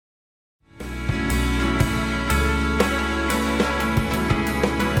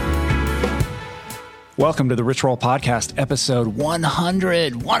Welcome to the Rich Roll Podcast, episode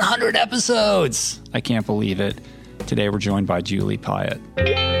 100. 100 episodes! I can't believe it. Today we're joined by Julie Piatt.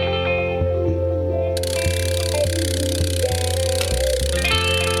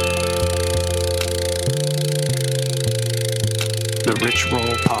 The Rich Roll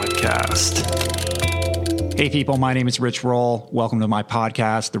Podcast. Hey people, my name is Rich Roll. Welcome to my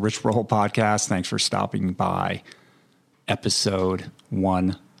podcast, the Rich Roll Podcast. Thanks for stopping by. Episode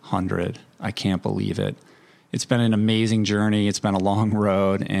 100. I can't believe it. It's been an amazing journey. It's been a long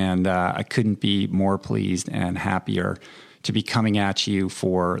road, and I couldn't be more pleased and happier to be coming at you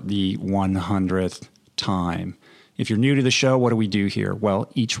for the 100th time. If you're new to the show, what do we do here?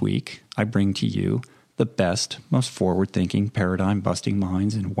 Well, each week I bring to you the best, most forward-thinking, paradigm-busting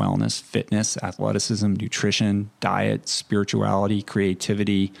minds in wellness, fitness, athleticism, nutrition, diet, spirituality,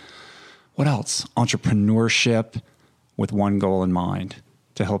 creativity. What else? Entrepreneurship, with one goal in mind: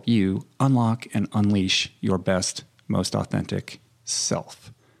 to help you unlock and unleash your best, most authentic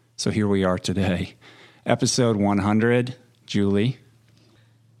self. So here we are today, episode 100. Julie.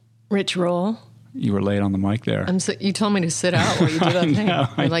 Rich Roll. You were late on the mic there. You told me to sit out while you did that thing. No,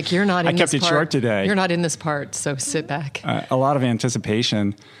 You're like, you're not in this part. I kept it short today. You're not in this part, so sit back. A lot of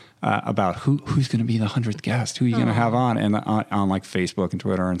anticipation about who's going to be the 100th guest, who are you going to have on, and on like Facebook and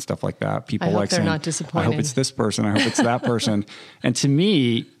Twitter and stuff like that. People I hope like they're saying, not disappointed. I hope it's this person. I hope it's that person. And to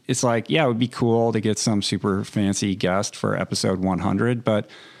me, it's like, yeah, it would be cool to get some super fancy guest for episode 100, but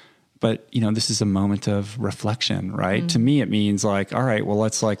you know, this is a moment of reflection, right? To me, it means like, all right, well,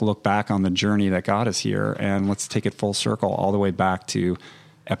 let's like look back on the journey that got us here, and let's take it full circle all the way back to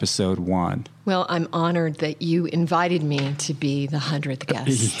episode 1. Well, I'm honored that you invited me to be the 100th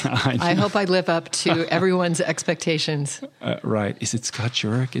guest. Yeah, I hope I live up to everyone's expectations. Right. Is it Scott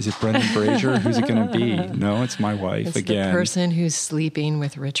Jurek? Is it Brendan Fraser? Who's it going to be? No, it's my wife It's again. The person who's sleeping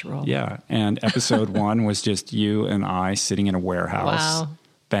with Rich Roll. Yeah. And episode 1 was just you and I sitting in a warehouse,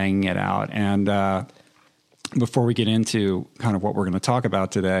 banging it out. And before we get into kind of what we're going to talk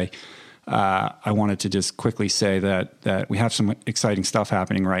about today, I wanted to just quickly say that we have some exciting stuff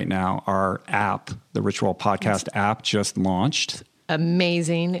happening right now. Our app, the Rich Roll Podcast app, just launched.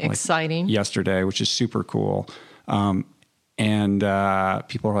 Amazing, exciting. Yesterday, which is super cool. And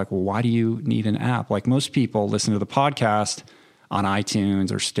people are like, well, why do you need an app? Like, most people listen to the podcast on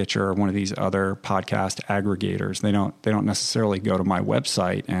iTunes or Stitcher or one of these other podcast aggregators. They don't necessarily go to my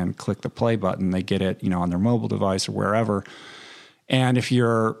website and click the play button. They get it, on their mobile device or wherever. And if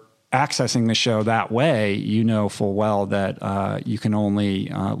you're accessing the show that way, you know full well that you can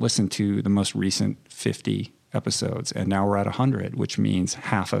only listen to the most recent 50 episodes. And now we're at 100, which means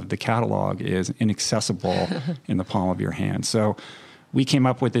half of the catalog is inaccessible in the palm of your hand. So we came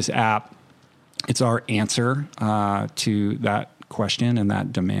up with this app. It's our answer to that question and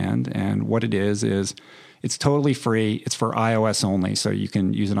that demand. And what it is it's totally free. It's for iOS only, so you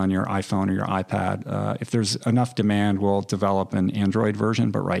can use it on your iPhone or your iPad. If there's enough demand, we'll develop an Android version,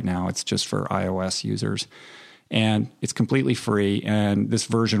 but right now it's just for iOS users. And it's completely free, and this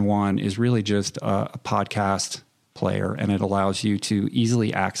version 1 is really just a podcast player, and it allows you to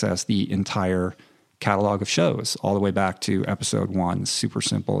easily access the entire catalog of shows all the way back to episode 1. It's super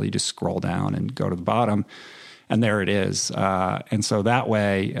simple. You just scroll down and go to the bottom, and there it is. And so that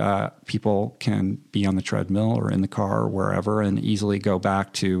way, people can be on the treadmill or in the car or wherever and easily go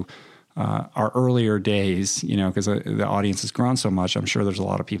back to our earlier days, because the audience has grown so much. I'm sure there's a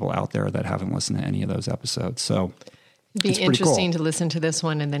lot of people out there that haven't listened to any of those episodes. So it'd be interesting to listen to this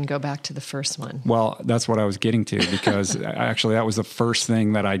one and then go back to the first one. Well, that's what I was getting to, because actually that was the first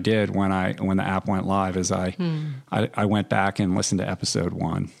thing that I did when the app went live. Is I went back and listened to episode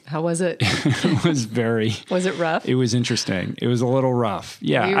 1. How was it? It was Was it rough? It was interesting. It was a little rough.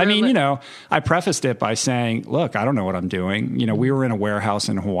 Yeah. I mean, I prefaced it by saying, look, I don't know what I'm doing. We were in a warehouse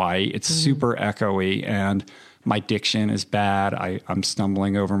in Hawaii. It's super echoey, and my diction is bad. I'm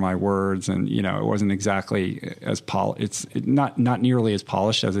stumbling over my words, and it wasn't exactly as it's not nearly as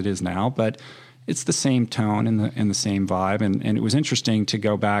polished as it is now, but it's the same tone and the same vibe. And it was interesting to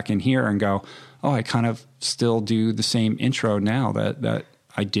go back and hear and go, oh, I kind of still do the same intro now that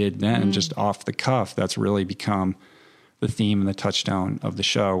I did then, just off the cuff. That's really become the theme and the touchstone of the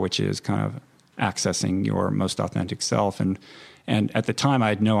show, which is kind of accessing your most authentic self. And at the time, I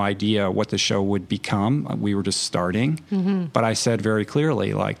had no idea what the show would become. We were just starting. But I said very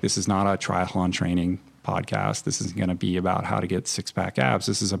clearly, like, this is not a triathlon training podcast. This isn't going to be about how to get six-pack abs.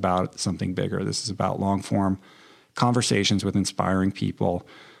 This is about something bigger. This is about long-form conversations with inspiring people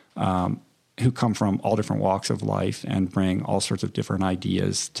who come from all different walks of life and bring all sorts of different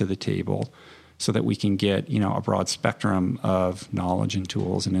ideas to the table, so that we can get, a broad spectrum of knowledge and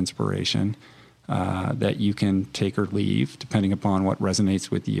tools and inspiration that you can take or leave depending upon what resonates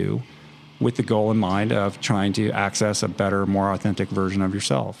with you, with the goal in mind of trying to access a better, more authentic version of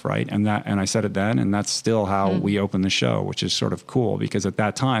yourself, right? And I said it then, and that's still how we open the show, which is sort of cool because at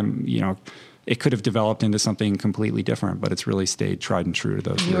that time, it could have developed into something completely different, but it's really stayed tried and true to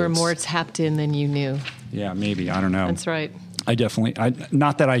those roots. You were more tapped in than you knew. Yeah, maybe. I don't know. That's right. I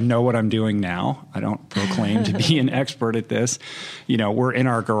not that I know what I'm doing now. I don't proclaim to be an expert at this. We're in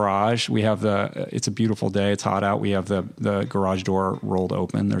our garage. We have it's a beautiful day. It's hot out. We have the garage door rolled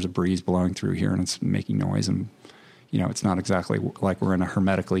open. There's a breeze blowing through here and it's making noise. And, it's not exactly like we're in a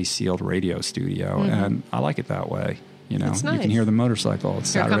hermetically sealed radio studio. Mm-hmm. And I like it that way. It's nice. You can hear the motorcycle.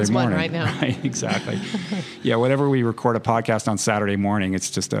 It's Here Saturday comes morning. One right now. Right, exactly. Yeah, whenever we record a podcast on Saturday morning, it's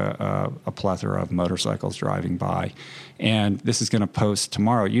just a plethora of motorcycles driving by. And this is going to post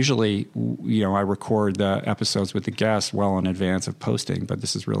tomorrow. Usually, I record the episodes with the guests well in advance of posting, but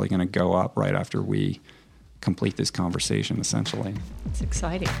this is really going to go up right after we complete this conversation, essentially. It's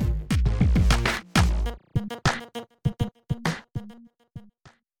exciting.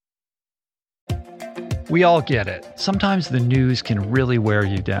 We all get it. Sometimes the news can really wear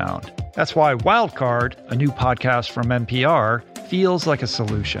you down. That's why Wildcard, a new podcast from NPR, feels like a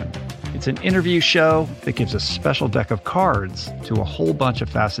solution. It's an interview show that gives a special deck of cards to a whole bunch of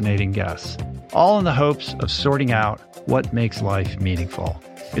fascinating guests, all in the hopes of sorting out what makes life meaningful.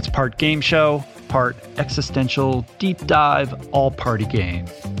 It's part game show, part existential, deep dive, all party game.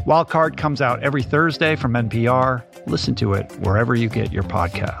 Wildcard comes out every Thursday from NPR. Listen to it wherever you get your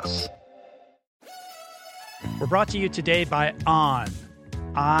podcasts. We're brought to you today by On.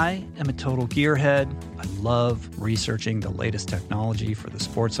 I am a total gearhead. I love researching the latest technology for the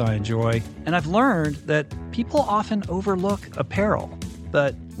sports I enjoy. And I've learned that people often overlook apparel.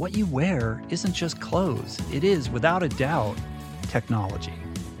 But what you wear isn't just clothes. It is, without a doubt, technology.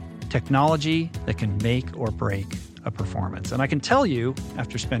 Technology that can make or break a performance. And I can tell you,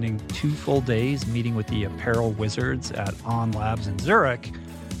 after spending 2 full days meeting with the apparel wizards at On Labs in Zurich,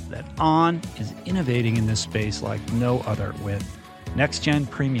 that On is innovating in this space like no other, with next-gen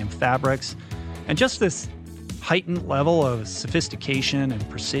premium fabrics and just this heightened level of sophistication and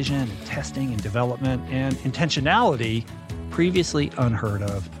precision and testing and development and intentionality previously unheard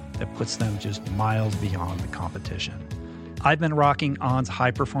of that puts them just miles beyond the competition. I've been rocking On's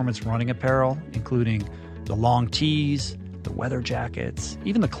high-performance running apparel, including the long tees, the weather jackets,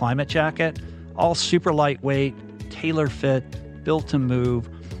 even the climate jacket, all super lightweight, tailor-fit, built to move,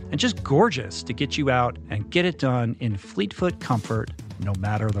 and just gorgeous to get you out and get it done in fleet-foot comfort, no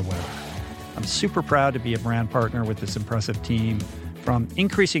matter the weather. I'm super proud to be a brand partner with this impressive team, from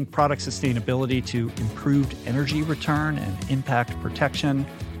increasing product sustainability to improved energy return and impact protection.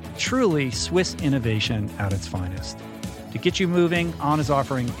 Truly Swiss innovation at its finest. To get you moving, On is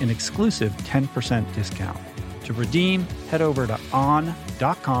offering an exclusive 10% discount. To redeem, head over to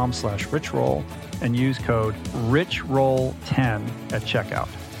on.com/richroll and use code RICHROLL10 at checkout.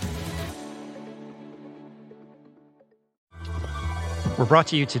 We're brought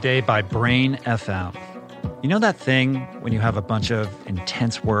to you today by Brain FM. You know that thing when you have a bunch of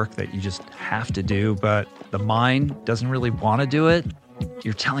intense work that you just have to do, but the mind doesn't really want to do it?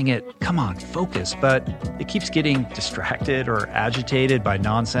 You're telling it, come on, focus, but it keeps getting distracted or agitated by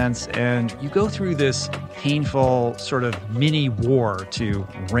nonsense, and you go through this painful sort of mini war to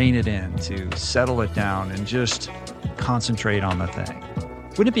rein it in, to settle it down, and just concentrate on the thing.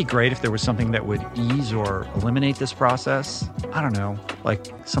 Wouldn't it be great if there was something that would ease or eliminate this process? I don't know, like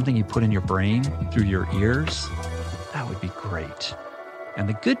something you put in your brain through your ears? That would be great. And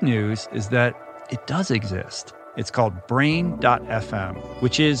the good news is that it does exist. It's called Brain.fm,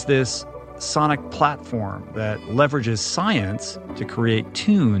 which is this sonic platform that leverages science to create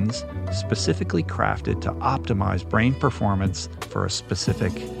tunes specifically crafted to optimize brain performance for a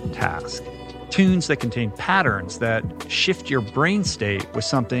specific task. Tunes that contain patterns that shift your brain state with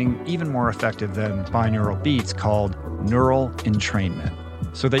something even more effective than binaural beats called neural entrainment,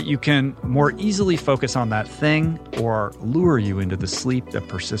 so that you can more easily focus on that thing or lure you into the sleep that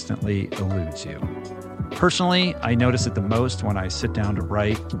persistently eludes you. Personally, I notice it the most when I sit down to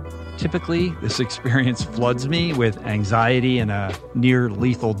write. Typically, this experience floods me with anxiety and a near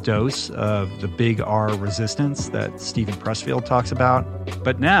lethal dose of the big R resistance that Stephen Pressfield talks about.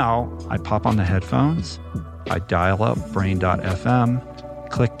 But now I pop on the headphones, I dial up Brain.fm,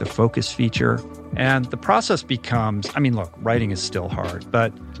 click the focus feature, and the process becomes, look, writing is still hard,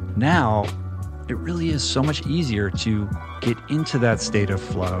 but now it really is so much easier to get into that state of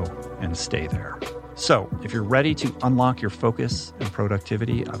flow and stay there. So, if you're ready to unlock your focus and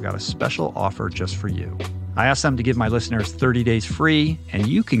productivity, I've got a special offer just for you. I asked them to give my listeners 30 days free, and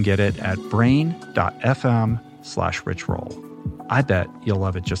you can get it at brain.fm/richroll. I bet you'll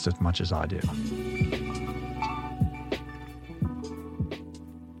love it just as much as I do.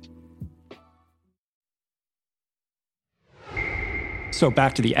 So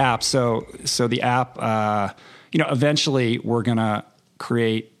back to the app. So the app, eventually we're going to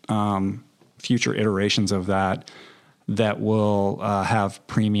create future iterations of that will have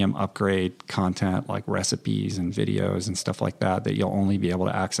premium upgrade content like recipes and videos and stuff like that you'll only be able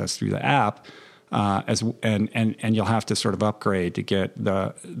to access through the app. And you'll have to sort of upgrade to get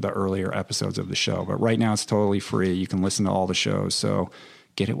the earlier episodes of the show. But right now it's totally free. You can listen to all the shows. So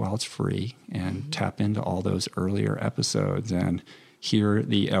get it while it's free and tap into all those earlier episodes and hear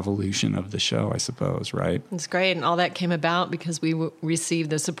the evolution of the show, I suppose, right? It's great. And all that came about because we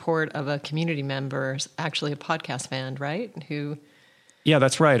received the support of a community member, actually a podcast fan, right? Yeah,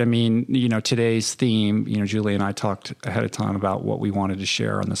 that's right. I mean, today's theme, Julie and I talked ahead of time about what we wanted to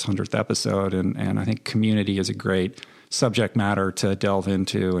share on this 100th episode. And I think community is a great subject matter to delve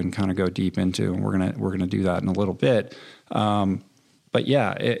into and kind of go deep into. And we're going to do that in a little bit. But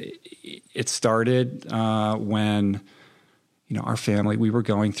yeah, it started when, our family, we were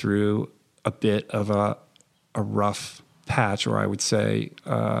going through a bit of a rough patch, or I would say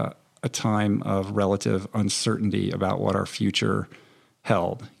a time of relative uncertainty about what our future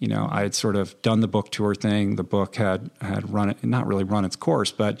held. I had sort of done the book tour thing. The book had not really run its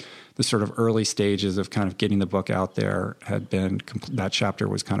course, but the sort of early stages of kind of getting the book out there had been, that chapter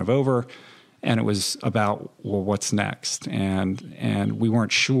was kind of over. And it was about, well, what's next? And we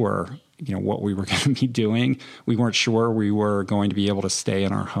weren't sure, what we were going to be doing. We weren't sure we were going to be able to stay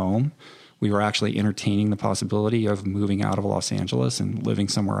in our home. We were actually entertaining the possibility of moving out of Los Angeles and living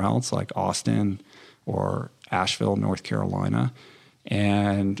somewhere else like Austin or Asheville, North Carolina.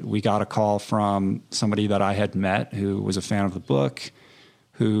 And we got a call from somebody that I had met who was a fan of the book,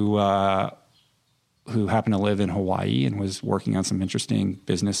 who happened to live in Hawaii and was working on some interesting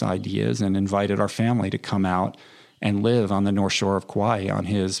business ideas, and invited our family to come out and live on the North Shore of Kauai on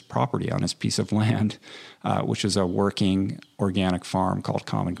his property, on his piece of land, which is a working organic farm called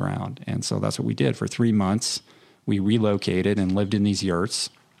Common Ground. And so that's what we did for 3 months. We relocated and lived in these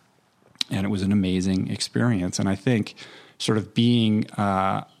yurts, and it was an amazing experience. And I think sort of being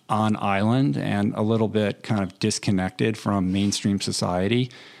on island and a little bit kind of disconnected from mainstream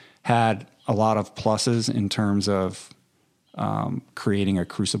society had a lot of pluses in terms of creating a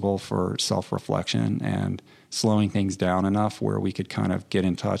crucible for self-reflection and slowing things down enough where we could kind of get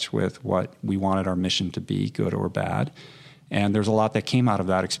in touch with what we wanted our mission to be, good or bad. And there's a lot that came out of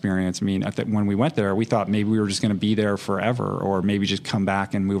that experience. I mean, when we went there, we thought maybe we were just going to be there forever, or maybe just come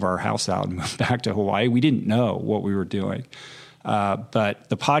back and move our house out and move back to Hawaii. We didn't know what we were doing. But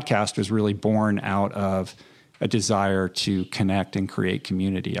the podcast was really born out of a desire to connect and create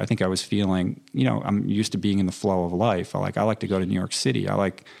community. I think I was feeling, I'm used to being in the flow of life. I like to go to New York City. I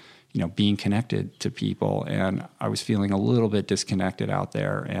like, being connected to people. And I was feeling a little bit disconnected out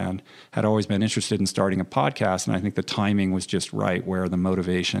there and had always been interested in starting a podcast. And I think the timing was just right, where the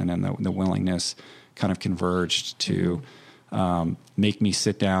motivation and the willingness kind of converged to make me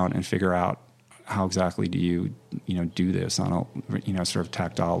sit down and figure out how exactly do you do this on a, sort of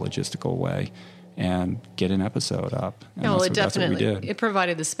tactile, logistical way, and get an episode up. And well, it definitely, it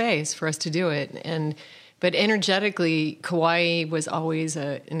provided the space for us to do it. But energetically, Kauai was always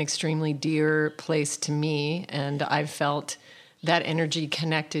an extremely dear place to me, and I've felt that energy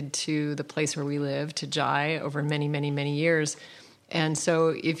connected to the place where we live, to Jai, over many, many, many years. And so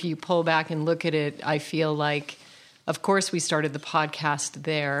if you pull back and look at it, I feel like, of course, we started the podcast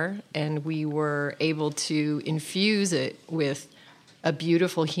there, and we were able to infuse it with a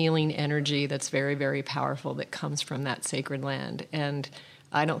beautiful healing energy that's very, very powerful that comes from that sacred land. And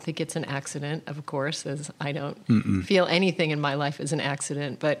I don't think it's an accident, of course, as I don't feel anything in my life as an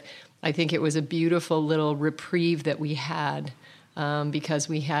accident, but I think it was a beautiful little reprieve that we had because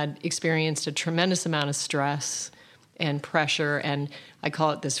we had experienced a tremendous amount of stress and pressure, and I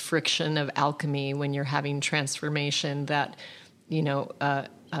call it this friction of alchemy when you're having transformation, that, a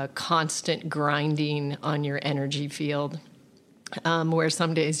constant grinding on your energy field. Where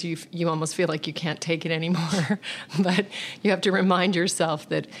some days you almost feel like you can't take it anymore, but you have to remind yourself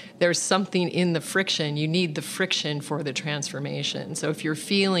that there's something in the friction. You need the friction for the transformation. So if you're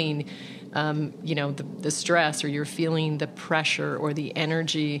feeling, the stress, or you're feeling the pressure or the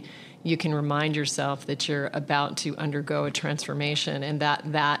energy, you can remind yourself that you're about to undergo a transformation, and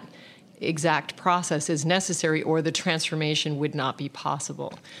that exact process is necessary, or the transformation would not be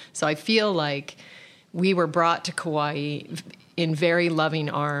possible. So I feel like we were brought to Kauai in very loving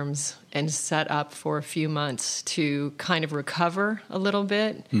arms and set up for a few months to kind of recover a little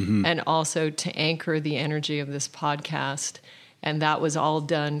bit and also to anchor the energy of this podcast. And that was all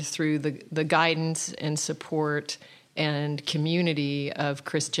done through the guidance and support and community of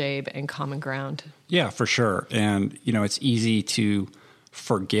Chris Jabe and Common Ground. Yeah, for sure. And, it's easy to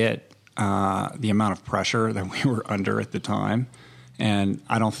forget the amount of pressure that we were under at the time. And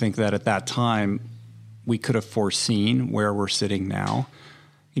I don't think that at that time we could have foreseen where we're sitting now.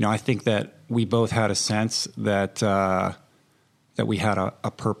 I think that we both had a sense that that we had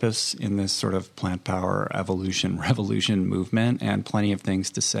a purpose in this sort of plant power evolution revolution movement, and plenty of things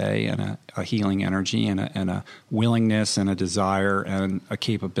to say, and a healing energy, and a willingness and a desire and a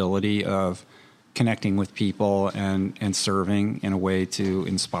capability of connecting with people and serving in a way to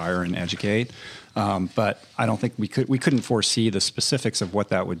inspire and educate. But I don't think we couldn't foresee the specifics of what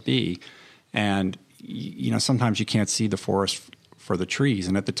that would be. And sometimes you can't see the forest for the trees.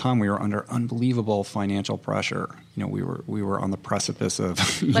 And at the time, we were under unbelievable financial pressure. We were on the precipice of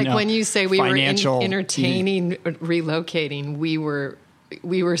when you say we were entertaining relocating, we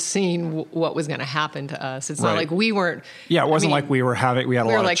were seeing what was going to happen to us. It's not like we weren't. Yeah, it wasn't like we had a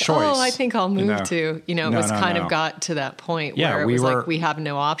lot of choice. Oh, I think I'll move to. It was kind of got to that point where it was like we have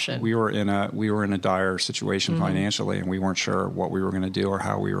no option. We were in a dire situation financially, and we weren't sure what we were going to do or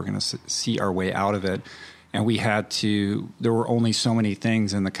how we were going to see our way out of it. And there were only so many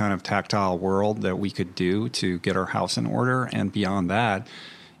things in the kind of tactile world that we could do to get our house in order. And beyond that,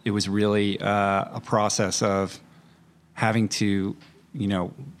 it was really a process of having to,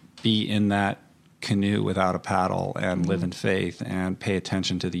 be in that canoe without a paddle and live in faith and pay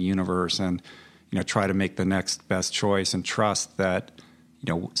attention to the universe and, try to make the next best choice and trust that,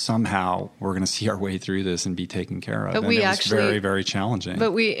 somehow we're going to see our way through this and be taken care of. But it was very, very challenging.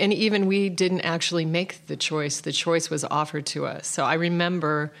 But we didn't actually make the choice. The choice was offered to us. So I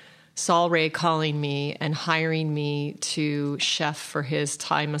remember Saul Ray calling me and hiring me to chef for his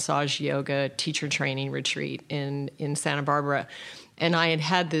Thai massage yoga teacher training retreat in Santa Barbara. And I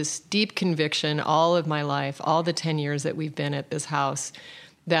had this deep conviction all of my life, all the 10 years that we've been at this house,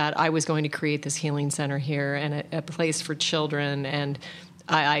 that I was going to create this healing center here and a place for children. And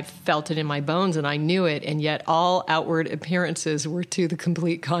I felt it in my bones and I knew it. And yet all outward appearances were to the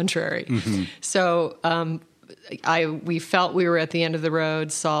complete contrary. So we felt we were at the end of the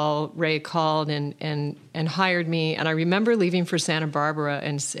road. Saul Ray called and hired me. And I remember leaving for Santa Barbara,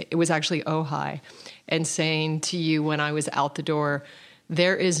 and it was actually Ojai, and saying to you when I was out the door,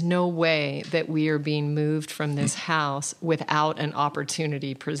 there is no way that we are being moved from this house without an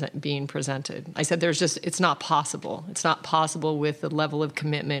opportunity being presented. I said, it's not possible. It's not possible with the level of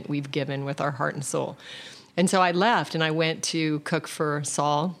commitment we've given with our heart and soul. And so I left and I went to cook for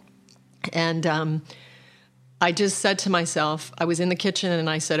Saul. And I just said to myself, I was in the kitchen and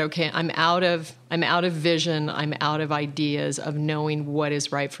I said, okay, I'm out of vision. I'm out of ideas of knowing what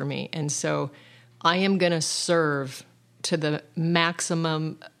is right for me. And so I am going to serve to the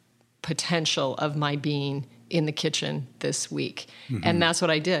maximum potential of my being in the kitchen this week. And that's what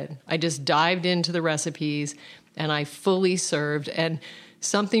I did. I just dived into the recipes and I fully served. And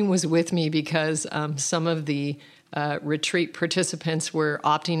something was with me because some of the retreat participants were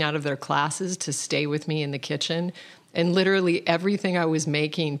opting out of their classes to stay with me in the kitchen. And literally everything I was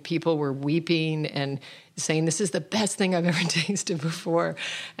making, people were weeping and saying, this is the best thing I've ever tasted before.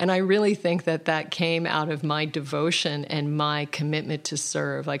 And I really think that came out of my devotion and my commitment to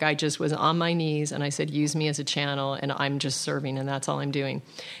serve. Like I just was on my knees and I said, use me as a channel and I'm just serving and that's all I'm doing.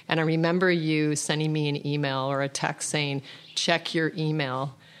 And I remember you sending me an email or a text saying, check your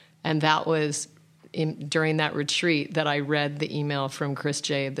email. And that was during that retreat that I read the email from Chris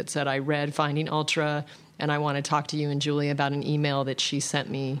Jabe that said, I read Finding Ultra and I want to talk to you and Julie about an email that she sent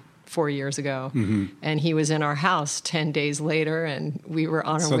me 4 years ago. And he was in our house 10 days later and we were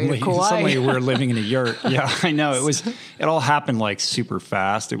on our way to Kauai. Suddenly we were living in a yurt. Yeah, I know. It all happened like super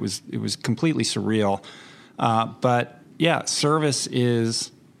fast. It was completely surreal. But yeah, service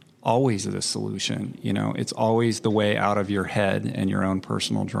is always the solution. It's always the way out of your head and your own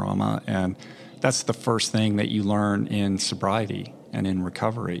personal drama. And that's the first thing that you learn in sobriety and in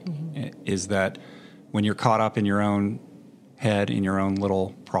recovery is that when you're caught up in your own head, in your own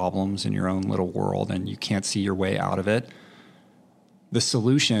little problems, in your own little world, and you can't see your way out of it, the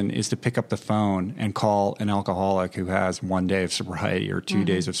solution is to pick up the phone and call an alcoholic who has 1 day of sobriety or 2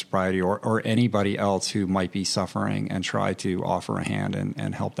 days of sobriety or anybody else who might be suffering and try to offer a hand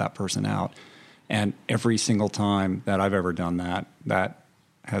and help that person out. And every single time that I've ever done that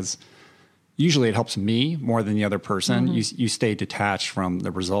has usually it helps me more than the other person. You stay detached from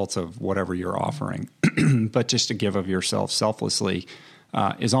the results of whatever you're offering. But just to give of yourself selflessly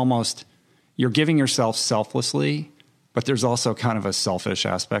is almost, you're giving yourself selflessly, but there's also kind of a selfish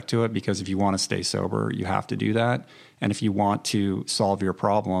aspect to it, because if you want to stay sober, you have to do that. And if you want to solve your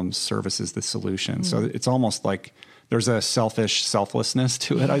problems, service is the solution. So it's almost like there's a selfish selflessness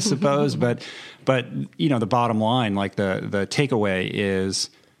to it, I suppose. but you know, the bottom line, like the takeaway is,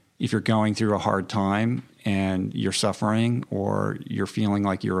 if you're going through a hard time and you're suffering, or you're feeling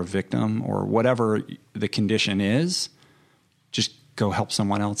like you're a victim, or whatever the condition is, just go help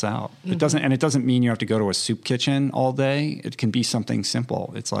someone else out. It doesn't mean you have to go to a soup kitchen all day. It can be something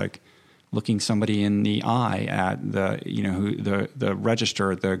simple. It's like looking somebody in the eye at the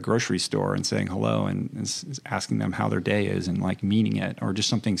register at the grocery store and saying hello, and asking them how their day is, and like meaning it, or just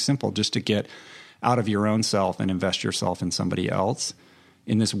something simple, just to get out of your own self and invest yourself in somebody else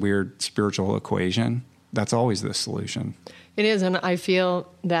in this weird spiritual equation. That's always the solution. It is. And I feel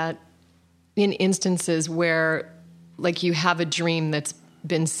that in instances where, like, you have a dream that's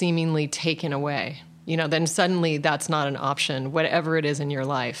been seemingly taken away, then suddenly that's not an option, whatever it is in your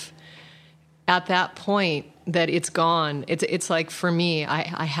life. At that point that it's gone, it's like, for me,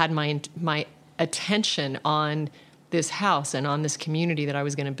 I had my attention on this house and on this community that I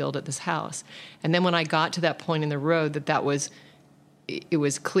was going to build at this house. And then when I got to that point in the road it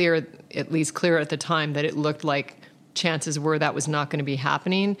was clear, at least clear at the time, that it looked like chances were that was not going to be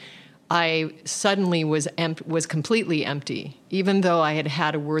happening, I suddenly was completely empty, even though I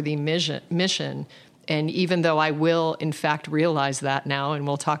had a worthy mission. And even though I will, in fact, realize that now, and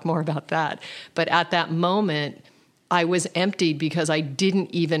we'll talk more about that. But at that moment, I was empty because I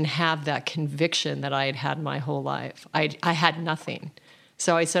didn't even have that conviction that I had had my whole life. I had nothing.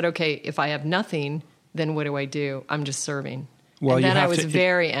 So I said, okay, if I have nothing, then what do? I'm just serving. Well, and then I was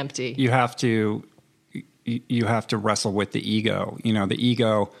very empty. You have to wrestle with the ego. The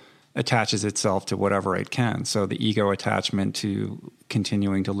ego attaches itself to whatever it can. So the ego attachment to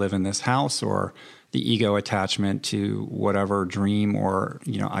continuing to live in this house, or the ego attachment to whatever dream or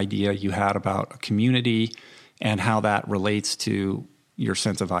idea you had about a community, and how that relates to your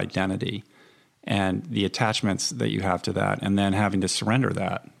sense of identity and the attachments that you have to that, and then having to surrender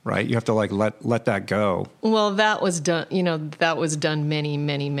that, right? You have to let that go. Well, that was done, that was done many,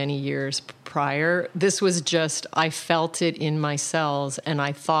 many, many years prior. This was just, I felt it in my cells, and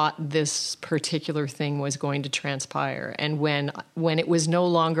I thought this particular thing was going to transpire. And when it was no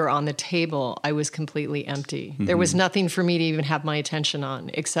longer on the table, I was completely empty. Mm-hmm. There was nothing for me to even have my attention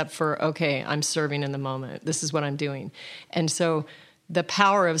on, except for, okay, I'm serving in the moment. This is what I'm doing. And so the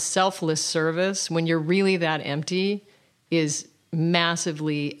power of selfless service, when you're really that empty, is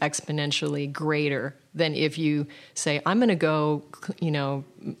massively, exponentially greater than if you say, I'm going to go,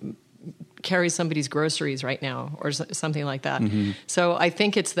 carry somebody's groceries right now, or something like that. Mm-hmm. So I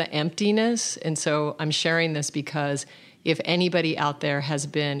think it's the emptiness. And so I'm sharing this because if anybody out there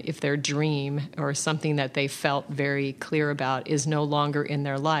if their dream or something that they felt very clear about is no longer in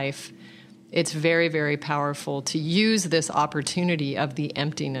their life, it's very, very powerful to use this opportunity of the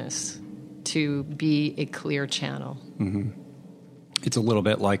emptiness to be a clear channel. Mm-hmm. It's a little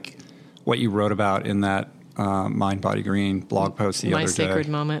bit like what you wrote about in that Mind, Body, Green blog post the other day. My sacred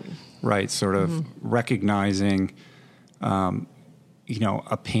moment. Right, sort of recognizing,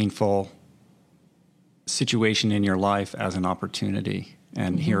 a painful situation in your life as an opportunity,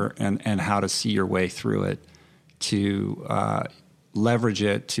 and and how to see your way through it, to leverage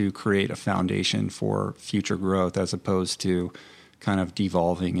it to create a foundation for future growth, as opposed to kind of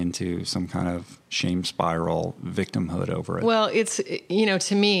devolving into some kind of shame spiral, victimhood over it. Well, it's,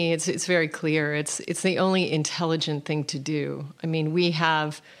 to me, it's very clear. It's the only intelligent thing to do. I mean, we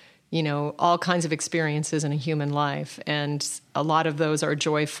have, all kinds of experiences in a human life, and a lot of those are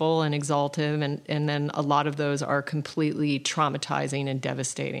joyful and exaltive, and then a lot of those are completely traumatizing and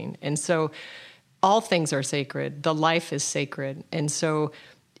devastating. And so all things are sacred. The life is sacred. And so,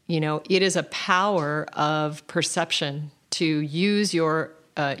 it is a power of perception to use your,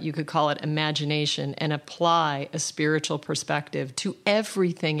 you could call it imagination, and apply a spiritual perspective to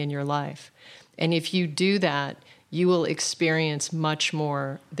everything in your life. And if you do that, you will experience much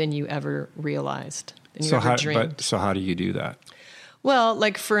more than you ever realized, than you ever dreamed. So how do you do that? Well,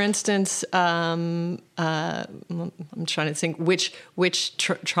 like, for instance, I'm trying to think which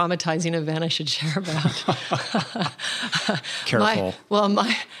traumatizing event I should share about. Careful.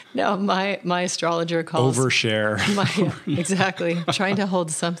 My astrologer calls... Overshare. Exactly. Trying to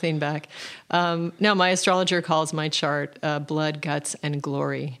hold something back. My astrologer calls my chart blood, guts, and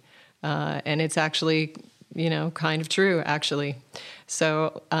glory. And it's actually, kind of true, actually.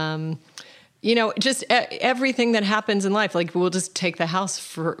 So... just everything that happens in life. Like, we'll just take the house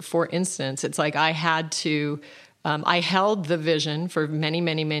for instance. It's like I had to. I held the vision for many,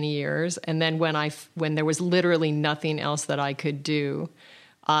 many, many years, and then when there was literally nothing else that I could do,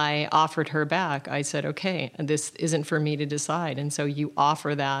 I offered her back. I said, "Okay, this isn't for me to decide." And so you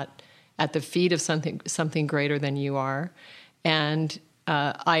offer that at the feet of something greater than you are, and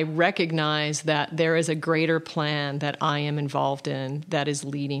I recognize that there is a greater plan that I am involved in that is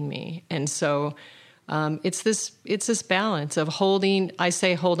leading me, and so it's this balance of holding. I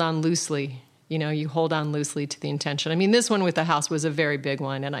say, hold on loosely. You hold on loosely to the intention. I mean, this one with the house was a very big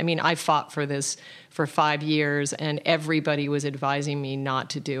one. And I mean, I fought for this for 5 years, and everybody was advising me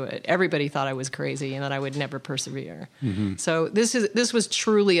not to do it. Everybody thought I was crazy and that I would never persevere. Mm-hmm. So this was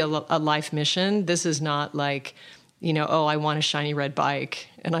truly a life mission. This is not like, I want a shiny red bike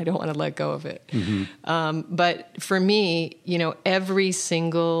and I don't want to let go of it. Mm-hmm. But for me, every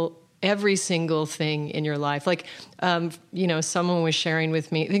single thing in your life. Like, someone was sharing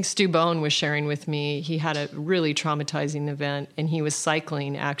with me, I think Stu Bone was sharing with me, he had a really traumatizing event, and he was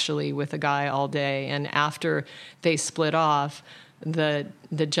cycling actually with a guy all day. And after they split off, the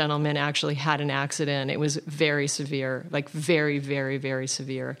gentleman actually had an accident. It was very severe, like very, very, very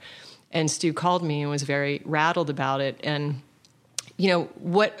severe. And Stu called me and was very rattled about it. And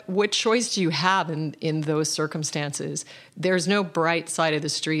what choice do you have in those circumstances? There's no bright side of the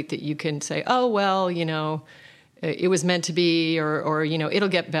street that you can say, oh, well, it was meant to be, or it'll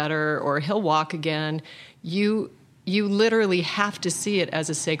get better, or he'll walk again. You literally have to see it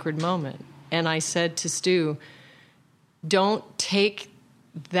as a sacred moment. And I said to Stu, don't take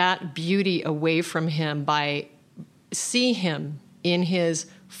that beauty away from him see him in his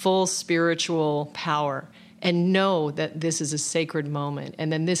full spiritual power. And know that this is a sacred moment,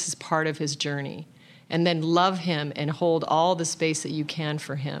 and then this is part of his journey. And then love him and hold all the space that you can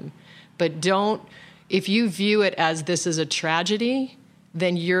for him. But if you view it as this is a tragedy,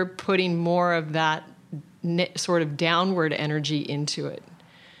 then you're putting more of that sort of downward energy into it.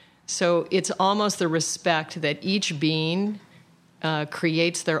 So it's almost the respect that each being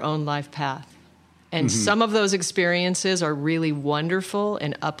creates their own life path. And mm-hmm. some of those experiences are really wonderful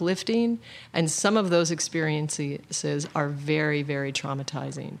and uplifting, and some of those experiences are very, very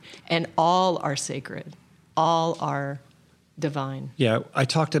traumatizing. And all are sacred. All are divine. Yeah, I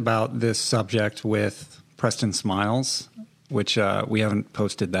talked about this subject with Preston Smiles, which we haven't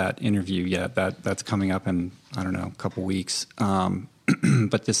posted that interview yet. That's coming up in, I don't know, a couple weeks.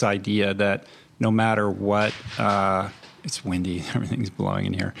 But this idea that no matter what, it's windy, everything's blowing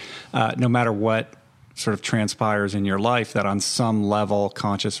in here, no matter what sort of transpires in your life, that on some level,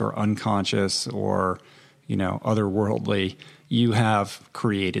 conscious or unconscious or, otherworldly, you have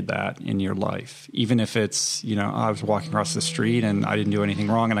created that in your life. Even if it's, I was walking across the street and I didn't do anything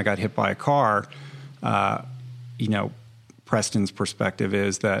wrong and I got hit by a car, Preston's perspective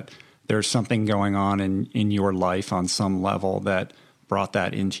is that there's something going on in your life on some level that brought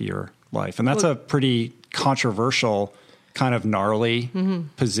that into your life. And that's a pretty controversial, kind of gnarly mm-hmm.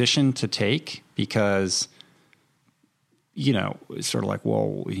 position to take, because it's sort of like,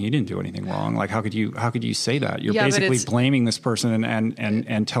 well, he didn't do anything wrong. Like, how could you say that? You're basically blaming this person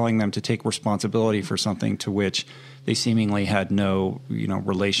and telling them to take responsibility for something to which they seemingly had no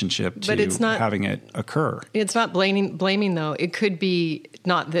relationship to having it occur. It's not blaming though. It could be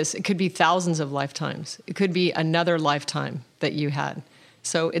not this. It could be thousands of lifetimes. It could be another lifetime that you had.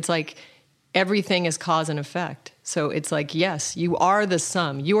 So it's like everything is cause and effect. So it's like, yes, you are the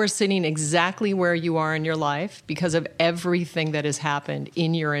sum. You are sitting exactly where you are in your life because of everything that has happened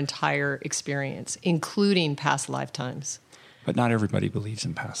in your entire experience, including past lifetimes. But not everybody believes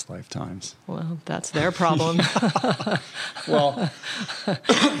in past lifetimes. Well, that's their problem. Well,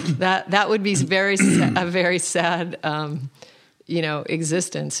 that would be a very sad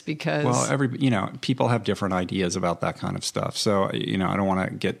existence, because people have different ideas about that kind of stuff. So I don't want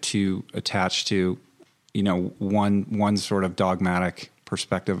to get too attached to one sort of dogmatic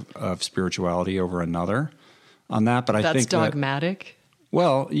perspective of spirituality over another on that. But I think that's dogmatic.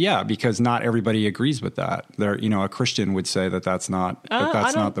 Well, yeah, because not everybody agrees with that. A Christian would say that that's not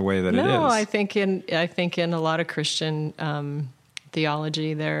not the way that it is. No, I think in a lot of Christian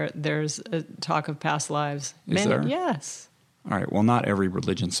theology there's a talk of past lives. Is there? Yes. All right. Well, not every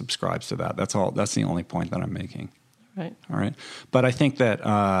religion subscribes to that. That's all. That's the only point that I'm making. Right. All right. But I think that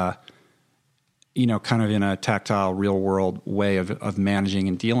kind of in a tactile, real world way of managing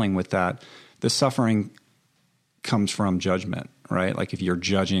and dealing with that, the suffering comes from judgment, right? Like if you're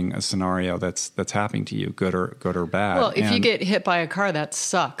judging a scenario that's happening to you, good or bad. Well, if you get hit by a car, that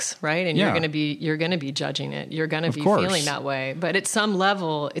sucks, right? And you're going to be judging it. You're going to be feeling that way. But at some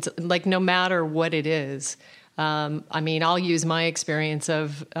level, it's like no matter what it is. I mean, I'll use my experience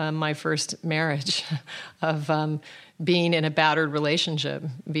of my first marriage, of being in a battered relationship,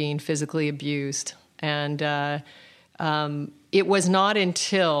 being physically abused. And it was not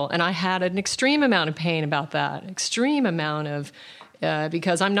until, and I had an extreme amount of pain about that,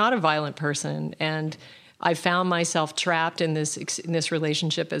 because I'm not a violent person. And I found myself trapped in this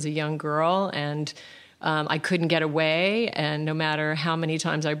relationship as a young girl, and I couldn't get away, and no matter how many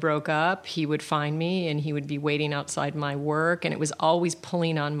times I broke up, he would find me, and he would be waiting outside my work, and it was always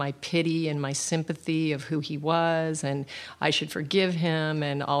pulling on my pity and my sympathy of who he was, and I should forgive him,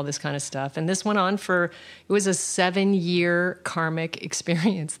 and all this kind of stuff. And this went on it was a 7-year karmic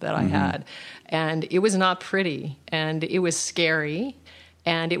experience that I had, and it was not pretty, and it was scary.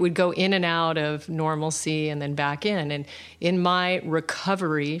 And it would go in and out of normalcy and then back in. And in my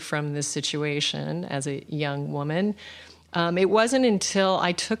recovery from this situation as a young woman, it wasn't until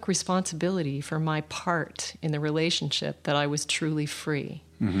I took responsibility for my part in the relationship that I was truly free.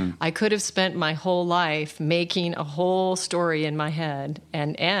 Mm-hmm. I could have spent my whole life making a whole story in my head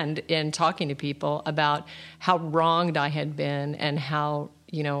and in talking to people about how wronged I had been and how,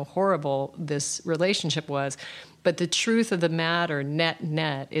 horrible this relationship was. But the truth of the matter,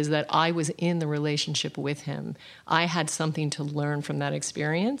 net, is that I was in the relationship with him. I had something to learn from that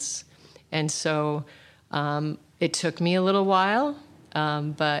experience. And so it took me a little while,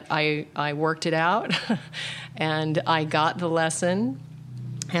 but I worked it out, and I got the lesson,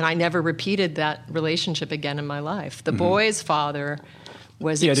 and I never repeated that relationship again in my life. The boy's father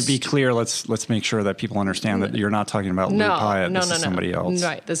was... Yeah, to be clear, let's make sure that people understand that you're not talking about Lou Pyatt. This is somebody else.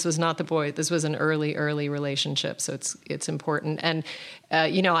 Right, this was not the boy. This was an early relationship, so it's important. And,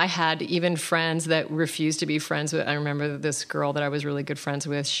 I had even friends that refused to be friends with... I remember this girl that I was really good friends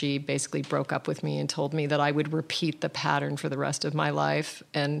with, she basically broke up with me and told me that I would repeat the pattern for the rest of my life,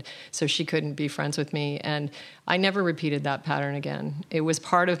 and so she couldn't be friends with me. And I never repeated that pattern again. It was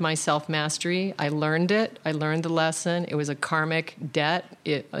part of my self-mastery. I learned it. I learned the lesson. It was a karmic debt.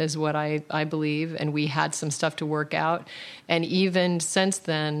 It is what I believe, and we had some stuff to work out. And even since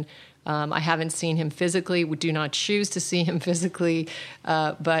then, I haven't seen him physically. We do not choose to see him physically,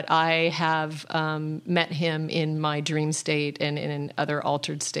 but I have met him in my dream state and in other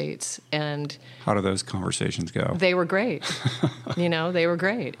altered states. And how do those conversations go? They were great. They were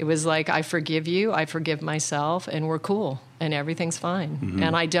great. It was like, I forgive you, I forgive myself, and we're cool, and everything's fine. Mm-hmm.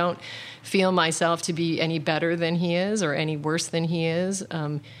 And I don't feel myself to be any better than he is or any worse than he is.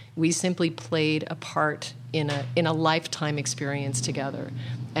 We simply played a part in a lifetime experience together.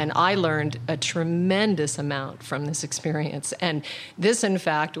 And I learned a tremendous amount from this experience. And this, in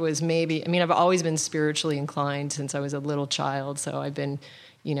fact, was I've always been spiritually inclined since I was a little child. So I've been,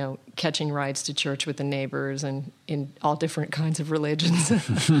 catching rides to church with the neighbors and in all different kinds of religions.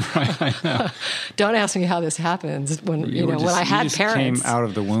 Right, I know. Don't ask me how this happens when I had parents. Came out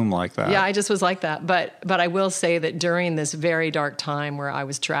of the womb like that. Yeah, I just was like that. But I will say that during this very dark time where I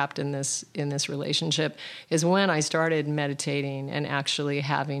was trapped in this relationship is when I started meditating and actually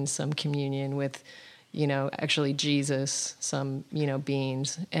having some communion with actually Jesus, some,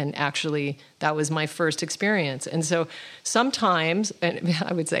 beings. And actually that was my first experience. And so sometimes, and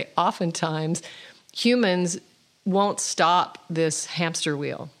I would say oftentimes, humans won't stop this hamster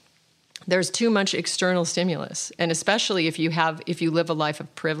wheel. There's too much external stimulus. And especially if you live a life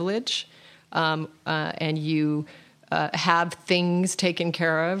of privilege, and you have things taken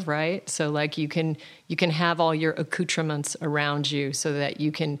care of, right? So like you can have all your accoutrements around you so that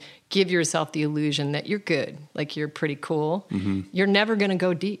you can give yourself the illusion that you're good, like you're pretty cool. Mm-hmm. You're never going to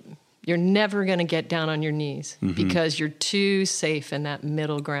go deep. You're never going to get down on your knees because you're too safe in that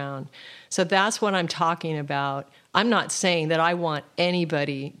middle ground. So that's what I'm talking about. I'm not saying that I want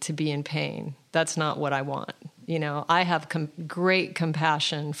anybody to be in pain. That's not what I want. I have great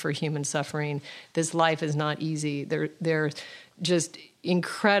compassion for human suffering. This life is not easy. There's just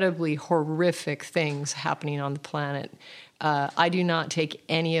incredibly horrific things happening on the planet. I do not take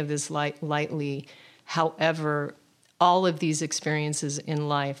any of this lightly. However, all of these experiences in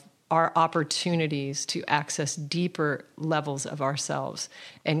life are opportunities to access deeper levels of ourselves.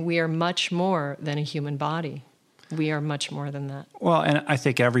 And we are much more than a human body. We are much more than that. Well, and I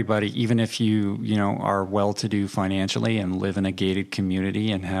think everybody, even if you are well-to-do financially and live in a gated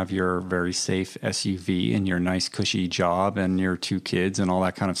community and have your very safe SUV and your nice cushy job and your 2 kids and all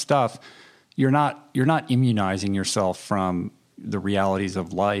that kind of stuff, you're not immunizing yourself from the realities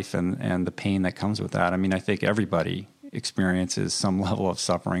of life and the pain that comes with that. I mean, I think everybody experiences some level of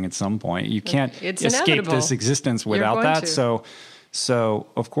suffering at some point. You can't It's escape inevitable. this existence You're without going that. to. So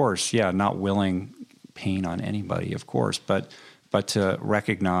of course, yeah, not willing pain on anybody, of course, but to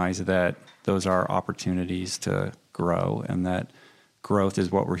recognize that those are opportunities to grow, and that growth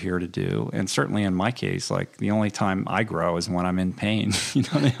is what we're here to do. And certainly in my case, like the only time I grow is when I'm in pain.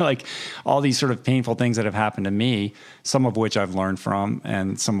 Like all these sort of painful things that have happened to me, some of which I've learned from,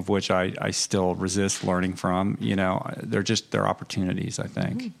 and some of which I still resist learning from. They're opportunities, I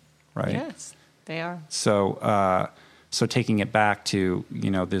think. Right? Yes, they are. So taking it back to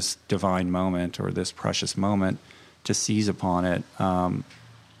this divine moment or this precious moment, to seize upon it.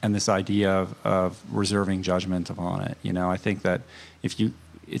 And this idea of reserving judgment upon it. I think that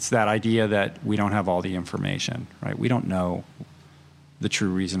it's that idea that we don't have all the information, right? We don't know the true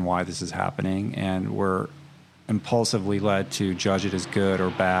reason why this is happening, and we're impulsively led to judge it as good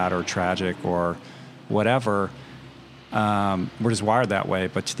or bad or tragic or whatever. We're just wired that way,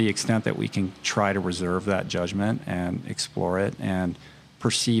 but to the extent that we can try to reserve that judgment and explore it and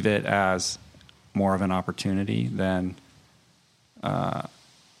perceive it as more of an opportunity than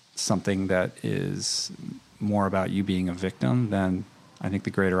something that is more about you being a victim, then I think the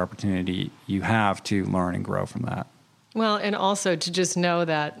greater opportunity you have to learn and grow from that. Well, and also to just know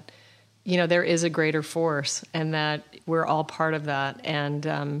that, there is a greater force and that we're all part of that.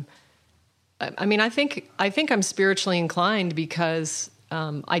 And I think I'm spiritually inclined because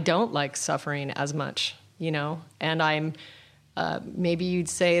I don't like suffering as much, and I'm maybe you'd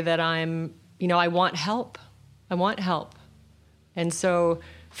say that I'm, I want help. I want help. And so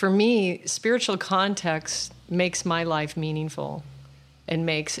for me, spiritual context makes my life meaningful and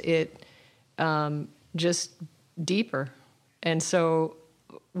makes it just deeper. And so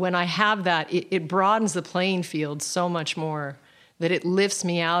when I have that, it broadens the playing field so much more that it lifts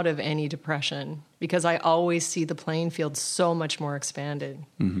me out of any depression, because I always see the playing field so much more expanded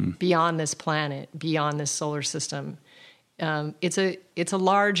beyond this planet, beyond this solar system. It's a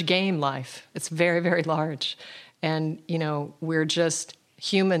large game, life. It's very, very large. And, we're just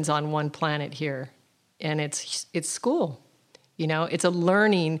humans on one planet here, and it's school. It's a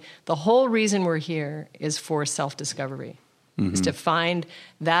learning. The whole reason we're here is for self-discovery, is to find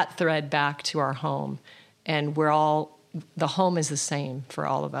that thread back to our home, and the home is the same for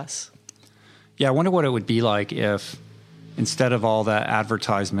all of us. Yeah, I wonder what it would be like if instead of all the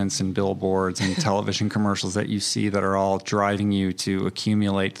advertisements and billboards and television commercials that you see that are all driving you to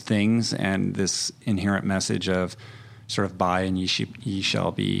accumulate things and this inherent message of sort of buy and ye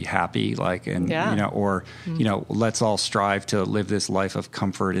shall be happy, let's all strive to live this life of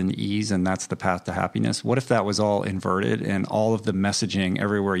comfort and ease, and that's the path to happiness. What if that was all inverted and all of the messaging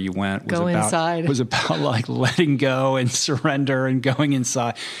everywhere you went was about like letting go and surrender and going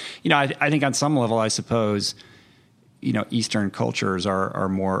inside? I think on some level, I suppose, Eastern cultures are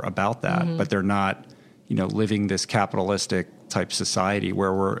more about that, but they're not, living this capitalistic type society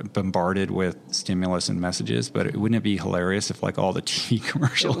where we're bombarded with stimulus and messages. But wouldn't it be hilarious if like all the TV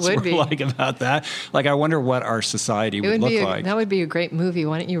commercials were like about that? Like, I wonder what our society would look like. That would be a great movie.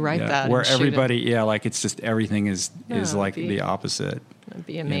 Why don't you write that? Where everybody, like it's just everything is like the opposite. That'd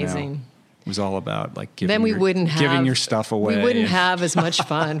be amazing. It was all about like giving your stuff away. We wouldn't have as much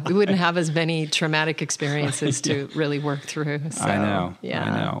fun. We wouldn't have as many traumatic experiences to really work through. So, I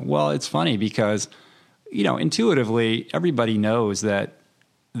know. Well, it's funny because, intuitively, everybody knows that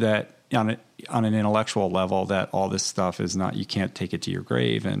on an intellectual level that all this stuff is not, you can't take it to your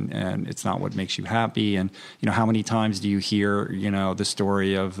grave, and it's not what makes you happy. And, how many times do you hear, the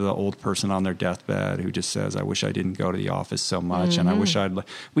story of the old person on their deathbed who just says, I wish I didn't go to the office so much. And I wish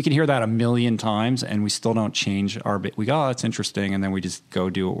we can hear that a million times and we still don't change we go, oh, that's interesting. And then we just go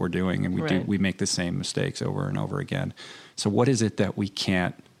do what we're doing, and we make the same mistakes over and over again. So what is it that we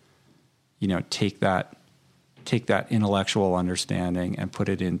can't, take that intellectual understanding and put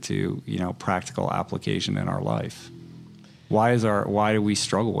it into, practical application in our life? Why do we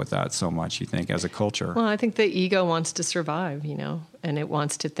struggle with that so much, you think, as a culture? Well, I think the ego wants to survive, and it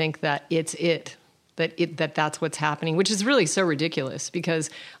wants to think that that's what's happening, which is really so ridiculous, because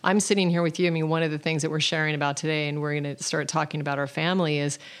I'm sitting here with you. I mean, one of the things that we're sharing about today, and we're going to start talking about our family,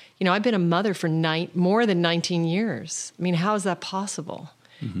 is, I've been a mother for more than 19 years. I mean, how is that possible?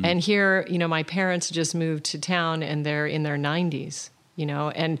 Mm-hmm. And here, my parents just moved to town and they're in their 90s,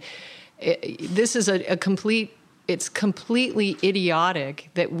 and this is it's completely idiotic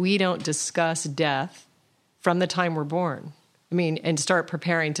that we don't discuss death from the time we're born. I mean, and start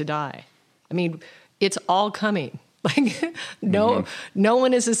preparing to die. I mean, it's all coming. Like no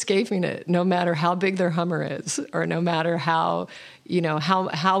one is escaping it, no matter how big their Hummer is, or no matter how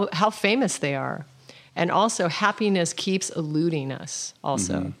famous they are. And also, happiness keeps eluding us,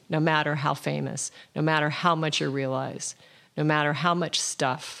 also, no matter how famous, no matter how much you realize, no matter how much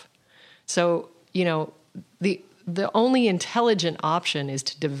stuff. So, the only intelligent option is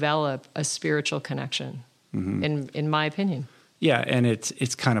to develop a spiritual connection, in my opinion. Yeah, and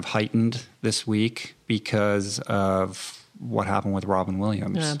it's kind of heightened this week because of what happened with Robin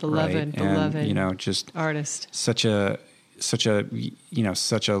Williams. Yeah, beloved and, just artist. Such a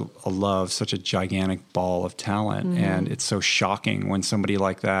love, such a gigantic ball of talent. And it's so shocking when somebody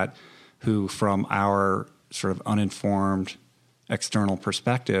like that, who from our sort of uninformed external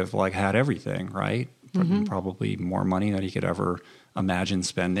perspective, like had everything, right? Probably more money than he could ever imagine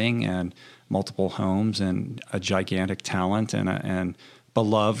spending, and multiple homes, and a gigantic talent, and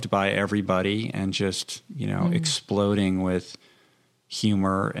beloved by everybody, and just, exploding with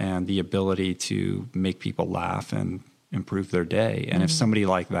humor and the ability to make people laugh and improve their day. And if somebody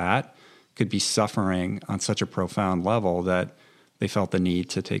like that could be suffering on such a profound level that they felt the need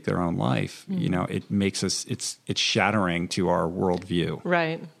to take their own life, it makes us, it's shattering to our worldview.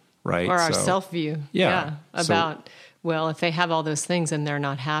 Right. Right. Or our self-view. Yeah. About, well, if they have all those things and they're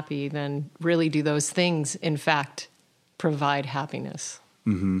not happy, then really do those things, in fact, provide happiness?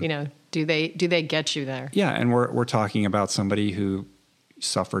 Do they get you there? Yeah. And we're talking about somebody who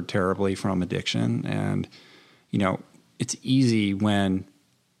suffered terribly from addiction. And, it's easy when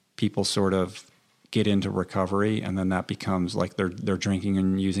people sort of get into recovery, and then that becomes like their drinking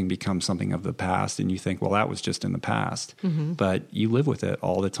and using becomes something of the past, and you think, well, that was just in the past. But you live with it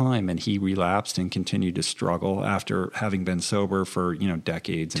all the time. And he relapsed and continued to struggle after having been sober for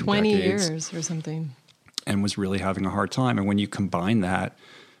decades and 20 decades, years or something, and was really having a hard time. And when you combine that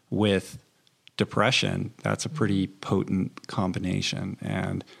with depression, that's a pretty potent combination.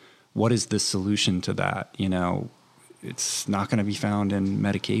 And what is the solution to that? It's not going to be found in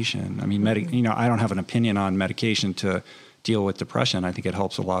medication. I mean, I don't have an opinion on medication to deal with depression. I think it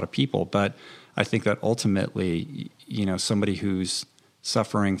helps a lot of people, but I think that ultimately, somebody who's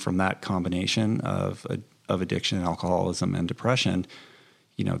suffering from that combination of addiction, alcoholism, and depression,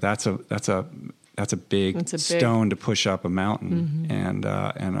 that's a big stone to push up a mountain. And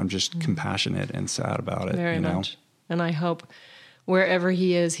I'm just compassionate and sad about it. Very much. And I hope wherever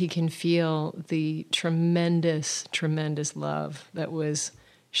he is, he can feel the tremendous, tremendous love that was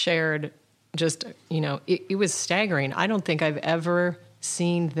shared. Just, it was staggering. I don't think I've ever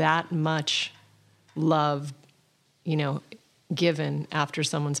seen that much love, given after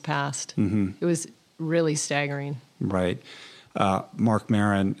someone's passed. It was really staggering. Right. Marc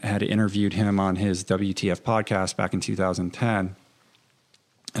Maron had interviewed him on his WTF podcast back in 2010.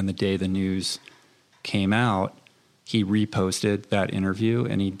 And the day the news came out, he reposted that interview,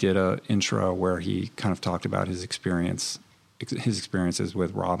 and he did an intro where he kind of talked about his experiences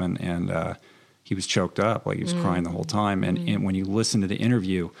with Robin, and he was choked up, like he was crying the whole time. And when you listen to the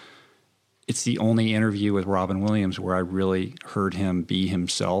interview, it's the only interview with Robin Williams where I really heard him be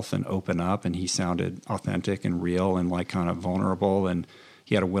himself and open up, and he sounded authentic and real and like kind of vulnerable, and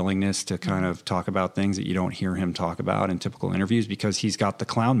he had a willingness to kind of talk about things that you don't hear him talk about in typical interviews, because he's got the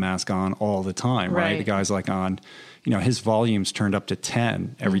clown mask on all the time, right? The guy's like on, his volume's turned up to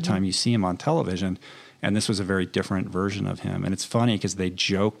 10 every time you see him on television. And this was a very different version of him. And it's funny because they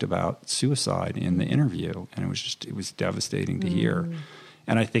joked about suicide in the interview, and it was devastating to hear.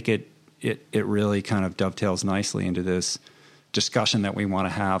 And I think it really kind of dovetails nicely into this discussion that we want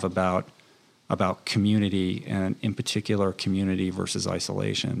to have about community, and in particular community versus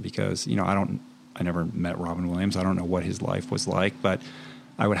isolation, because I never met Robin Williams. I don't know what his life was like, but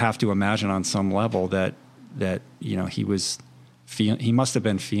I would have to imagine on some level that he must have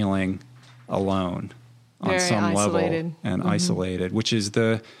been feeling alone on very some isolated. level, and isolated, which is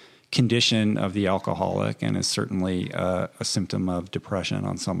the condition of the alcoholic, and is certainly a symptom of depression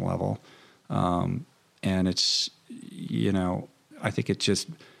on some level. And it's, I think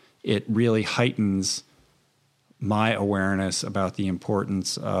it really heightens my awareness about the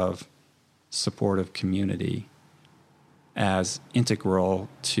importance of supportive community as integral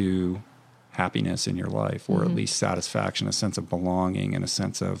to happiness in your life, or at least satisfaction, a sense of belonging, and a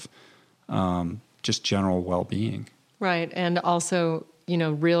sense of just general well-being. Right. And also,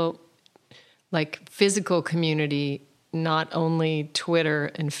 real, like physical community, not only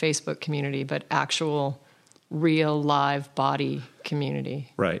Twitter and Facebook community, but actual real live body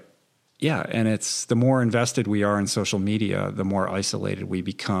community. Right. Yeah, and it's the more invested we are in social media, the more isolated we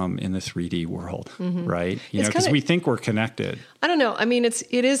become in the 3D world, right? Because we think we're connected. I don't know. I mean, it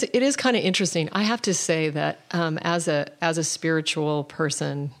is kind of interesting. I have to say that as a spiritual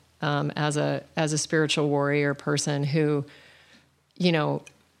person, as a spiritual warrior person who,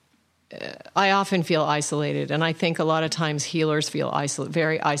 I often feel isolated, and I think a lot of times healers feel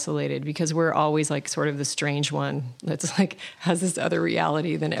very isolated because we're always like sort of the strange one that's like has this other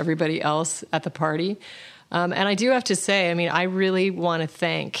reality than everybody else at the party. And I do have to say, I mean, I really want to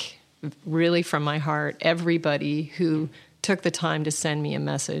thank, really from my heart, everybody who took the time to send me a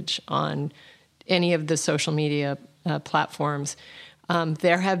message on any of the social media platforms.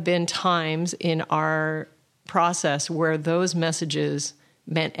 There have been times in our process where those messages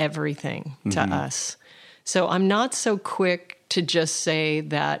meant everything to us. So I'm not so quick to just say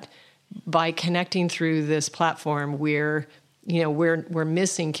that by connecting through this platform, we're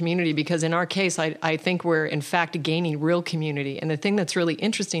missing community, because in our case, I think we're in fact gaining real community. And the thing that's really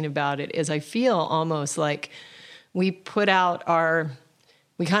interesting about it is I feel almost like we put out our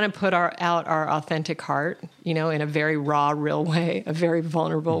authentic heart, in a very raw, real way, a very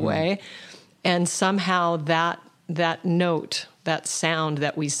vulnerable way. And somehow that note, that sound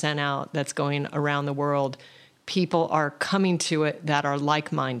that we sent out that's going around the world, people are coming to it that are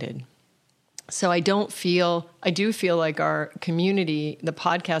like-minded. So I do feel like our community, the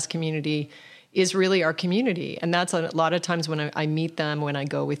podcast community, is really our community. And that's a lot of times when I meet them, when I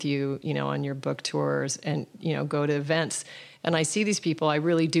go with you, on your book tours and, go to events, and I see these people, I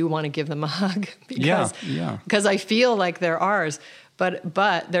really do want to give them a hug because I feel like they're ours.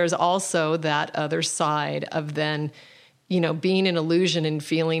 But there's also that other side of then, being an illusion and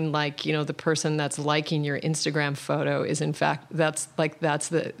feeling like, the person that's liking your Instagram photo is in fact, that's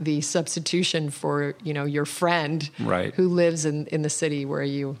the substitution for, your friend who lives in the city where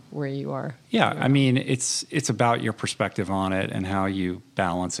you are. Yeah. I mean, it's about your perspective on it and how you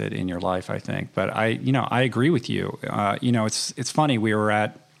balance it in your life, I think. But I agree with you. It's funny. We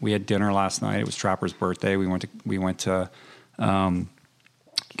had dinner last night. It was Trapper's birthday. We went to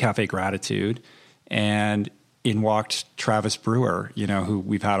Cafe Gratitude, and in walked Travis Brewer, who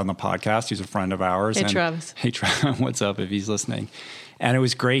we've had on the podcast. He's a friend of ours. Hey, Travis. Hey, Travis. What's up if he's listening? And it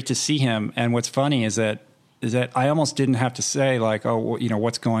was great to see him. And what's funny is that I almost didn't have to say like, oh, well,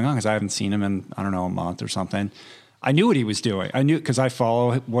 what's going on? Because I haven't seen him in, I don't know, a month or something. I knew what he was doing. I knew because I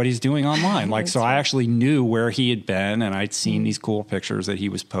follow what he's doing online. Like, so I actually knew where he had been, and I'd seen these cool pictures that he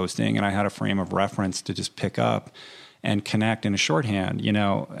was posting, and I had a frame of reference to just pick up and connect in a shorthand,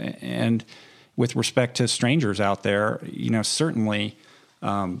 and with respect to strangers out there, certainly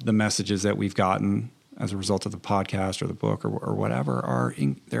the messages that we've gotten as a result of the podcast or the book or whatever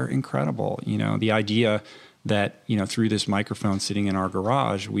they're incredible. The idea that, through this microphone sitting in our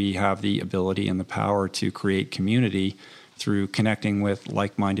garage, we have the ability and the power to create community through connecting with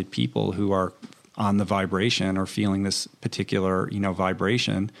like-minded people who are on the vibration or feeling this particular,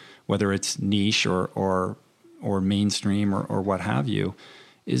 vibration, whether it's niche or mainstream or what have you,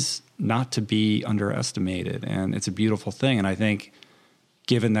 is not to be underestimated. And it's a beautiful thing. And I think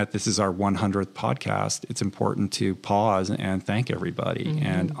given that this is our 100th podcast, it's important to pause and thank everybody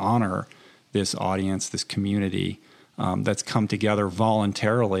and honor this audience, this community that's come together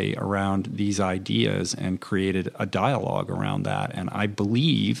voluntarily around these ideas and created a dialogue around that. And I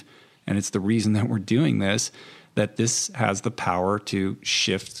believe, and it's the reason that we're doing this, that this has the power to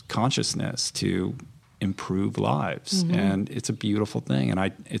shift consciousness, to improve lives. And it's a beautiful thing.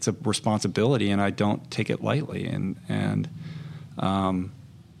 And it's a responsibility, and I don't take it lightly. And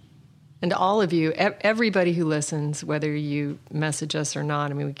all of you, everybody who listens, whether you message us or not,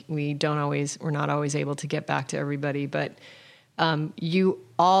 I mean, we're not always able to get back to everybody, but you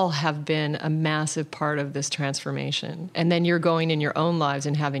all have been a massive part of this transformation. And then you're going in your own lives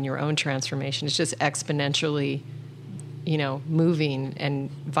and having your own transformation. It's just exponentially, moving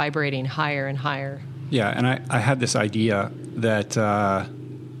and vibrating higher and higher. Yeah, and I had this idea that,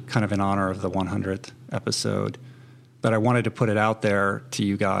 kind of in honor of the 100th episode, that I wanted to put it out there to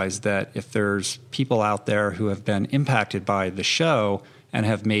you guys that if there's people out there who have been impacted by the show and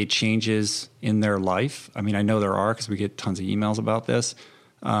have made changes in their life, I mean, I know there are because we get tons of emails about this.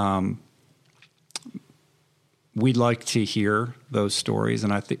 We'd like to hear those stories,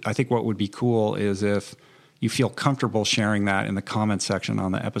 and I think what would be cool is if you feel comfortable sharing that in the comment section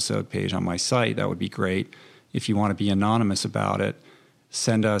on the episode page on my site. That would be great. If you want to be anonymous about it,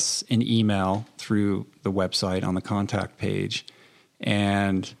 send us an email through the website on the contact page.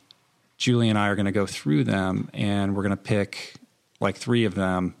 And Julie and I are going to go through them, and we're going to pick like 3 of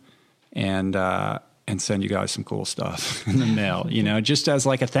them and send you guys some cool stuff in the mail, just as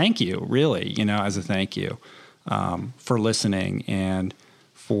like a thank you, really, as a thank you for listening and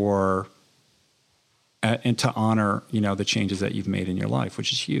and to honor, the changes that you've made in your life,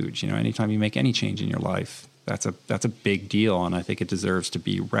 which is huge. Anytime you make any change in your life, that's a big deal. And I think it deserves to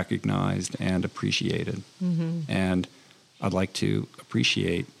be recognized and appreciated. And I'd like to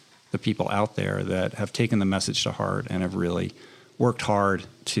appreciate the people out there that have taken the message to heart and have really worked hard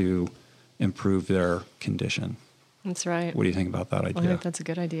to improve their condition. That's right. What do you think about that idea? Well, I think that's a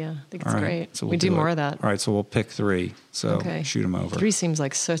good idea. I think it's great. So we do more of that. All right, so we'll pick 3. So shoot them over. 3 seems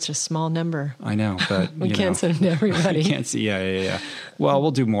like such a small number. I know, but we can't send them to everybody. We can't see. Yeah. Well,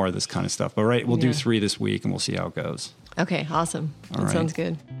 we'll do more of this kind of stuff. But we'll do 3 this week, and we'll see how it goes. Okay, awesome. That sounds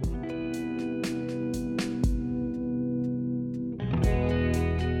good.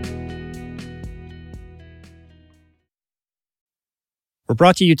 We're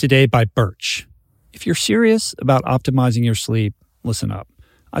brought to you today by Birch. If you're serious about optimizing your sleep, listen up.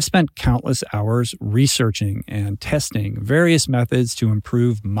 I've spent countless hours researching and testing various methods to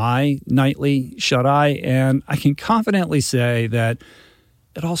improve my nightly shut-eye, and I can confidently say that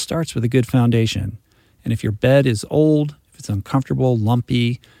it all starts with a good foundation. And if your bed is old, if it's uncomfortable,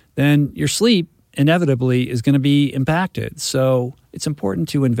 lumpy, then your sleep inevitably is going to be impacted. So it's important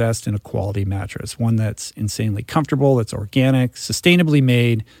to invest in a quality mattress, one that's insanely comfortable, that's organic, sustainably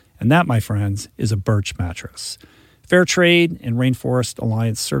made, and that, my friends, is a Birch mattress. Fair Trade and Rainforest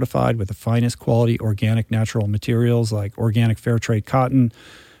Alliance certified with the finest quality organic natural materials like organic fair trade cotton.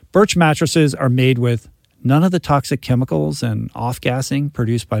 Birch mattresses are made with none of the toxic chemicals and off-gassing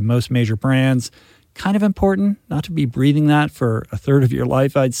produced by most major brands. Kind of important not to be breathing that for a third of your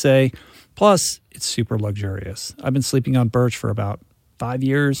life, I'd say. Plus, it's super luxurious. I've been sleeping on Birch for about 5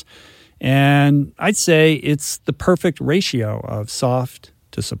 years, and I'd say it's the perfect ratio of soft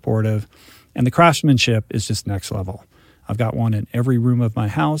to supportive, and the craftsmanship is just next level. I've got one in every room of my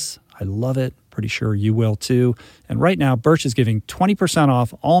house. I love it. Pretty sure you will too. And right now, Birch is giving 20%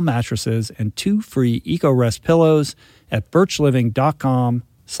 off all mattresses and 2 free EcoRest pillows at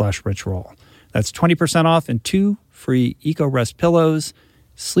birchliving.com/richroll. That's 20% off and 2 free EcoRest pillows.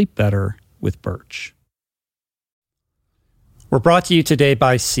 Sleep better with Birch. We're brought to you today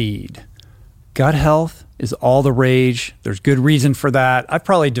by Seed. Gut health is all the rage. There's good reason for that. I've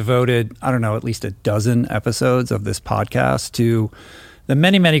probably devoted, at least a dozen episodes of this podcast to the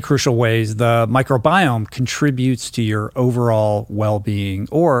many, many crucial ways the microbiome contributes to your overall well-being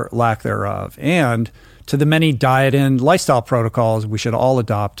or lack thereof, and to the many diet and lifestyle protocols we should all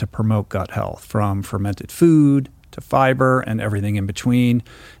adopt to promote gut health, from fermented food to fiber and everything in between,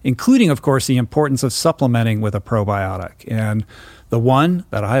 including, of course, the importance of supplementing with a probiotic. And the one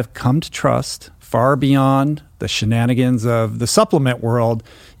that I have come to trust far beyond the shenanigans of the supplement world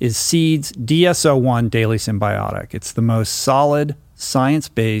is Seed's DSO1 Daily Symbiotic. It's the most solid,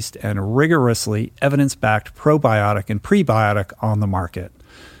 science-based, and rigorously evidence-backed probiotic and prebiotic on the market.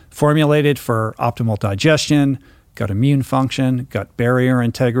 Formulated for optimal digestion, gut immune function, gut barrier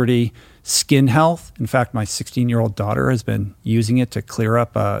integrity, skin health. In fact, my 16-year-old daughter has been using it to clear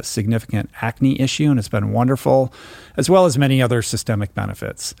up a significant acne issue, and it's been wonderful, as well as many other systemic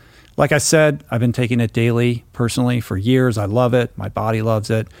benefits. Like I said, I've been taking it daily personally for years. I love it. My body loves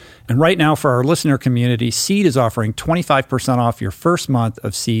it. And right now, for our listener community, Seed is offering 25% off your first month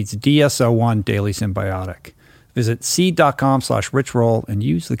of Seed's DSO1 Daily Symbiotic. Visit seed.com/richroll and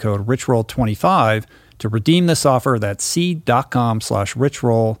use the code richroll25 to redeem this offer. That's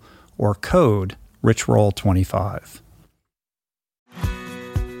seed.com/richroll or code richroll25.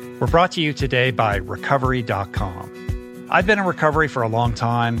 We're brought to you today by recovery.com. I've been in recovery for a long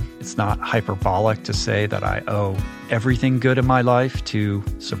time. It's not hyperbolic to say that I owe everything good in my life to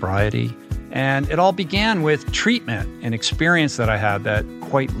sobriety. And it all began with treatment, an experience that I had that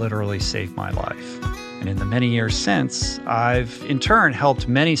quite literally saved my life. And in the many years since, I've in turn helped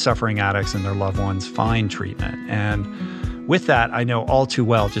many suffering addicts and their loved ones find treatment. And with that, I know all too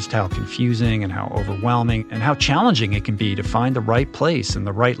well just how confusing and how overwhelming and how challenging it can be to find the right place and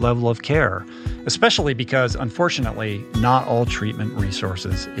the right level of care, especially because, unfortunately, not all treatment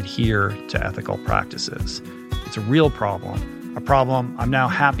resources adhere to ethical practices. It's a real problem, a problem I'm now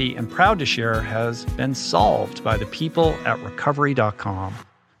happy and proud to share has been solved by the people at recovery.com,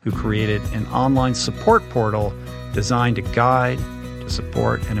 who created an online support portal designed to guide, to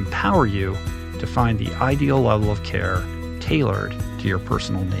support, and empower you to find the ideal level of care tailored to your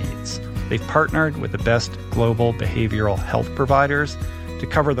personal needs. They've partnered with the best global behavioral health providers to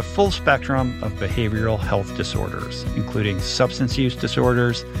cover the full spectrum of behavioral health disorders, including substance use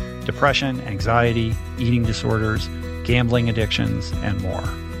disorders, depression, anxiety, eating disorders, gambling addictions, and more.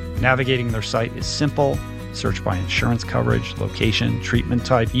 Navigating their site is simple. Search by insurance coverage, location, treatment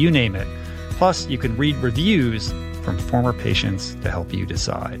type, you name it. Plus, you can read reviews from former patients to help you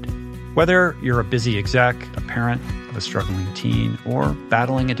decide. Whether you're a busy exec, a parent of a struggling teen, or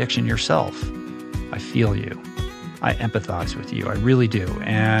battling addiction yourself, I feel you. I empathize with you, I really do.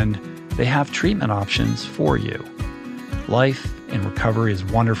 And they have treatment options for you. Life in recovery is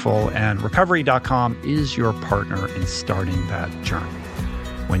wonderful, and Recovery.com is your partner in starting that journey.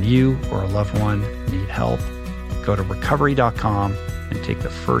 When you or a loved one need help, go to Recovery.com and take the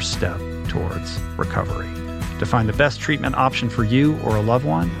first step towards recovery. To find the best treatment option for you or a loved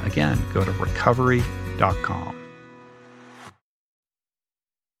one, again, go to Recovery.com.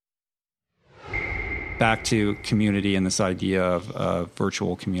 Back to community and this idea of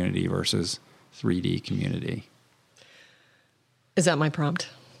virtual community versus 3D community. Is that my prompt?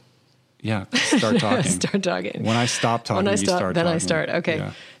 Yeah, start talking. Start talking. When I stop talking, you start then talking. I start. Okay.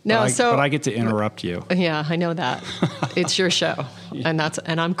 Yeah. No, but I get to interrupt you. Yeah, I know that. It's your show, and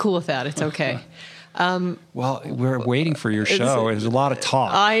I'm cool with that. It's okay. Well, we're waiting for your show. There's a lot of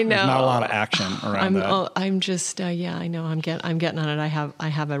talk. I know. There's not a lot of action around that. I'm just, I know. I'm getting on it. I have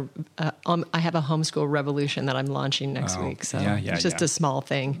a homeschool revolution that I'm launching next week. So it's just a small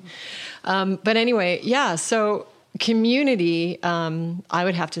thing. But anyway, yeah. So community, I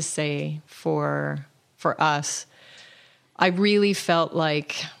would have to say for us, I really felt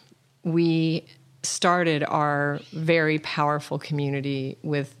like we started our very powerful community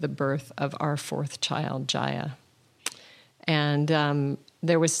with the birth of our fourth child, Jaya. And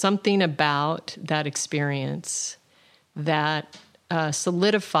there was something about that experience that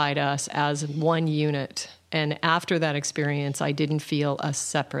solidified us as one unit. And after that experience, I didn't feel us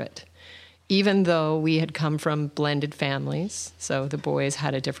separate. Even though we had come from blended families, so the boys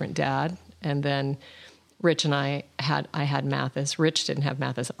had a different dad, and then Rich and I had Mathis. Rich didn't have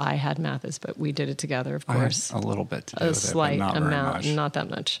Mathis. I had Mathis, but we did it together, of course. I had a little bit to do with it, but slight not amount, very much. not that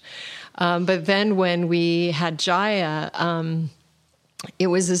much. But then when we had Jaya, it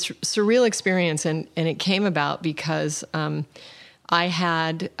was this surreal experience, and it came about because I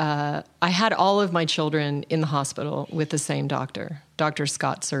had all of my children in the hospital with the same doctor, Dr.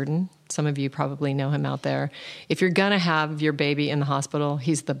 Scott Surden. Some of you probably know him out there. If you're going to have your baby in the hospital,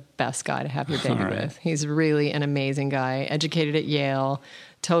 he's the best guy to have your baby with. He's really an amazing guy, educated at Yale,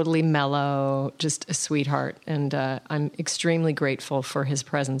 totally mellow, just a sweetheart. And I'm extremely grateful for his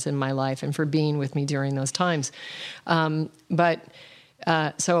presence in my life and for being with me during those times. So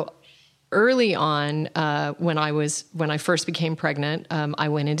early on, when I first became pregnant, I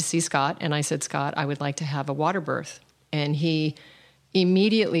went in to see Scott, and I said, Scott, I would like to have a water birth. And he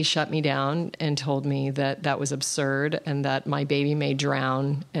immediately shut me down and told me that that was absurd and that my baby may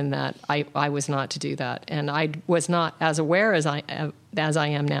drown and that I was not to do that. And I was not as aware as I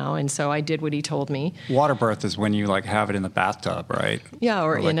am now, and so I did what he told me. Water birth is when you like have it in the bathtub, right? Yeah,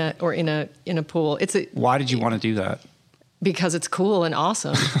 or in a pool. Why did you want to do that? Because it's cool and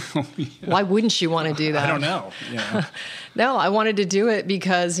awesome. Yeah. Why wouldn't you want to do that? I don't know. Yeah. No, I wanted to do it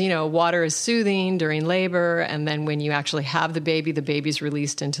because, water is soothing during labor. And then when you actually have the baby's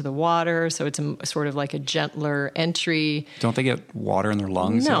released into the water. So it's sort of like a gentler entry. Don't they get water in their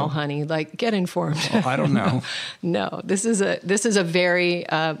lungs? No, honey, get informed. Well, I don't know. No, this is a very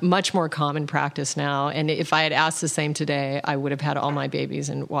much more common practice now. And if I had asked the same today, I would have had all my babies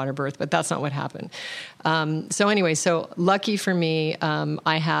in water birth, but that's not what happened. So lucky for me,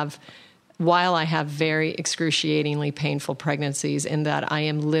 while I have very excruciatingly painful pregnancies in that I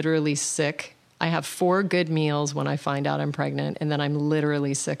am literally sick. I have 4 good meals when I find out I'm pregnant, and then I'm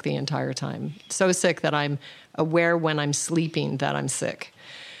literally sick the entire time. So sick that I'm aware when I'm sleeping that I'm sick.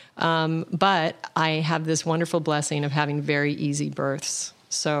 But I have this wonderful blessing of having very easy births.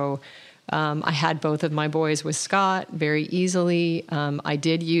 So I had both of my boys with Scott very easily. I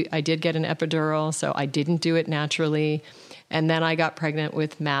did get an epidural, so I didn't do it naturally. And then I got pregnant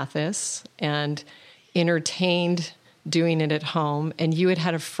with Mathis and entertained doing it at home. And you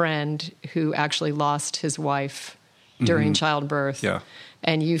had a friend who actually lost his wife during childbirth. Yeah.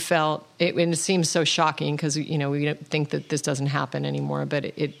 And you felt it, and it seems so shocking because, we don't think that this doesn't happen anymore, but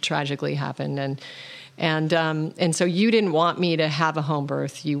it tragically happened. And so you didn't want me to have a home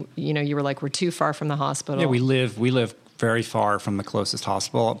birth. You were like, we're too far from the hospital. Yeah, we live very far from the closest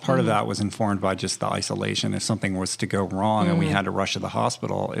hospital. Part of that was informed by just the isolation. If something was to go wrong and we had to rush to the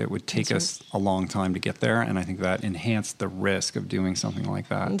hospital, it would take us a long time to get there. And I think that enhanced the risk of doing something like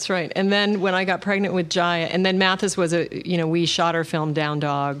that. That's right. And then when I got pregnant with Jaya, and then Mathis was we shot our film Down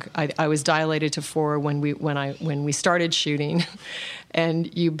Dog. I was dilated to 4 when we started shooting.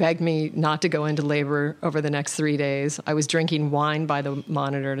 And you begged me not to go into labor over the next 3 days. I was drinking wine by the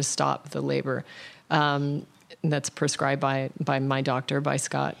monitor to stop the labor. That's prescribed by my doctor, by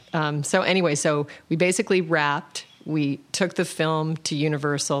Scott. So we basically wrapped. We took the film to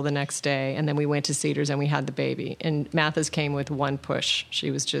Universal the next day, and then we went to Cedars and we had the baby. And Mathis came with one push.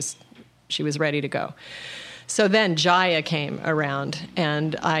 She was ready to go. So then Jaya came around,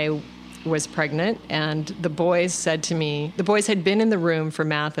 and was pregnant, and the boys said to me, the boys had been in the room for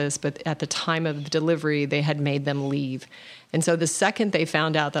Mathis, but at the time of the delivery, they had made them leave. And so the second they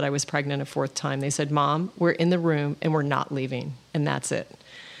found out that I was pregnant a fourth time, they said, "Mom, we're in the room and we're not leaving." And that's it.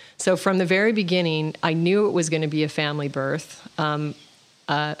 So from the very beginning, I knew it was going to be a family birth.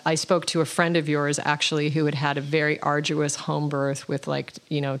 I spoke to a friend of yours, actually, who had had a very arduous home birth with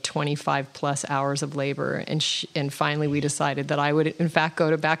 25 plus hours of labor. And finally we decided that I would, in fact,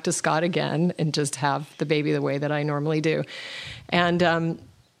 go back to Scott again and just have the baby the way that I normally do. And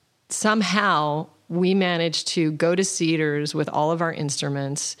somehow we managed to go to Cedars with all of our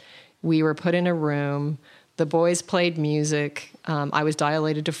instruments. We were put in a room. The boys played music. I was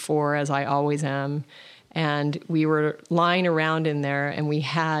dilated to 4, as I always am. And we were lying around in there, and we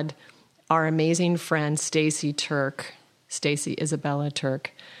had our amazing friend Stacy Isabella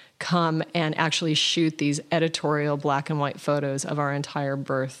Turk, come and actually shoot these editorial black and white photos of our entire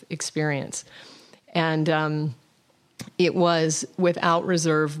birth experience. And it was, without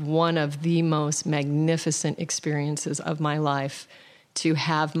reserve, one of the most magnificent experiences of my life to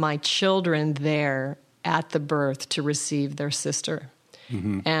have my children there at the birth to receive their sister.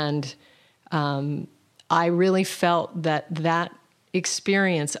 Mm-hmm. And I really felt that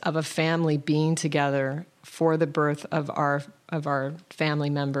experience of a family being together for the birth of our family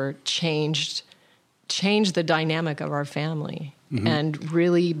member changed the dynamic of our family, mm-hmm. and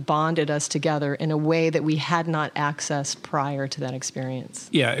really bonded us together in a way that we had not accessed prior to that experience.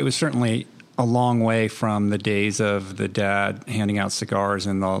 Yeah, it was certainly a long way from the days of the dad handing out cigars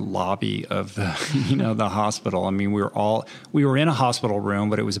in the lobby of the the hospital. I mean, we were in a hospital room,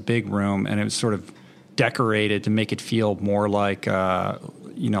 but it was a big room, and it was sort of decorated to make it feel more like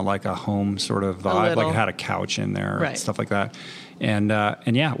like a home sort of vibe, like it had a couch in there, right, and stuff like that. And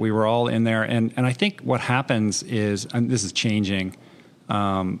yeah, we were all in there. And I think what happens is, and this is changing,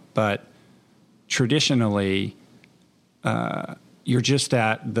 but traditionally, you're just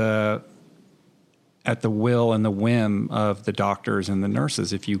at the will and the whim of the doctors and the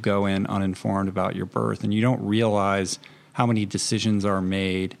nurses if you go in uninformed about your birth, and you don't realize how many decisions are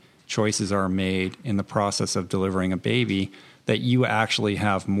made, choices are made in the process of delivering a baby that you actually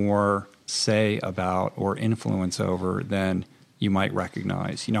have more say about or influence over than you might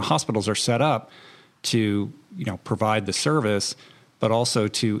recognize. Hospitals are set up to, provide the service, but also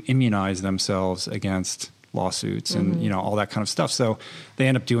to immunize themselves against lawsuits and, mm-hmm. All that kind of stuff. So they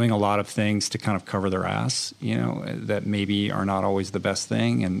end up doing a lot of things to kind of cover their ass, that maybe are not always the best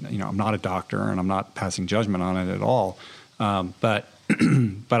thing. And, I'm not a doctor and I'm not passing judgment on it at all. But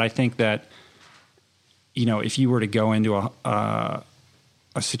I think that, if you were to go into a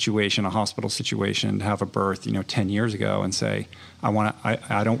situation, a hospital situation, to have a birth, 10 years ago and say,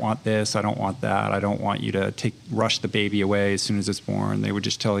 I don't want this, I don't want that, I don't want you to rush the baby away as soon as it's born. They would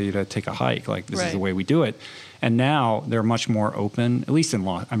just tell you to take a hike, like this is the way we do it. And now they're much more open, at least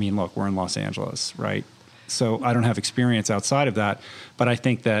look, we're in Los Angeles, right? So I don't have experience outside of that, but I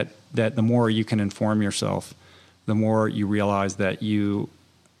think that the more you can inform yourself, the more you realize that you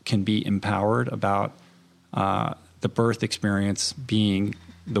can be empowered about the birth experience being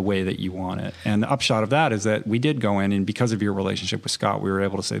the way that you want it. And the upshot of that is that we did go in, and because of your relationship with Scott, we were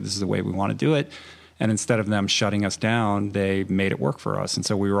able to say, this is the way we want to do it. And instead of them shutting us down, they made it work for us. And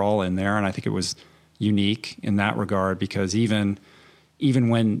so we were all in there, and I think it was unique in that regard, because even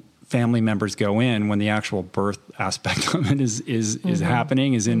when family members go in, when the actual birth aspect of it is mm-hmm.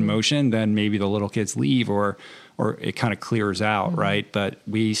 happening, is in mm-hmm. motion, then maybe the little kids leave or it kind of clears out, mm-hmm. right? But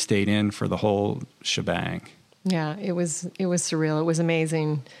we stayed in for the whole shebang. Yeah, it was surreal. It was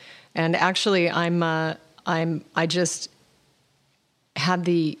amazing. And actually I just had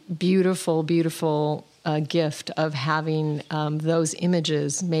the beautiful, beautiful gift of having those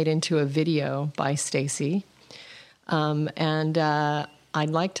images made into a video by Stacy. And I'd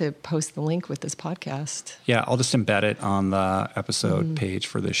like to post the link with this podcast. Yeah, I'll just embed it on the episode mm-hmm. page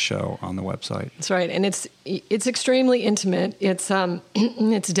for this show on the website. That's right. And it's extremely intimate. It's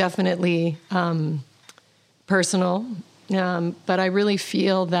definitely personal, but I really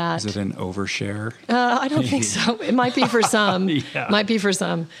feel that... Is it an overshare? I don't think so. It might be for some. Yeah. Might be for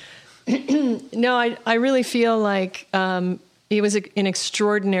some. No, I really feel like it was an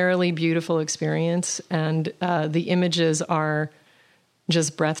extraordinarily beautiful experience, and the images are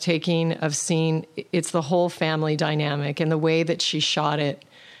just breathtaking of seeing. It's the whole family dynamic, and the way that she shot it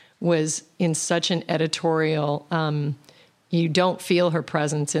was in such an editorial... you don't feel her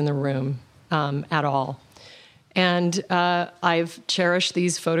presence in the room at all. And I've cherished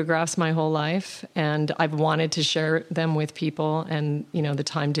these photographs my whole life, and I've wanted to share them with people, and the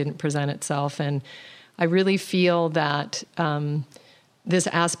time didn't present itself. And I really feel that this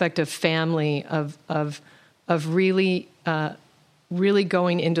aspect of family, of really really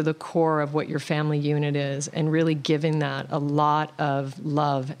going into the core of what your family unit is, and really giving that a lot of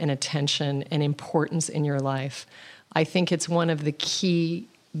love and attention and importance in your life. I think it's one of the key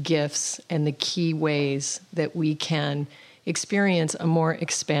gifts and the key ways that we can experience a more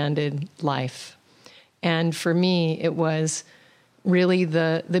expanded life. And for me, it was really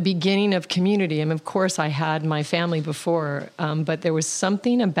the beginning of community. And of course, I had my family before, but there was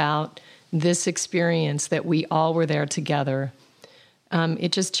something about this experience that we all were there together.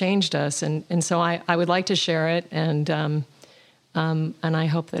 It just changed us. And so I would like to share it, and I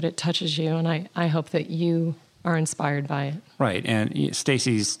hope that it touches you, and I hope that you are inspired by it. Right. And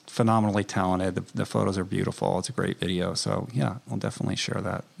Stacy's phenomenally talented. The photos are beautiful. It's a great video. So yeah, I'll definitely share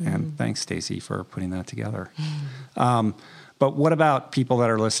that. And thanks, Stacy, for putting that together. But what about people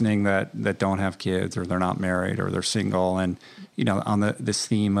that are listening that don't have kids, or they're not married, or they're single, and, you know, on this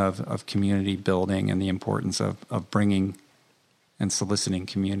theme of community building and the importance of bringing and soliciting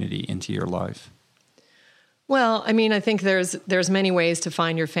community into your life? Well, I mean, I think there's many ways to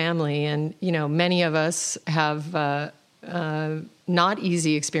find your family, and, you know, many of us have not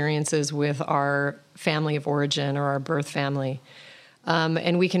easy experiences with our family of origin or our birth family,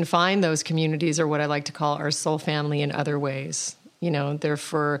 and we can find those communities, or what I like to call our soul family, in other ways. You know,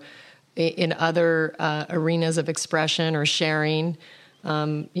 they're in other arenas of expression or sharing.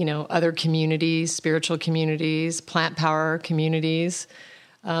 You know, other communities, spiritual communities, plant power communities.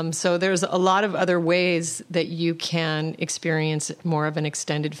 So there's a lot of other ways that you can experience more of an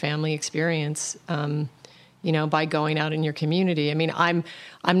extended family experience, you know, by going out in your community. I mean, I'm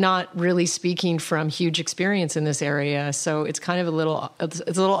not really speaking from huge experience in this area, so it's kind of a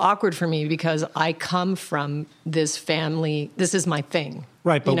little awkward for me, because I come from this family. This is my thing.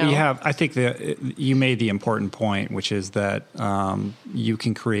 Right, but I think that you made the important point, which is that you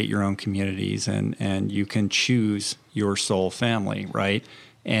can create your own communities, and you can choose your soul family, right?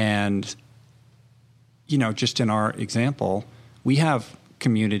 And, you know, just in our example, we have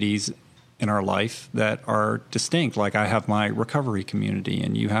communities in our life that are distinct. Like, I have my recovery community,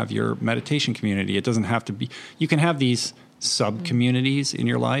 and you have your meditation community. It doesn't have to be, you can have these sub-communities in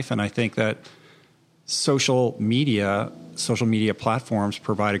your life, and I think that social media platforms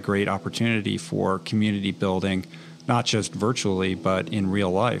provide a great opportunity for community building, not just virtually, but in real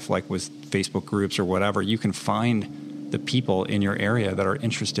life, like with Facebook groups or whatever. You can find the people in your area that are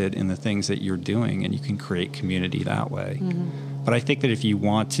interested in the things that you're doing, and you can create community that way. Mm-hmm. But I think that if you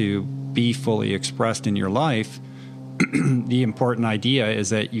want to be fully expressed in your life, the important idea is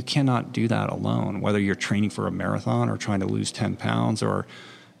that you cannot do that alone, whether you're training for a marathon or trying to lose 10 pounds or,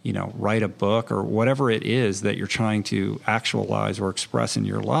 you know, write a book or whatever it is that you're trying to actualize or express in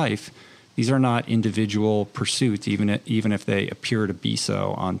your life. These are not individual pursuits, even if they appear to be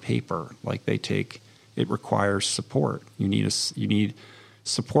so on paper. Like, it requires support. You need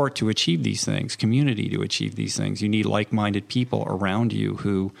support to achieve these things, community to achieve these things. You need like-minded people around you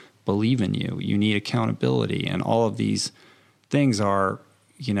who believe in you. You need accountability, and all of these things are,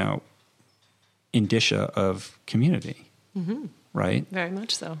 you know, indicia of community. Mm-hmm. Right? Very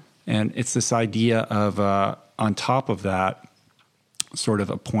much so. And it's this idea of, on top of that, sort of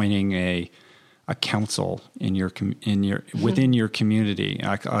appointing a council within your community.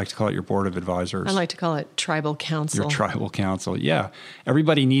 I like to call it your board of advisors. I like to call it tribal council. Your tribal council, yeah.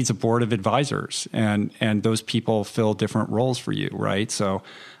 Everybody needs a board of advisors, and those people fill different roles for you, right? So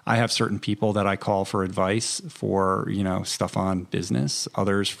I have certain people that I call for advice for, you know, stuff on business,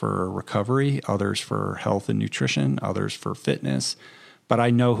 others for recovery, others for health and nutrition, others for fitness. But I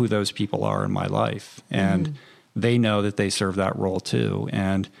know who those people are in my life, and they know that they serve that role too.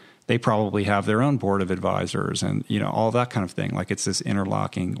 And they probably have their own board of advisors, and, you know, all that kind of thing. Like, it's this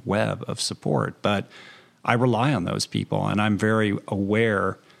interlocking web of support. But I rely on those people, and I'm very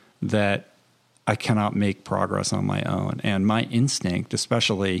aware that I cannot make progress on my own. And my instinct,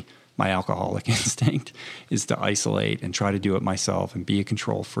 especially my alcoholic instinct, is to isolate and try to do it myself and be a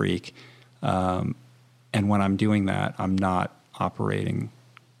control freak. And when I'm doing that, I'm not operating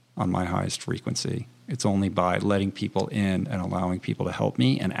on my highest frequency. It's only by letting people in and allowing people to help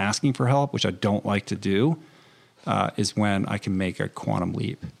me and asking for help, which I don't like to do, is when I can make a quantum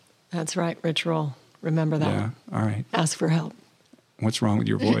leap. That's right, Rich Roll. Remember that. Yeah, all right. Ask for help. What's wrong with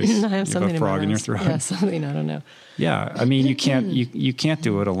your voice? I have something a frog in your throat. Yeah, something, I don't know. Yeah, I mean, you can't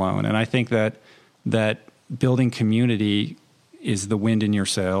do it alone. And I think that building community is the wind in your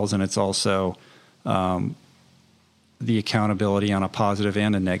sails, and it's also the accountability on a positive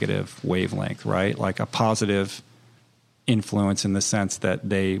and a negative wavelength, right? Like, a positive influence in the sense that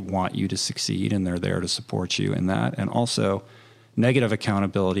they want you to succeed and they're there to support you in that. And also negative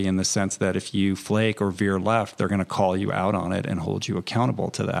accountability in the sense that if you flake or veer left, they're going to call you out on it and hold you accountable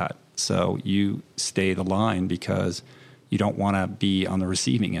to that. So you stay the line because you don't want to be on the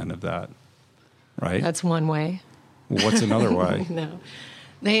receiving end of that, right? That's one way. What's another way? No.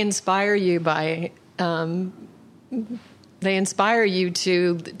 They inspire you by... they inspire you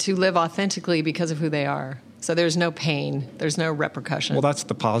to live authentically because of who they are. So there's no pain. There's no repercussion. Well, that's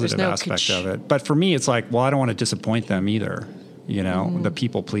the positive aspect of it. But for me, it's like, well, I don't want to disappoint them either. You know, the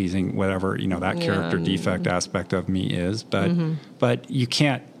people pleasing, whatever, you know, that character defect aspect of me is. But you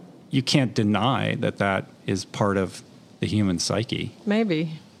can't deny that is part of the human psyche.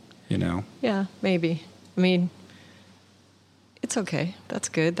 Maybe. You know? Yeah, maybe. I mean, it's okay. That's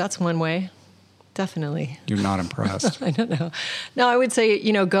good. That's one way. Definitely. You're not impressed. I don't know. No, I would say,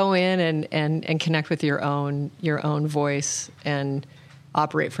 you know, go in and connect with your own voice and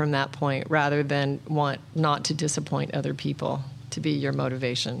operate from that point rather than want not to disappoint other people to be your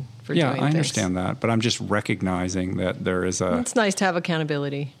motivation for doing things. Yeah, I understand that, but I'm just recognizing that there is It's nice to have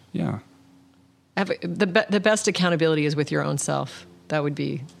accountability. Yeah. The best accountability is with your own self. That would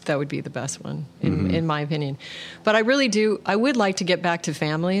be the best one, in my opinion. But I would like to get back to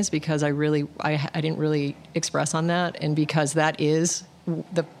families because I didn't really express on that, and because that is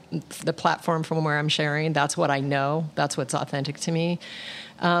the platform from where I'm sharing. That's what I know. That's what's authentic to me.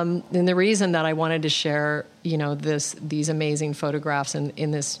 And the reason that I wanted to share, you know, these amazing photographs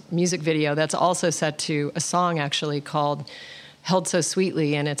in this music video that's also set to a song actually called Held So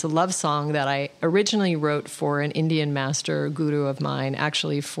Sweetly, and it's a love song that I originally wrote for an Indian master guru of mine,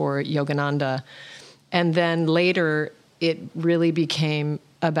 actually for Yogananda. And then later it really became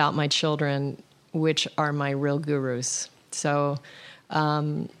about my children, which are my real gurus. So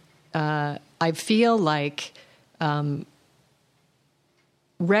I feel like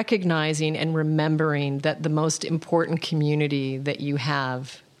recognizing and remembering that the most important community that you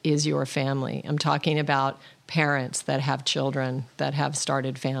have is your family. I'm talking about parents that have children, that have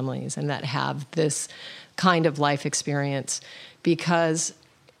started families, and that have this kind of life experience, because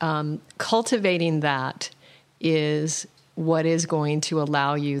cultivating that is what is going to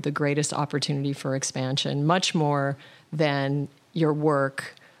allow you the greatest opportunity for expansion, much more than your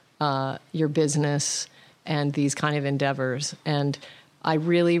work, your business, and these kind of endeavors. And I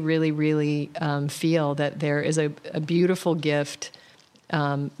really, really, really feel that there is a beautiful gift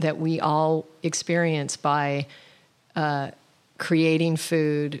that we all experience by creating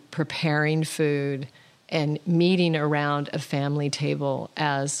food, preparing food, and meeting around a family table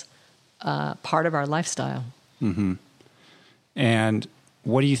as part of our lifestyle. Mm-hmm. And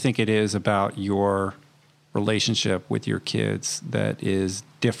what do you think it is about your relationship with your kids that is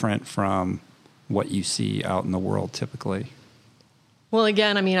different from what you see out in the world typically? Well,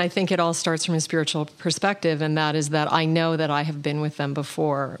 again, I mean, I think it all starts from a spiritual perspective, and that is that I know that I have been with them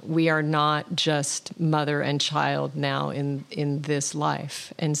before. We are not just mother and child now in this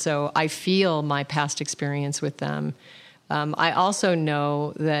life. And so I feel my past experience with them. I also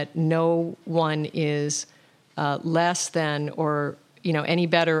know that no one is less than or, you know, any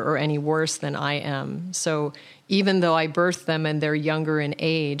better or any worse than I am. So even though I birthed them and they're younger in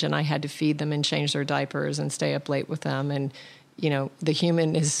age and I had to feed them and change their diapers and stay up late with them, and you know, the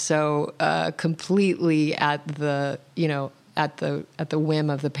human is so completely at the whim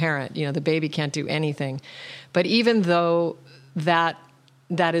of the parent. You know, the baby can't do anything. But even though that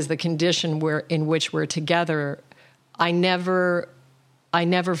is the condition in which we're together, I never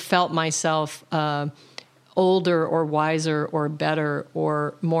felt myself older or wiser or better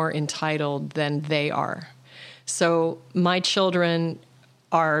or more entitled than they are. So my children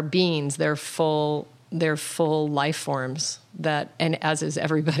are beings. They're full life forms, and as is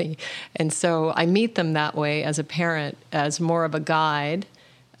everybody. And so I meet them that way as a parent, as more of a guide.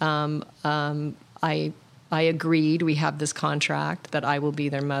 I agreed, we have this contract that I will be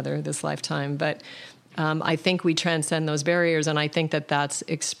their mother this lifetime, but I think we transcend those barriers, and I think that that's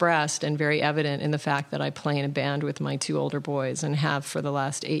expressed and very evident in the fact that I play in a band with my two older boys and have for the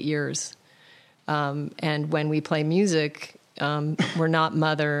last 8 years. And when we play music, we're not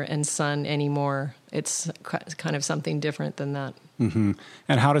mother and son anymore. It's kind of something different than that. Mm-hmm.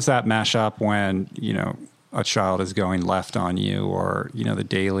 And how does that mash up when, you know, a child is going left on you, or, you know, the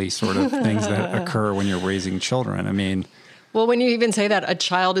daily sort of things that occur when you're raising children? I mean... Well, when you even say that a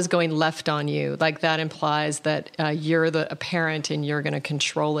child is going left on you, like that implies that you're a parent and you're going to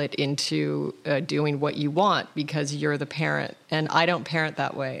control it into doing what you want because you're the parent. And I don't parent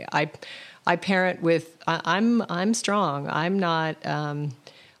that way. I parent with, I'm strong. I'm not,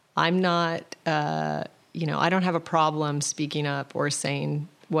 you know, I don't have a problem speaking up or saying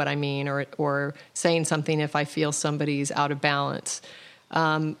what I mean, or saying something if I feel somebody's out of balance.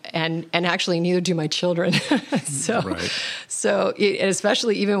 And actually neither do my children. So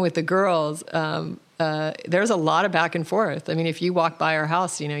especially even with the girls, there's a lot of back and forth. I mean, if you walk by our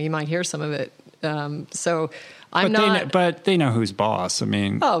house, you might hear some of it. But they know who's boss. I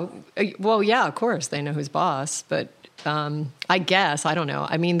mean, oh, well, yeah, of course they know who's boss, but I guess, I don't know.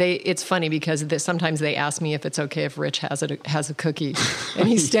 I mean, it's funny because sometimes they ask me if it's okay if Rich has a cookie, and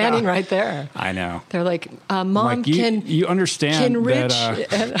he's standing right there. I know. They're like, Mom, you understand can Rich?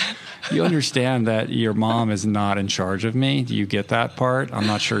 That, you understand that your mom is not in charge of me? Do you get that part? I'm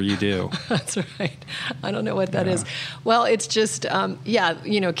not sure you do. That's right. I don't know what that is. Well, it's just,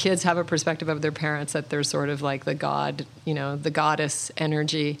 kids have a perspective of their parents that they're sort of like the god, the goddess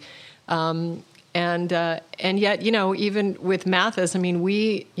energy. And yet, even with Mathis, I mean,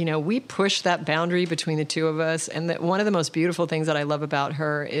 we push that boundary between the two of us. And one of the most beautiful things that I love about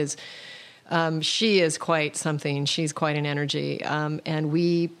her is she is quite something. She's quite an energy. And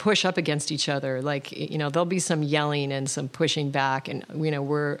we push up against each other. Like, there'll be some yelling and some pushing back. And,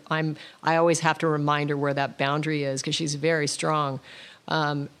 I always have to remind her where that boundary is because she's very strong.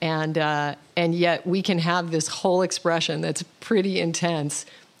 And yet we can have this whole expression that's pretty intense.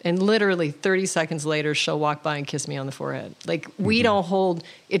 And literally 30 seconds later, she'll walk by and kiss me on the forehead. Like, we don't hold,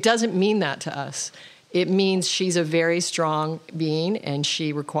 it doesn't mean that to us. It means she's a very strong being and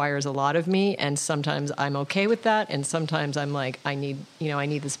she requires a lot of me. And sometimes I'm okay with that. And sometimes I'm like, I need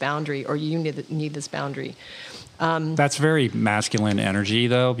this boundary, or you need this boundary. That's very masculine energy,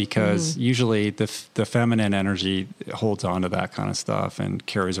 though, because usually the feminine energy holds on to that kind of stuff and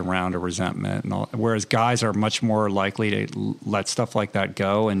carries around a resentment, and all, whereas guys are much more likely to let stuff like that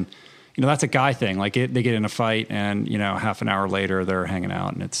go. And that's a guy thing. Like they get in a fight, and half an hour later they're hanging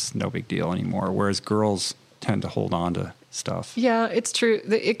out, and it's no big deal anymore. Whereas girls tend to hold on to stuff. Yeah, it's true.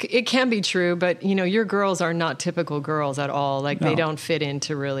 It can be true, but your girls are not typical girls at all. Like they don't fit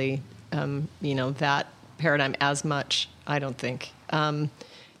into really, that paradigm as much, I don't think. And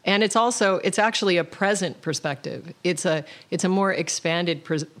it's actually a present perspective. It's a more expanded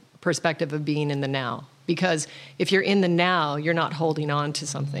perspective of being in the now. Because if you're in the now, you're not holding on to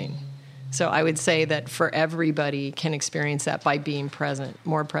something. So I would say that for everybody can experience that by being present,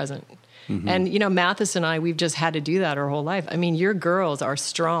 more present. Mm-hmm. And, Mathis and I, we've just had to do that our whole life. I mean, your girls are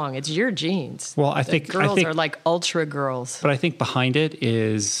strong. It's your genes. Well, I think girls are like ultra girls. But I think behind it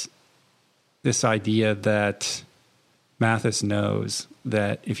is this idea that Mathis knows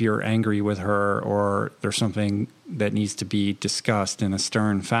that if you're angry with her or there's something that needs to be discussed in a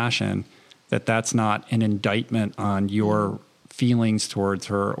stern fashion, that's not an indictment on your feelings towards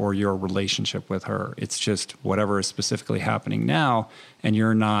her or your relationship with her. It's just whatever is specifically happening now, and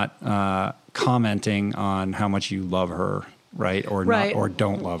you're not commenting on how much you love her. Right. Not, or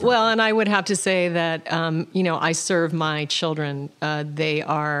don't love her. Well, and I would have to say that, I serve my children. They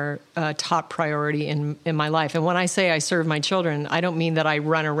are a top priority in my life. And when I say I serve my children, I don't mean that I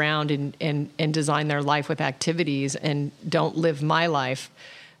run around and design their life with activities and don't live my life.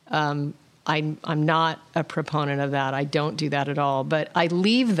 I'm not a proponent of that. I don't do that at all. But I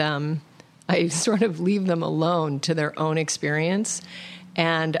sort of leave them alone to their own experience.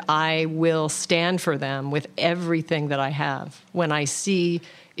 And I will stand for them with everything that I have. When I see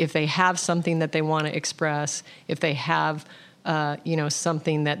if they have something that they want to express, if they have,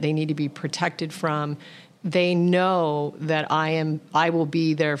 something that they need to be protected from, they know that I will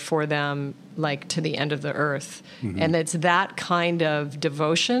be there for them, like to the end of the earth. Mm-hmm. And it's that kind of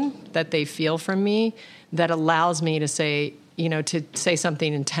devotion that they feel from me that allows me to say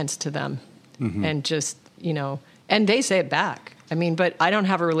something intense to them, and just, and they say it back. I mean, but I don't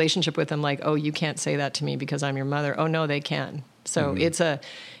have a relationship with them like, oh, you can't say that to me because I'm your mother. Oh, no, they can. So it's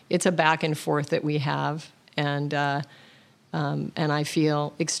a back and forth that we have. And I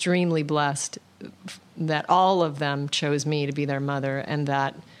feel extremely blessed that all of them chose me to be their mother, and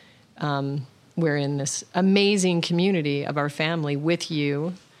that we're in this amazing community of our family with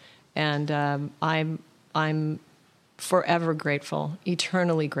you. And I'm forever grateful,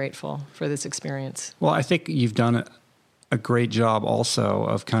 eternally grateful for this experience. Well, I think you've done a great job also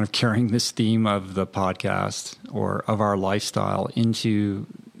of kind of carrying this theme of the podcast or of our lifestyle into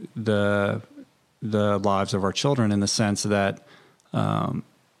the lives of our children, in the sense that,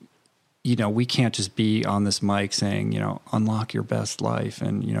 we can't just be on this mic saying, unlock your best life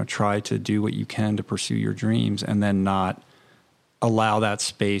and, try to do what you can to pursue your dreams, and then not allow that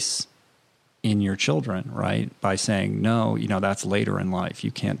space in your children, right? By saying, no, that's later in life.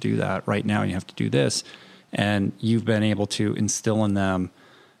 You can't do that right now. You have to do this. And you've been able to instill in them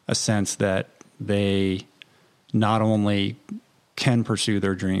a sense that they not only can pursue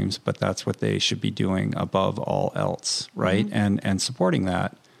their dreams, but that's what they should be doing above all else, right? And supporting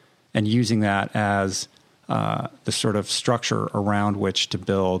that and using that as the sort of structure around which to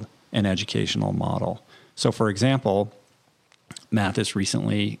build an educational model. So, for example, Mathis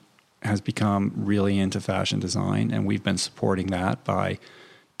recently has become really into fashion design, and we've been supporting that by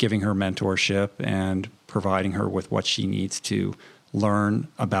giving her mentorship and providing her with what she needs to learn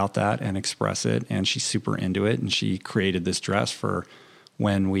about that and express it. And she's super into it. And she created this dress for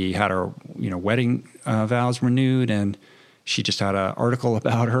when we had our wedding vows renewed, and she just had an article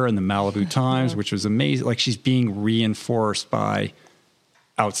about her in the Malibu Times, which was amazing. Like, she's being reinforced by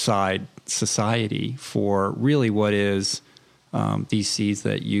outside society for really what is these seeds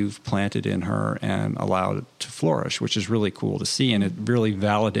that you've planted in her and allowed to flourish, which is really cool to see. And it really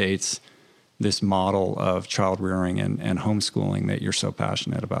validates this model of child rearing and homeschooling that you're so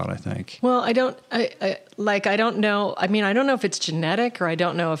passionate about, I think. Well, I don't know. I mean, I don't know if it's genetic, or I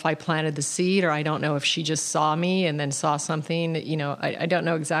don't know if I planted the seed, or I don't know if she just saw me and then saw something. I don't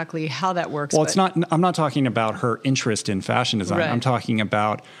know exactly how that works. Well, I'm not talking about her interest in fashion design. Right. I'm talking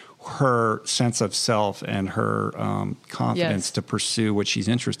about her sense of self and her confidence to pursue what she's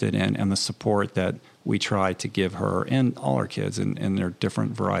interested in, and the support that we try to give her and all our kids in their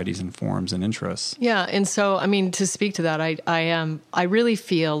different varieties and forms and interests. Yeah, and so, I mean, to speak to that, I really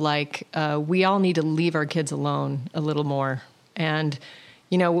feel like we all need to leave our kids alone a little more. And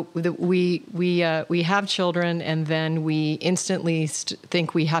we have children, and then we instantly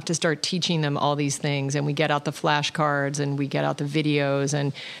think we have to start teaching them all these things, and we get out the flashcards and we get out the videos,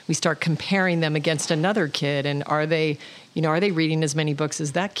 and we start comparing them against another kid. And are they reading as many books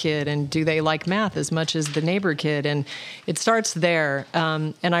as that kid? And do they like math as much as the neighbor kid? And it starts there.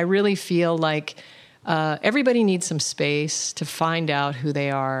 And I really feel like everybody needs some space to find out who they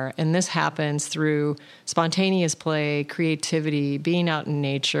are. And this happens through spontaneous play, creativity, being out in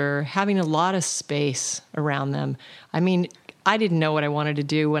nature, having a lot of space around them. I mean, I didn't know what I wanted to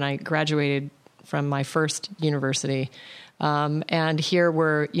do when I graduated from my first university. And here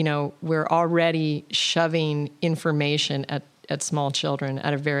we're already shoving information at small children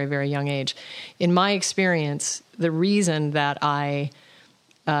at a very, very young age. In my experience, the reason that I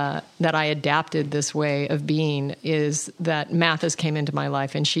adapted this way of being is that Mathis came into my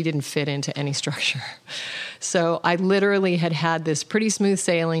life, and she didn't fit into any structure. So I literally had this pretty smooth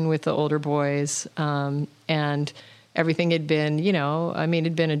sailing with the older boys, and everything had been,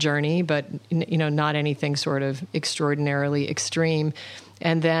 it'd been a journey, but, not anything sort of extraordinarily extreme.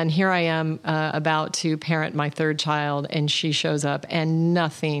 And then here I am about to parent my third child, and she shows up, and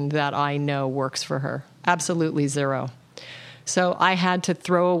nothing that I know works for her. Absolutely zero. So I had to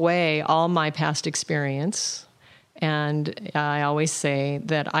throw away all my past experience, and I always say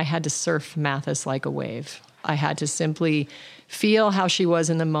that I had to surf Mathis like a wave. I had to simply feel how she was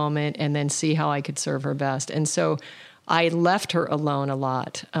in the moment and then see how I could serve her best. And so I left her alone a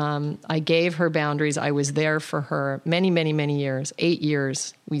lot. I gave her boundaries. I was there for her many, many, many years. 8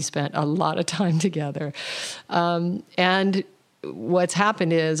 years. We spent a lot of time together. And what's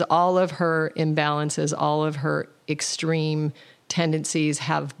happened is all of her imbalances, all of her extreme tendencies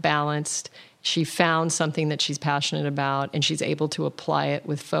have balanced. She found something that she's passionate about, and she's able to apply it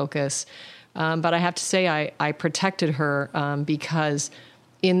with focus. But I have to say I protected her because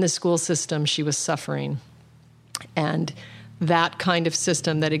in the school system she was suffering. And that kind of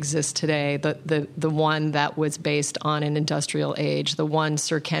system that exists today, the one that was based on an industrial age, the one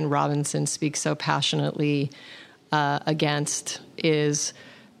Sir Ken Robinson speaks so passionately against,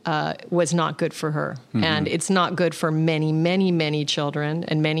 was not good for her. Mm-hmm. And it's not good for many, many, many children.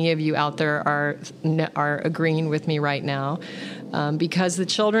 And many of you out there are agreeing with me right now, because the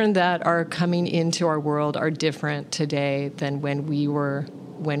children that are coming into our world are different today than when we were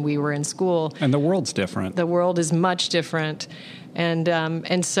in school. And the world's different. The world is much different.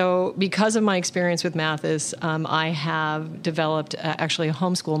 And so because of my experience with Mathis, I have developed actually a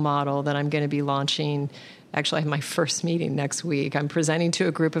homeschool model that I'm going to be launching. Actually, I have my first meeting next week. I'm presenting to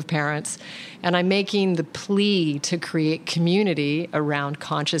a group of parents, and I'm making the plea to create community around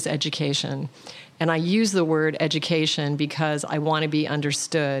conscious education. And I use the word education because I want to be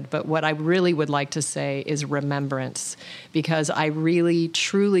understood. But what I really would like to say is remembrance, because I really,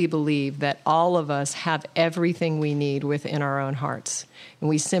 truly believe that all of us have everything we need within our own hearts. And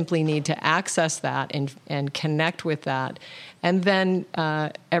we simply need to access that and connect with that. And then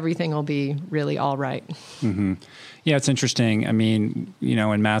everything will be really all right. Mm-hmm. Yeah, it's interesting. I mean,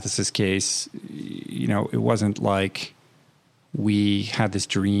 in Mathis's case, it wasn't like we had this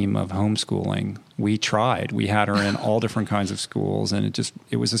dream of homeschooling. We tried. We had her in all different kinds of schools, and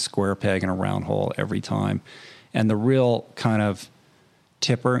it was a square peg in a round hole every time. And the real kind of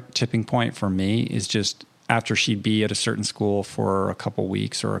tipping point for me is just after she'd be at a certain school for a couple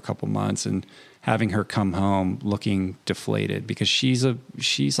weeks or a couple months and having her come home looking deflated, because she's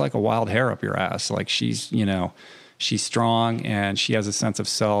like a wild hair up your ass. Like she's strong and she has a sense of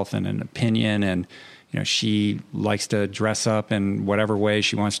self and an opinion, and she likes to dress up in whatever way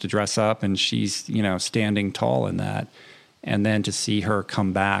she wants to dress up, and she's standing tall in that. And then to see her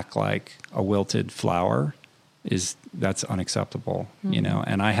come back like a wilted flower that's unacceptable,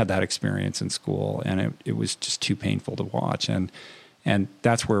 and I had that experience in school, and it was just too painful to watch. And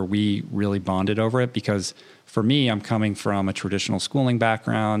that's where we really bonded over it, because for me, I'm coming from a traditional schooling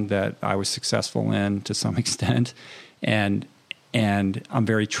background that I was successful in to some extent. And I'm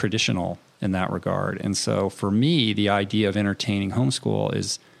very traditional in that regard. And so for me, the idea of entertaining homeschool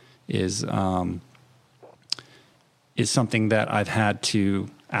is something that I've had to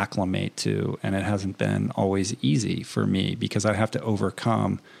acclimate to, and it hasn't been always easy for me, because I have to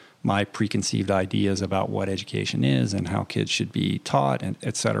overcome my preconceived ideas about what education is and how kids should be taught, and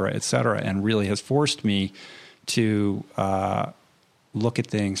et cetera, and really has forced me to look at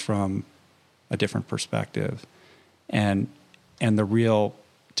things from a different perspective. And the real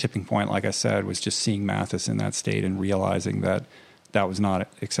tipping point, like I said, was just seeing Mathis in that state and realizing that was not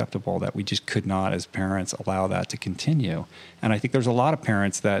acceptable, that we just could not, as parents, allow that to continue. And I think there's a lot of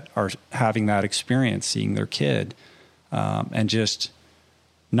parents that are having that experience, seeing their kid and just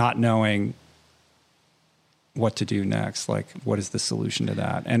not knowing what to do next. Like, what is the solution to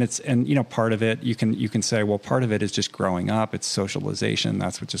that? And part of it, you can say, well, part of it is just growing up. It's socialization.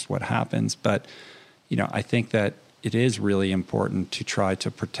 That's just what happens. But, I think that it is really important to try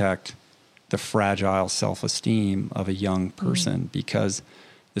to protect the fragile self-esteem of a young person, because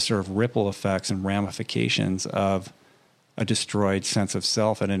the sort of ripple effects and ramifications of a destroyed sense of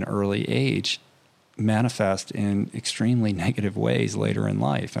self at an early age manifest in extremely negative ways later in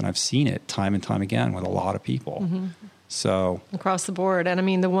life. And I've seen it time and time again with a lot of people. Mm-hmm. So across the board. And I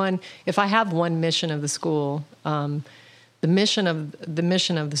mean, if I have one mission of the school, the mission of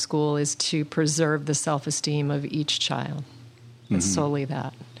the school is to preserve the self-esteem of each child. It's solely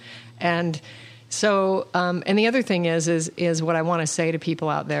that. And so, and the other thing is what I want to say to people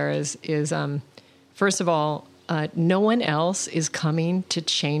out there is first of all, no one else is coming to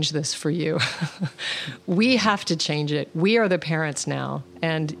change this for you. We have to change it. We are the parents now.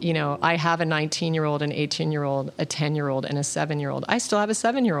 And, I have a 19-year-old, an 18-year-old, a 10-year-old, and a 7-year-old. I still have a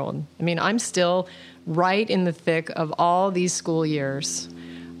 7-year-old. I mean, I'm still right in the thick of all these school years.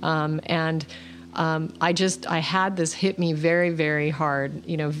 I had this hit me very, very hard,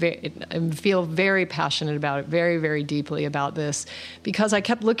 I feel very passionate about it, very, very deeply about this, because I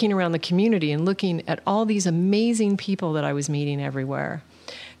kept looking around the community and looking at all these amazing people that I was meeting everywhere.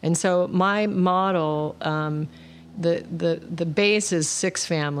 And so my model, the base is 6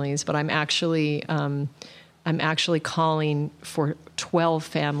 families, but I'm actually calling for 12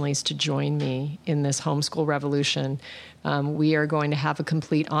 families to join me in this homeschool revolution. We are going to have a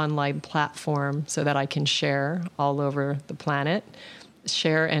complete online platform so that I can share all over the planet,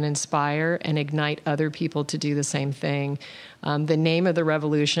 share and inspire and ignite other people to do the same thing. The name of the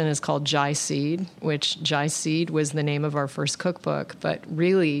revolution is called Jai Seed, which Jai Seed was the name of our first cookbook, but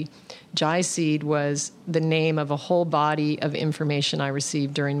really Jai Seed was the name of a whole body of information I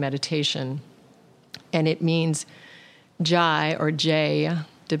received during meditation. And it means Jai, or Jay,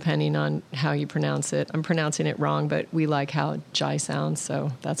 depending on how you pronounce it. I'm pronouncing it wrong, but we like how Jai sounds,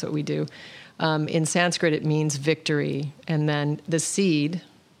 so that's what we do. In Sanskrit, it means victory. And then the seed,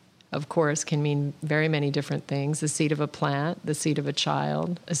 of course, can mean very many different things. The seed of a plant, the seed of a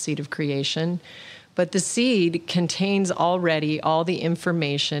child, a seed of creation. But the seed contains already all the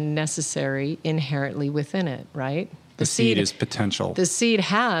information necessary inherently within it, right? The seed is potential. The seed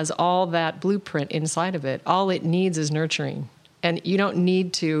has all that blueprint inside of it. All it needs is nurturing. And you don't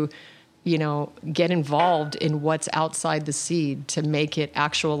need to, get involved in what's outside the seed to make it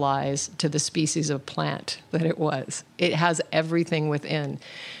actualize to the species of plant that it was. It has everything within.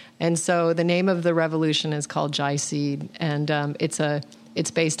 And so the name of the revolution is called Jai Seed. And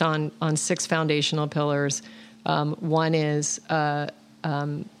it's based on 6 foundational pillars. One is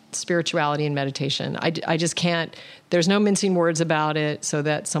spirituality and meditation. I just can't, there's no mincing words about it so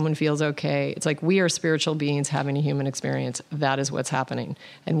that someone feels okay. It's like, we are spiritual beings having a human experience. That is what's happening.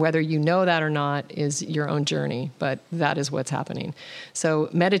 And whether you know that or not is your own journey, but that is what's happening. So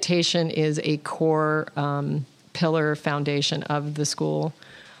meditation is a core pillar foundation of the school.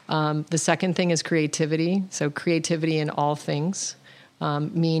 The second thing is creativity. So creativity in all things,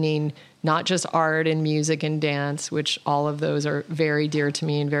 meaning not just art and music and dance, which all of those are very dear to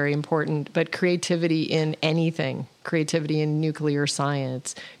me and very important, but creativity in anything, creativity in nuclear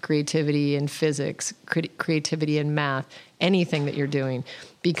science, creativity in physics, creativity in math, anything that you're doing,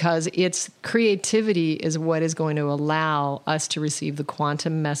 because it's creativity is what is going to allow us to receive the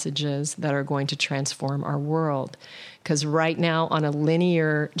quantum messages that are going to transform our world. Because right now on a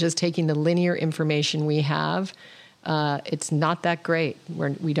linear, just taking the linear information we have, it's not that great.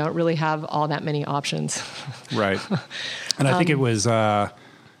 We don't really have all that many options. Right. And I think it was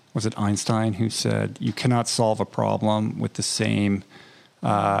it Einstein who said, you cannot solve a problem with the same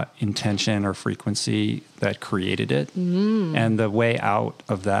intention or frequency that created it. And the way out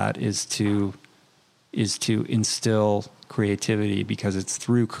of that is to instill creativity, because it's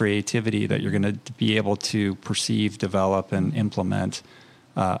through creativity that you're going to be able to perceive, develop, and implement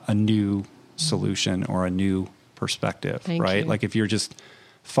a new solution or a new perspective, right? Like if you're just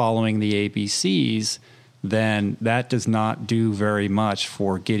following the ABCs, then that does not do very much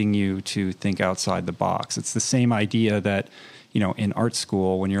for getting you to think outside the box. It's the same idea that, in art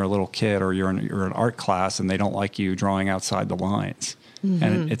school, when you're a little kid or you're in art class and they don't like you drawing outside the lines.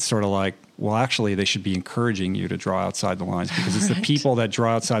 And it's sort of like, well, actually, they should be encouraging you to draw outside the lines, because it's the people that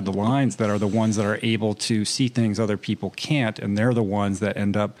draw outside the lines that are the ones that are able to see things other people can't. And they're the ones that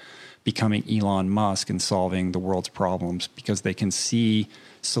end up becoming Elon Musk and solving the world's problems, because they can see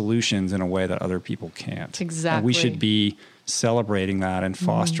solutions in a way that other people can't. Exactly. And we should be celebrating that and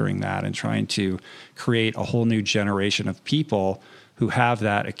fostering that and trying to create a whole new generation of people who have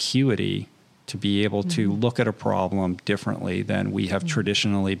that acuity to be able to look at a problem differently than we have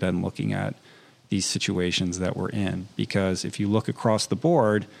traditionally been looking at these situations that we're in. Because if you look across the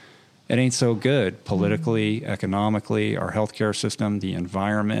board, it ain't so good politically, economically, our healthcare system, the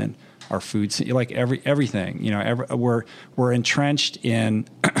environment, our food, like everything. We're entrenched in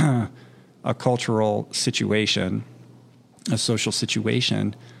a cultural situation, a social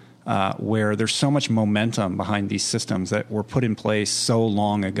situation, where there's so much momentum behind these systems that were put in place so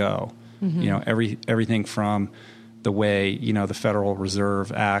long ago. Everything from the way the Federal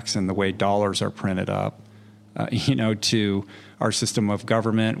Reserve acts and the way dollars are printed up, to our system of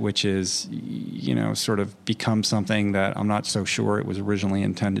government, which is, sort of become something that I'm not so sure it was originally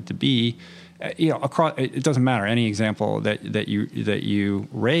intended to be. Across, it doesn't matter any example that you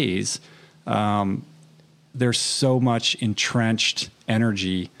raise. There's so much entrenched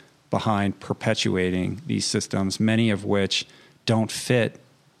energy behind perpetuating these systems, many of which don't fit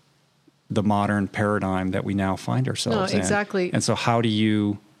the modern paradigm that we now find ourselves in. Exactly. And so how do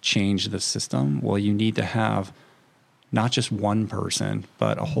you change the system? Well, you need to have not just one person,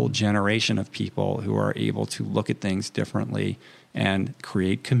 but a whole generation of people who are able to look at things differently and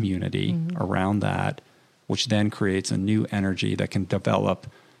create community around that, which then creates a new energy that can develop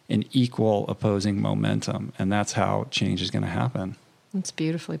an equal opposing momentum. And that's how change is going to happen. That's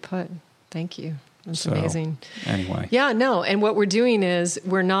beautifully put. Thank you. That's amazing. Anyway. Yeah, no. And what we're doing is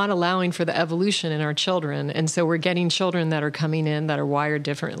we're not allowing for the evolution in our children. And so we're getting children that are coming in that are wired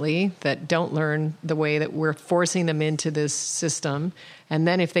differently, that don't learn the way that we're forcing them into this system. And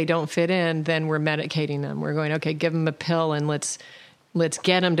then if they don't fit in, then we're medicating them. We're going, okay, give them a pill and let's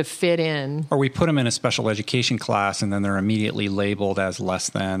get them to fit in. Or we put them in a special education class and then they're immediately labeled as less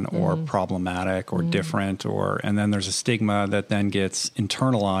than or problematic or different, and then there's a stigma that then gets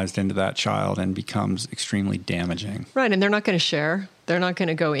internalized into that child and becomes extremely damaging. Right, and they're not going to share. They're not going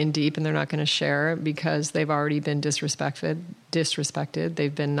to go in deep, and they're not going to share because they've already been disrespected.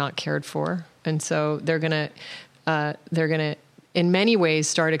 They've been not cared for. And so they're going to in many ways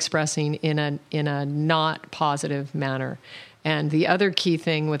start expressing in a not positive manner. And the other key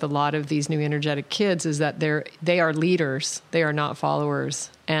thing with a lot of these new energetic kids is that they are leaders. They are not followers.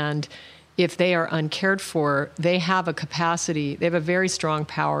 And if they are uncared for, they have a capacity. They have a very strong,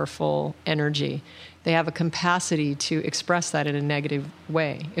 powerful energy. They have a capacity to express that in a negative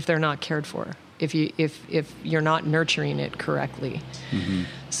way if they're not cared for, if you're not nurturing it correctly.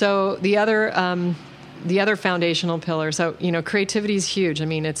 So the other foundational pillar. So creativity is huge. I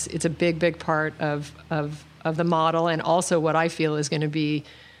mean, it's a big part of the model, and also what I feel is going to be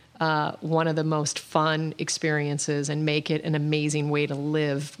one of the most fun experiences and make it an amazing way to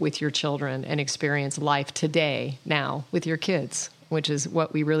live with your children and experience life today, now, with your kids, which is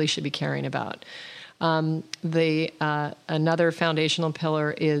what we really should be caring about. Another foundational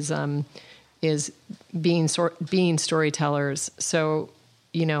pillar is being storytellers. So,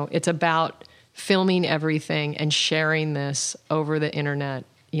 it's about filming everything and sharing this over the internet,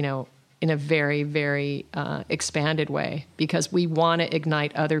 in a very, very expanded way, because we want to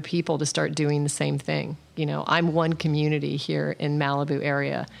ignite other people to start doing the same thing. I'm one community here in Malibu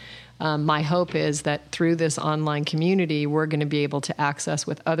area. My hope is that through this online community, we're going to be able to access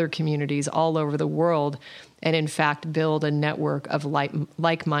with other communities all over the world and, in fact, build a network of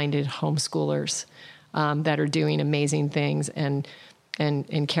like-minded homeschoolers that are doing amazing things and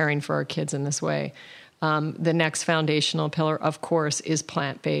caring for our kids in this way. The next foundational pillar, of course, is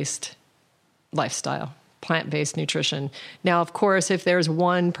plant-based lifestyle, plant-based nutrition. Now, of course, if there's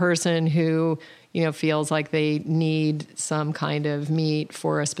one person who feels like they need some kind of meat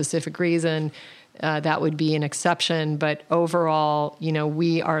for a specific reason, that would be an exception. But overall,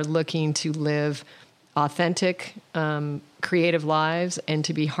 we are looking to live authentic, creative lives and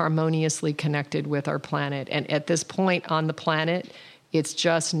to be harmoniously connected with our planet. And at this point on the planet, it's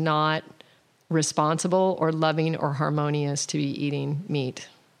just not responsible or loving or harmonious to be eating meat.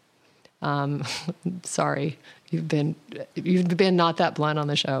 Sorry, you've been not that blunt on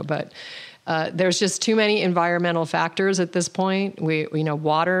the show, but there's just too many environmental factors at this point. We know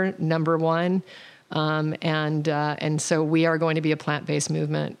water, number one, and so we are going to be a plant-based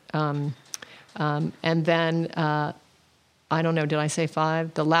movement. And then I don't know, did I say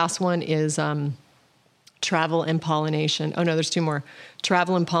 5? The last one is travel and pollination. Oh no, there's 2 more.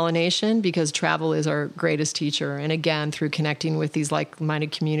 Travel and pollination, because travel is our greatest teacher. And again, through connecting with these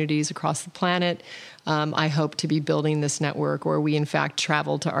like-minded communities across the planet, I hope to be building this network where we in fact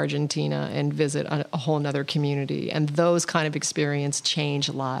travel to Argentina and visit a whole nother community. And those kind of experiences change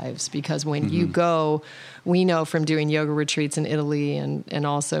lives, because when you go, we know from doing yoga retreats in Italy and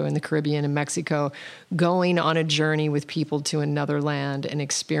also in the Caribbean and Mexico, going on a journey with people to another land and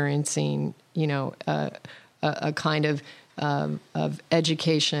experiencing, a kind of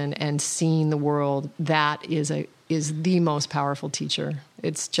education and seeing the world, that is the most powerful teacher.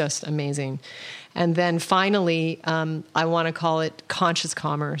 It's just amazing. And then finally, I want to call it conscious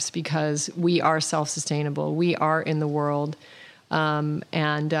commerce, because we are self-sustainable. We are in the world,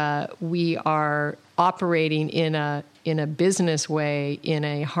 and we are operating in a business way, in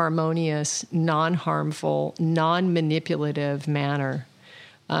a harmonious, non-harmful, non-manipulative manner.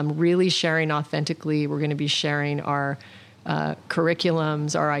 Really sharing authentically. We're going to be sharing our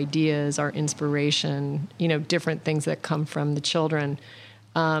curriculums, our ideas, our inspiration, different things that come from the children.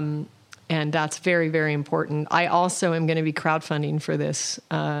 And that's very, very important. I also am going to be crowdfunding for this.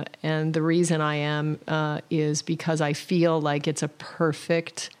 And the reason I am is because I feel like it's a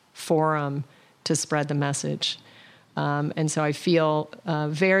perfect forum to spread the message. And so I feel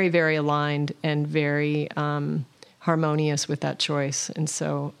very, very aligned and very harmonious with that choice. And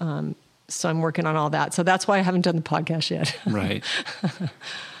so I'm working on all that. So that's why I haven't done the podcast yet. Right.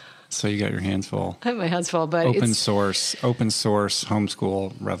 So you got your hands full. I have my hands full, but open source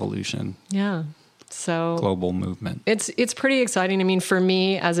homeschool revolution. Yeah. So global movement. It's pretty exciting. I mean, for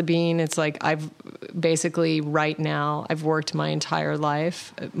me as a being, it's like I've basically right now, I've worked my entire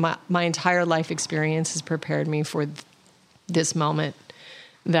life. My entire life experience has prepared me for this moment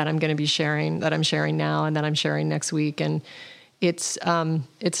that I'm going to be sharing, that I'm sharing now and that I'm sharing next week. And it's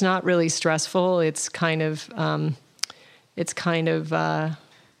not really stressful. It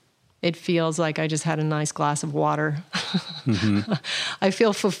feels like I just had a nice glass of water. Mm-hmm. I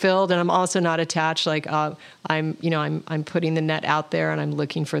feel fulfilled, and I'm also not attached. Like I'm putting the net out there, and I'm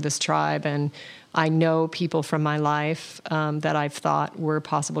looking for this tribe. And I know people from my life that I've thought were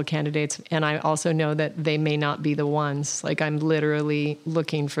possible candidates, and I also know that they may not be the ones. Like I'm literally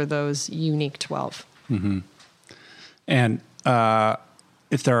looking for those unique 12. Mm-hmm. And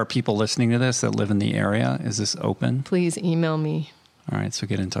if there are people listening to this that live in the area, is this open? Please email me. All right, so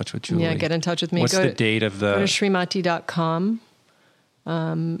get in touch with Julie. Yeah, get in touch with me. What's the date of the... Go to srimati.com,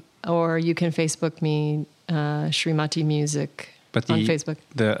 or you can Facebook me, Srimati Music on Facebook.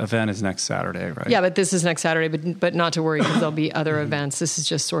 The event is next Saturday, right? Yeah, but this is next Saturday, but not to worry, because there'll be other events. This is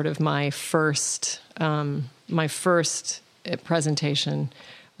just sort of my first presentation.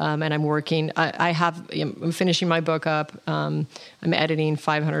 And I'm working. I'm finishing my book up. I'm editing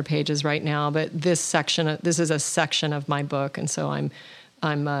 500 pages right now. But this is a section of my book, and so I'm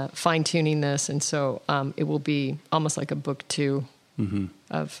fine tuning this, and so it will be almost like a book 2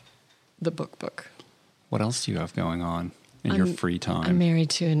 of the book. What else do you have going on in your free time? I'm married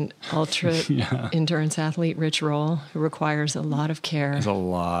to an ultra endurance athlete, Rich Roll, who requires a lot of care. It's a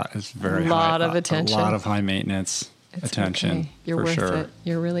lot. It's very a lot of attention. A lot of high maintenance. It's attention. Okay. You're for worth sure. it.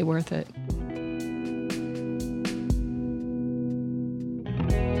 You're really worth it.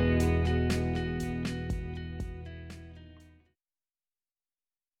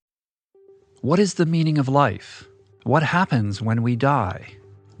 What is the meaning of life? What happens when we die?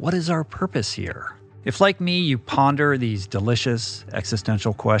 What is our purpose here? If, like me, you ponder these delicious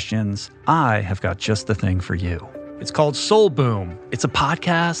existential questions, I have got just the thing for you. It's called Soul Boom. It's a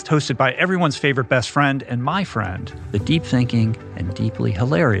podcast hosted by everyone's favorite best friend and my friend, the deep thinking and deeply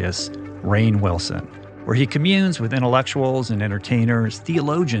hilarious Rainn Wilson, where he communes with intellectuals and entertainers,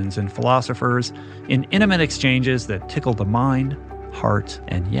 theologians and philosophers in intimate exchanges that tickle the mind, heart,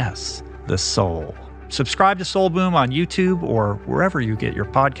 and yes, the soul. Subscribe to Soul Boom on YouTube or wherever you get your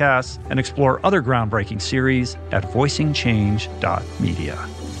podcasts, and explore other groundbreaking series at voicingchange.media.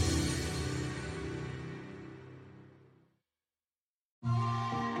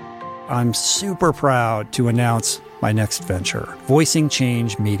 I'm super proud to announce my next venture, Voicing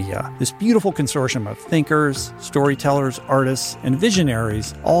Change Media. This beautiful consortium of thinkers, storytellers, artists, and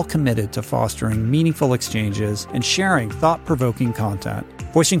visionaries, all committed to fostering meaningful exchanges and sharing thought-provoking content.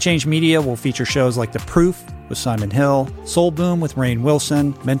 Voicing Change Media will feature shows like The Proof with Simon Hill, Soul Boom with Rainn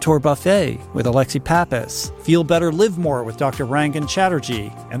Wilson, Mentor Buffet with Alexi Pappas, Feel Better, Live More with Dr. Rangan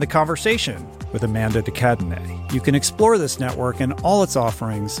Chatterjee, and The Conversation with Amanda de Cadenet. You can explore this network and all its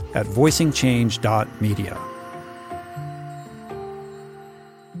offerings at voicingchange.media.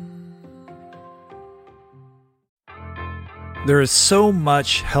 There is so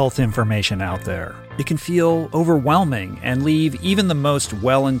much health information out there. It can feel overwhelming and leave even the most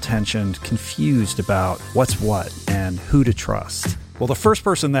well-intentioned confused about what's what and who to trust. Well, the first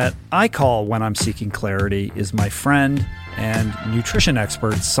person that I call when I'm seeking clarity is my friend and nutrition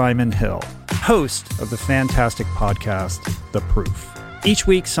expert, Simon Hill, host of the fantastic podcast, The Proof. Each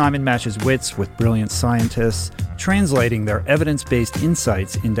week, Simon matches wits with brilliant scientists, translating their evidence-based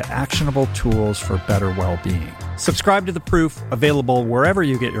insights into actionable tools for better well-being. Subscribe to The Proof, available wherever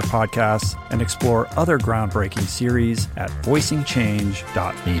you get your podcasts, and explore other groundbreaking series at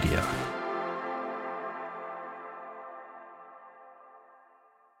voicingchange.media.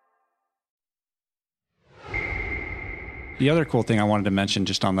 The other cool thing I wanted to mention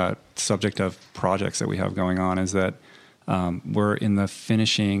just on the subject of projects that we have going on is that we're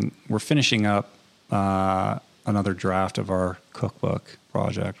finishing up another draft of our cookbook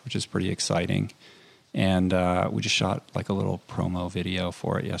project, which is pretty exciting. And we just shot like a little promo video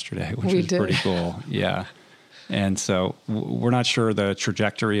for it yesterday, which was pretty cool. Yeah. And so we're not sure the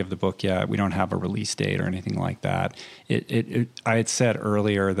trajectory of the book yet. We don't have a release date or anything like that. I had said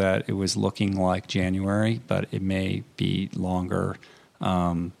earlier that it was looking like January, but it may be longer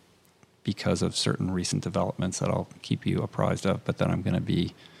because of certain recent developments that I'll keep you apprised of, but that I'm going to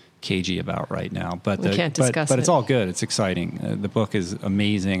be cagey about right now. But we can't discuss it. But it's all good. It's exciting. The book is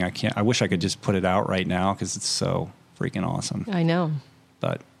amazing. I wish I could just put it out right now because it's so freaking awesome. I know.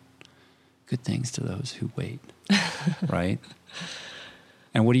 But good things to those who wait, right?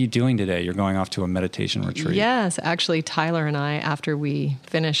 And what are you doing today? You're going off to a meditation retreat. Yes, actually, Tyler and I, after we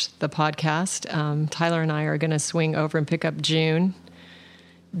finish the podcast, Tyler and I are going to swing over and pick up June,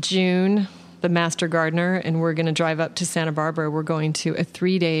 the master gardener, and we're going to drive up to Santa Barbara. We're going to a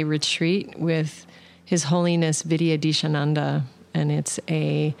 3-day retreat with His Holiness Vidya Dishananda, and it's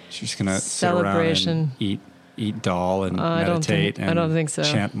a She's going to celebration. Sit around and eat dal and meditate I don't think so.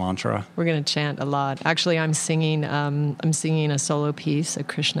 Chant mantra. We're going to chant a lot. Actually, I'm singing a solo piece, a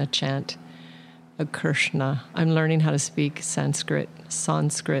Krishna chant, a Krishna. I'm learning how to speak Sanskrit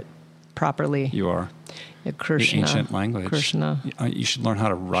properly. You are. A Krishna. The ancient language. Krishna. You should learn how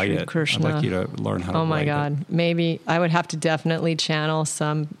to write it. Krishna. I'd like you to learn how to write it. Oh my God. Maybe I would have to definitely channel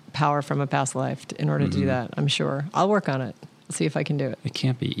some power from a past life in order to do that, I'm sure. I'll work on it. See if I can do it. It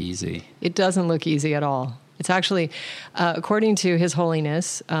can't be easy. It doesn't look easy at all. It's actually, according to His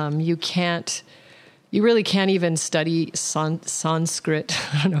Holiness, you really can't even study Sanskrit.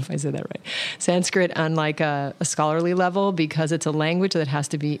 I don't know if I said that right. Sanskrit on like a scholarly level because it's a language that has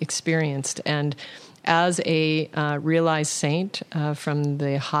to be experienced. And as a realized saint from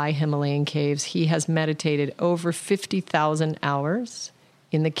the high Himalayan caves, he has meditated over 50,000 hours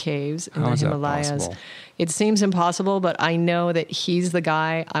in the caves in the Himalayas. It seems impossible, but I know that he's the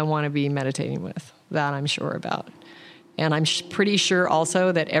guy I want to be meditating with. That I'm sure about. And I'm pretty sure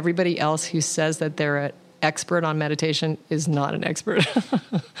also that everybody else who says that they're an expert on meditation is not an expert.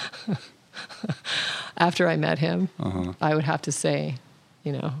 After I met him, I would have to say,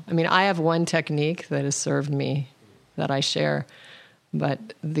 I have one technique that has served me that I share, but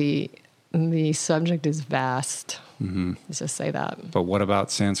the subject is vast. Let's just say that. But what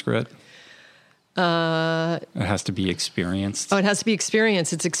about Sanskrit? It has to be experienced. Oh, it has to be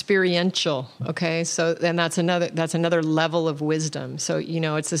experienced. It's experiential. Okay. So, and that's another level of wisdom. So,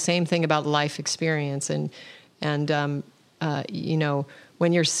 it's the same thing about life experience. And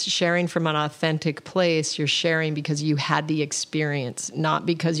when you're sharing from an authentic place, you're sharing because you had the experience, not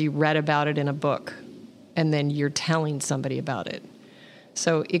because you read about it in a book and then you're telling somebody about it.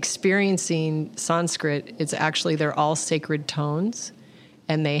 So experiencing Sanskrit, they're all sacred tones,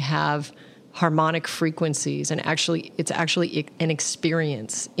 and they have harmonic frequencies, and it's actually an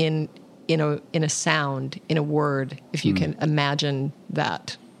experience in a sound, in a word, if you can imagine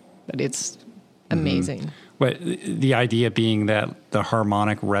that. But it's amazing. But the idea being that the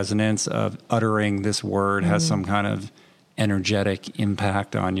harmonic resonance of uttering this word has some kind of energetic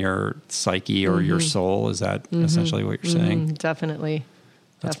impact on your psyche or your soul. Is that essentially what you're saying? Definitely.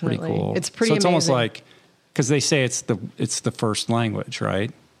 That's pretty cool. It's pretty So it's amazing. almost like, because they say it's the first language,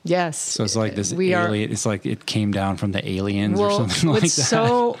 right? Yes. So it's like this alien. It's like it came down from the aliens or something like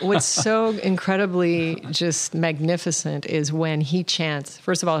that. What's so incredibly just magnificent is when he chants.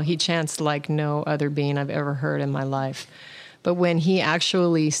 First of all, he chants like no other being I've ever heard in my life. But when he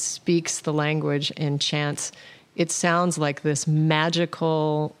actually speaks the language and chants, it sounds like this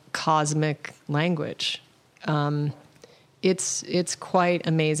magical cosmic language. It's quite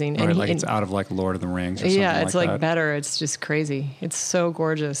amazing. Right, and it's out of like Lord of the Rings or something yeah, it's like that. better. It's just crazy. It's so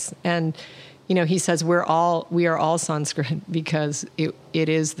gorgeous. And, he says we are all Sanskrit because it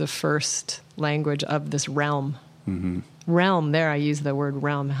is the first language of this realm. Realm, there I use the word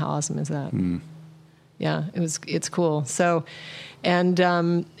realm. How awesome is that? Yeah, it's cool. So,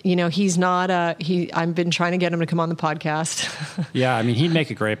 and, he's not, I've been trying to get him to come on the podcast. Yeah, I mean, he'd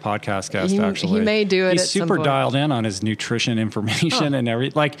make a great podcast guest, actually. He may do it He's at some super point. dialed in on his nutrition information and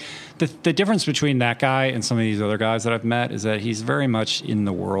everything. Like, the difference between that guy and some of these other guys that I've met is that he's very much in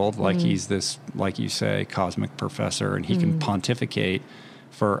the world. Like, he's this, like you say, cosmic professor, and he can pontificate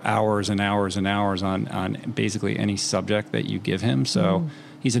for hours and hours and hours on basically any subject that you give him. So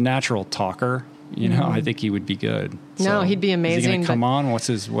he's a natural talker. I think he would be good. No, he'd be amazing. Is he going to come on? What's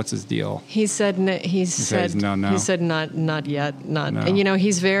his deal? He said no. He said not yet. Not. No. And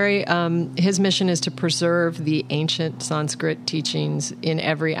he's very. His mission is to preserve the ancient Sanskrit teachings in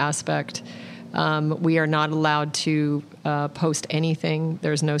every aspect. We are not allowed to post anything.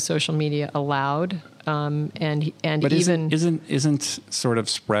 There's no social media allowed. But isn't sort of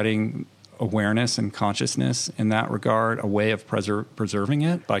spreading awareness and consciousness in that regard a way of preserving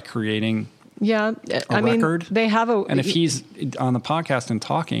it by creating? Yeah, a record? They have a. And if he's on the podcast and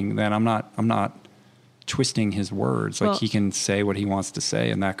talking, then I'm not twisting his words. Like, he can say what he wants to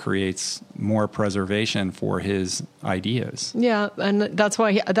say, and that creates more preservation for his ideas. Yeah, and that's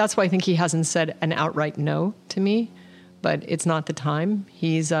why I think he hasn't said an outright no to me, but it's not the time.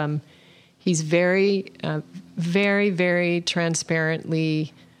 He's very, very, very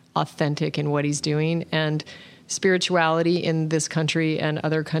transparently authentic in what he's doing, and spirituality in this country and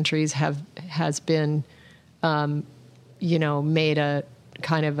other countries has been, made a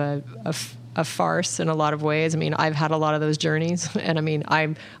kind of a farce in a lot of ways. I mean, I've had a lot of those journeys, and I mean,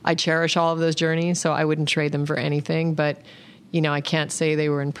 I cherish all of those journeys, so I wouldn't trade them for anything. But I can't say they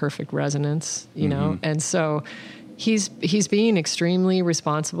were in perfect resonance, know, and so he's being extremely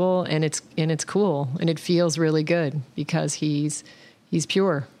responsible, and it's cool, and it feels really good because he's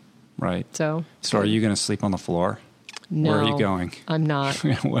pure. Right. So are you going to sleep on the floor? No. Where are you going? I'm not.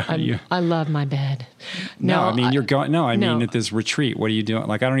 Where are you? I love my bed. No, I mean, you're going. No, I no. mean, at this retreat, what are you doing?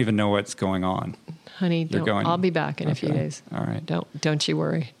 Like, I don't even know what's going on. Honey, I'll be back in a few days. All right. Don't you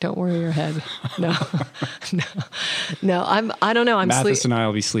worry. Don't worry your head. No, no. I don't know. Mathis and I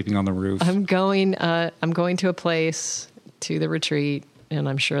will be sleeping on the roof. I'm going to a place, to the retreat, and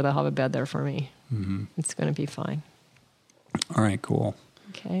I'm sure they'll have a bed there for me. It's going to be fine. All right, cool.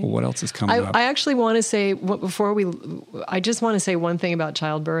 Okay. Well, what else is coming up? I actually want to say, I just want to say one thing about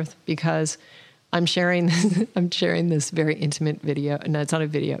childbirth, because I'm sharing this very intimate video. No, it's not a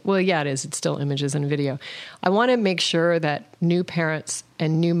video. Well, yeah, it is. It's still images and video. I want to make sure that new parents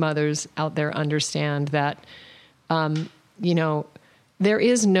and new mothers out there understand that, there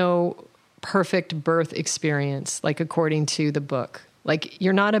is no perfect birth experience, like according to the book. Like,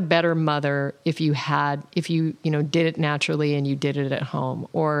 you're not a better mother if you did it naturally and you did it at home,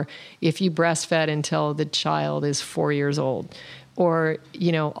 or if you breastfed until the child is 4 years old, or,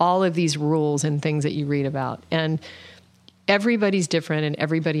 all of these rules and things that you read about. And everybody's different, and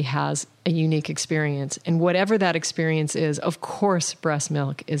everybody has a unique experience. And whatever that experience is, of course, breast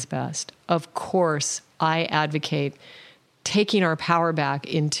milk is best. Of course, I advocate taking our power back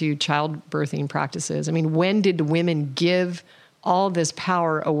into childbirthing practices. I mean, when did women give all this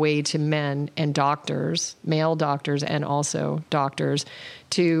power away to men and doctors, male doctors and also doctors,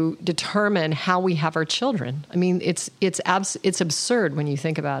 to determine how we have our children? I mean, it's absurd when you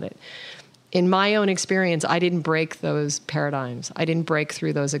think about it. In my own experience, I didn't break those paradigms. I didn't break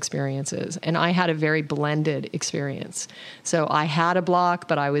through those experiences. And I had a very blended experience. So I had a block,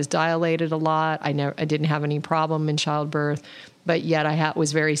 but I was dilated a lot. I didn't have any problem in childbirth. but yet I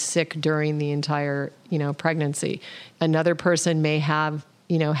was very sick during the entire, pregnancy. Another person may have,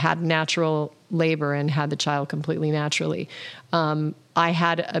 had natural labor and had the child completely naturally. I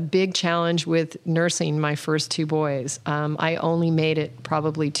had a big challenge with nursing my first 2 boys. I only made it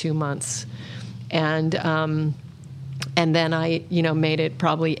probably 2 months. And then I, made it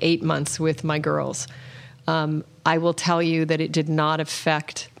probably 8 months with my girls. I will tell you that it did not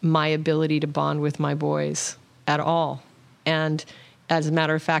affect my ability to bond with my boys at all. And as a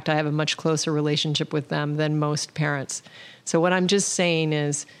matter of fact, I have a much closer relationship with them than most parents. So what I'm just saying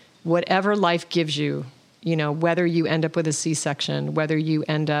is, whatever life gives you, whether you end up with a C-section, whether you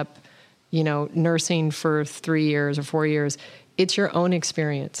end up, nursing for 3 years or 4 years, it's your own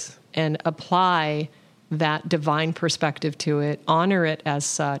experience. And apply that divine perspective to it, honor it as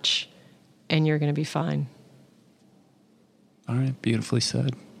such, and you're going to be fine. All right, beautifully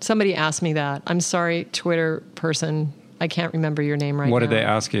said. Somebody asked me that. I'm sorry, Twitter person, I can't remember your name right now. What did they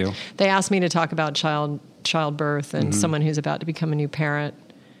ask you? They asked me to talk about childbirth and someone who's about to become a new parent.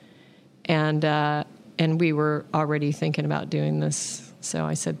 And we were already thinking about doing this. So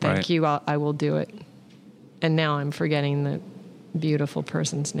I said, thank you, I will do it. And now I'm forgetting the beautiful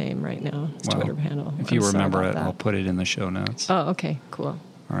person's name right now. His Twitter handle. If you remember it, I'll put it in the show notes. Oh, okay, cool.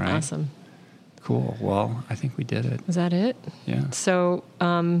 All right. Awesome. Cool. Well, I think we did it. Is that it? Yeah. So,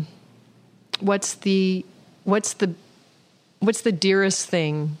 what's the dearest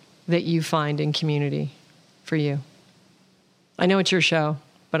thing that you find in community for you? I know it's your show,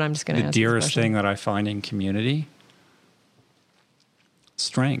 but I'm just going to ask the dearest thing that I find in community,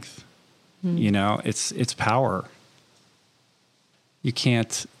 strength. It's power. You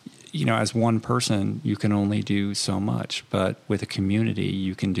can't, as one person, you can only do so much, but with a community,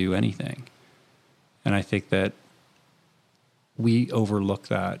 you can do anything. And I think that we overlook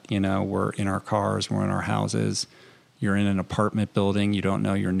that. We're in our cars, we're in our houses, you're in an apartment building, you don't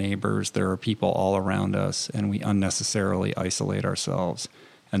know your neighbors, there are people all around us, and we unnecessarily isolate ourselves.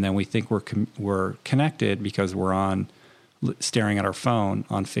 And then we think we're connected because we're staring at our phone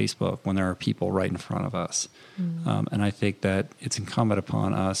on Facebook when there are people right in front of us. And I think that it's incumbent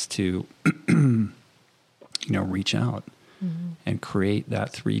upon us to, reach out and create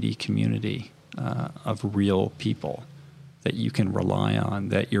that 3D community of real people that you can rely on,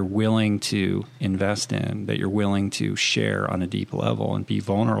 that you're willing to invest in, that you're willing to share on a deep level and be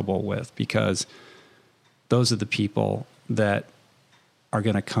vulnerable with, because those are the people that are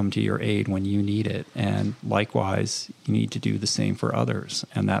going to come to your aid when you need it. And likewise, you need to do the same for others.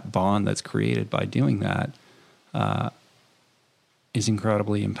 And that bond that's created by doing that is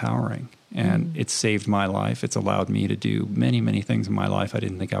incredibly empowering. And it's saved my life. It's allowed me to do many, many things in my life I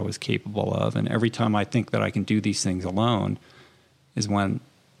didn't think I was capable of. And every time I think that I can do these things alone is when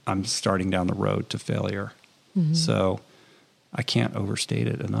I'm starting down the road to failure. So I can't overstate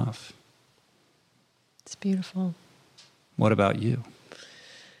it enough. It's beautiful. What about you?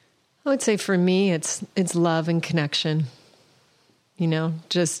 I would say for me, it's love and connection.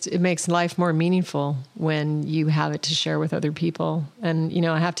 It makes life more meaningful when you have it to share with other people. And,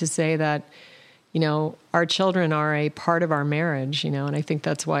 I have to say that, our children are a part of our marriage, and I think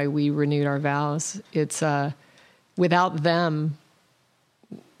that's why we renewed our vows. It's, without them,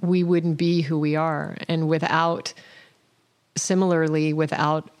 we wouldn't be who we are. And similarly,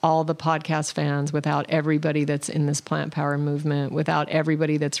 without all the podcast fans, without everybody that's in this plant power movement, without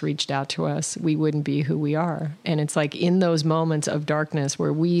everybody that's reached out to us, we wouldn't be who we are. And it's like in those moments of darkness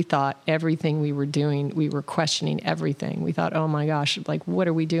where we thought everything we were doing, we were questioning everything. We thought, oh my gosh, like, what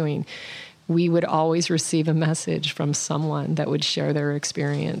are we doing? We would always receive a message from someone that would share their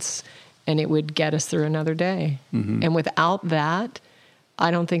experience, and it would get us through another day. And without that,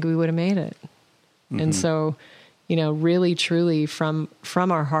 I don't think we would have made it. And so, really, truly from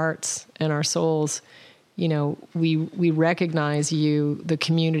our hearts and our souls, we recognize you, the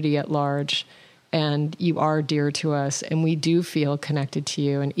community at large, and you are dear to us, and we do feel connected to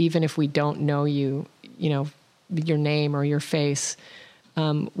you. And even if we don't know you, your name or your face,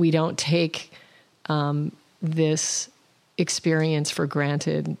 we don't take this experience for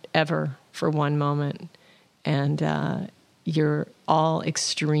granted ever for one moment. And you're all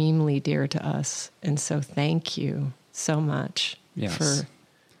extremely dear to us. And so thank you so much for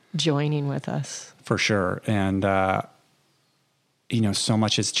joining with us. For sure. And, so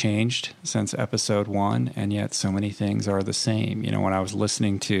much has changed since episode 1, and yet so many things are the same. When I was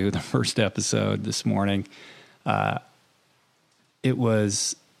listening to the first episode this morning, it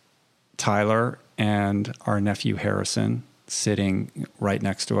was Tyler and our nephew Harrison sitting right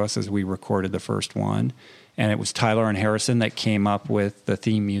next to us as we recorded the first one. And it was Tyler and Harrison that came up with the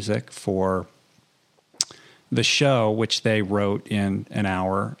theme music for the show, which they wrote in an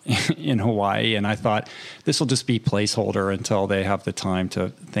hour in Hawaii. And I thought this will just be placeholder until they have the time to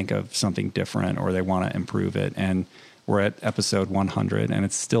think of something different or they want to improve it. And we're at episode 100 and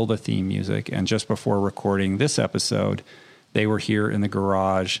it's still the theme music. And just before recording this episode, they were here in the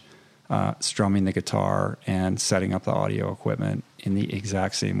garage, strumming the guitar and setting up the audio equipment in the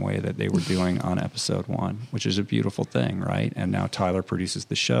exact same way that they were doing on episode 1, which is a beautiful thing, right? And now Tyler produces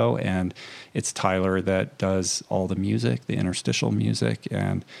the show, and it's Tyler that does all the music, the interstitial music,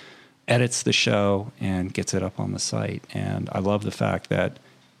 and edits the show and gets it up on the site. And I love the fact that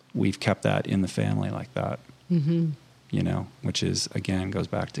we've kept that in the family like that, you know, which is, again, goes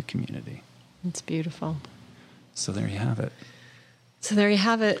back to community. It's beautiful. So there you have it.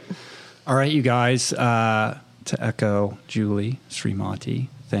 All right, you guys, to echo Julie Srimati,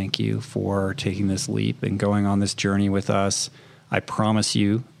 thank you for taking this leap and going on this journey with us. I promise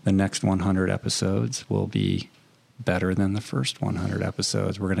you the next 100 episodes will be better than the first 100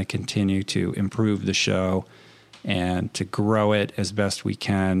 episodes. We're going to continue to improve the show and to grow it as best we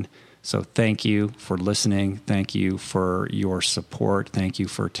can. So thank you for listening. Thank you for your support. Thank you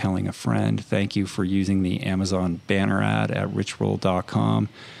for telling a friend. Thank you for using the Amazon banner ad at richroll.com.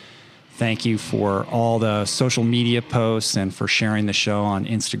 Thank you for all the social media posts and for sharing the show on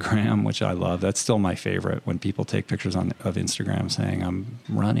Instagram, which I love. That's still my favorite, when people take pictures of Instagram saying I'm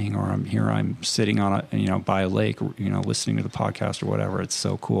running or I'm sitting on by a lake, listening to the podcast or whatever. It's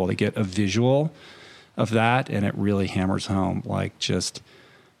so cool to get a visual of that, and it really hammers home like just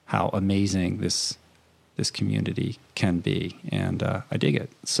how amazing this community can be, and I dig it.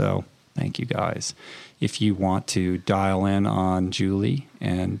 So thank you guys. If you want to dial in on Julie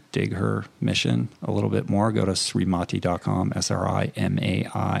and dig her mission a little bit more, go to srimati.com,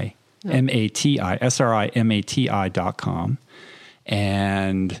 SRIMATI.com,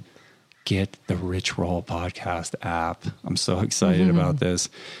 and get the Rich Roll podcast app. I'm so excited about this.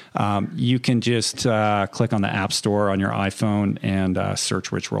 You can just click on the App Store on your iPhone and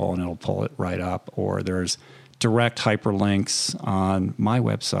search Rich Roll, and it'll pull it right up. Or there's direct hyperlinks on my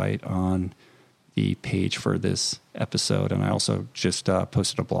website on the page for this episode. And I also just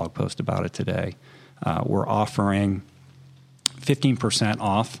posted a blog post about it today. We're offering 15%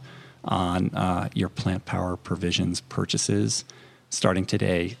 off on your Plant Power Provisions purchases starting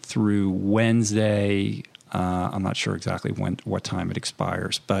today through Wednesday. I'm not sure exactly what time it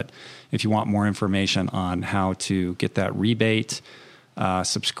expires, but if you want more information on how to get that rebate,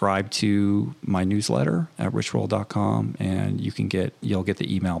 subscribe to my newsletter at richroll.com, and you'll get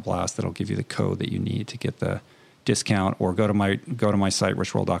the email blast that'll give you the code that you need to get the discount, or go to my site,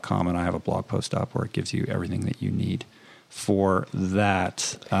 richroll.com, and I have a blog post up where it gives you everything that you need for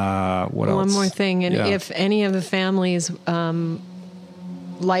that. What else? One more thing, and if any of the families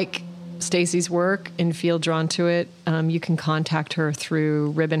like Stacy's work and feel drawn to it, you can contact her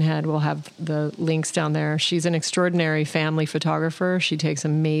through Ribbonhead. We'll have the links down there. She's an extraordinary family photographer. She takes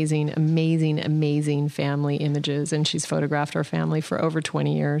amazing, amazing, amazing family images, and she's photographed our family for over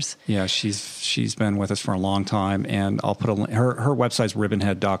 20 years. Yeah, she's been with us for a long time, and I'll put a link. Her website's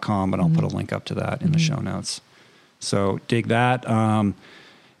ribbonhead.com, but I'll put a link up to that in the show notes. So dig that.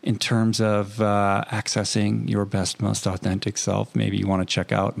 In terms of accessing your best, most authentic self, maybe you want to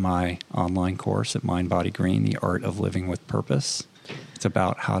check out my online course at Mind, Body, Green, The Art of Living with Purpose. It's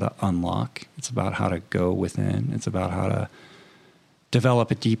about how to unlock. It's about how to go within. It's about how to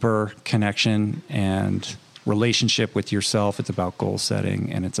develop a deeper connection and relationship with yourself. It's about goal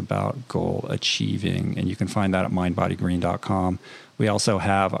setting, and it's about goal achieving. And you can find that at mindbodygreen.com. We also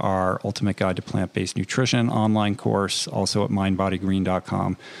have our Ultimate Guide to Plant-Based Nutrition online course, also at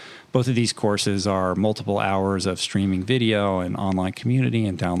mindbodygreen.com. Both of these courses are multiple hours of streaming video and online community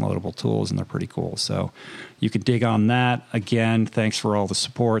and downloadable tools, and they're pretty cool. So you can dig on that. Again, thanks for all the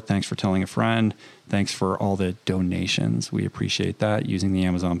support. Thanks for telling a friend. Thanks for all the donations. We appreciate that, using the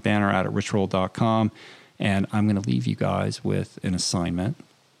Amazon banner ad at richroll.com. And I'm going to leave you guys with an assignment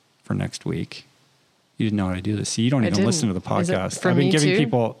for next week. You didn't know how to do this. See, you don't even listen to the podcast. I've been giving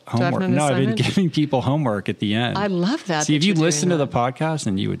people homework. No, I've been giving people homework at the end. I love that. See, if you listen to the podcast,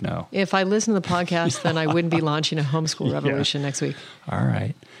 then you would know. If I listen to the podcast, then I wouldn't be launching a homeschool revolution next week. All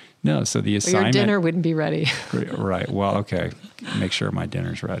right. No, so the assignment. Your dinner wouldn't be ready. Right. Well, okay. Make sure my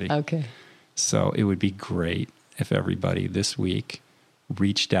dinner's ready. Okay. So it would be great if everybody this week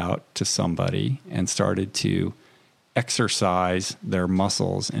reached out to somebody and started to exercise their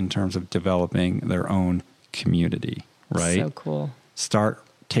muscles in terms of developing their own community, right? So cool.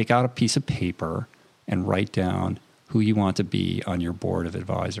 Take out a piece of paper and write down who you want to be on your board of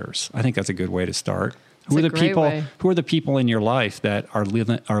advisors. I think that's a good way to start. Who are the people in your life that are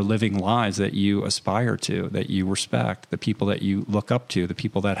living lives that you aspire to, that you respect, the people that you look up to, the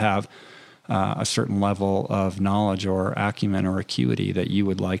people that have a certain level of knowledge or acumen or acuity that you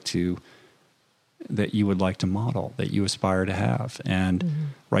would like to model, that you aspire to have, and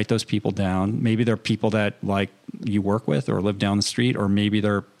write those people down. Maybe they're people that like you work with or live down the street, or maybe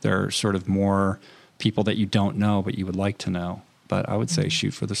they're sort of more people that you don't know but you would like to know. But I would say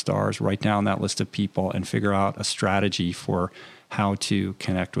shoot for the stars, write down that list of people and figure out a strategy for how to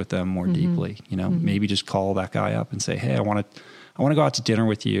connect with them more deeply. Maybe just call that guy up and say, hey, I want to go out to dinner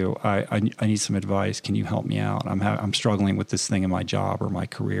with you. I need some advice. Can you help me out? I'm struggling with this thing in my job or my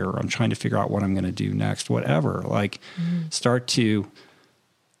career. Or I'm trying to figure out what I'm going to do next, whatever. Start to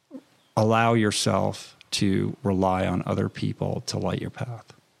allow yourself to rely on other people to light your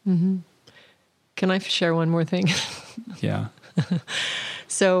path. Mm-hmm. Can I share one more thing? Yeah.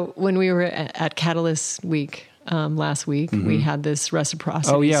 So when we were at Catalyst Week last week, we had this reciprocity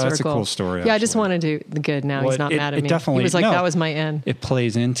circle. Oh, yeah, that's a cool story. Yeah, I just wanted to do the good now. He's not mad at me. Definitely, he was like, that was my end. It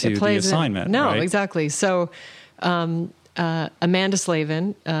plays into the assignment. No, right? exactly. So Amanda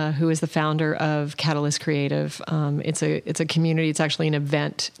Slavin, who is the founder of Catalyst Creative, it's a community. It's actually an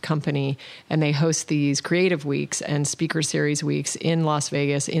event company, and they host these creative weeks and speaker series weeks in Las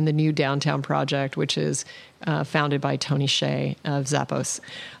Vegas in the new downtown project, which is founded by Tony Hsieh of Zappos.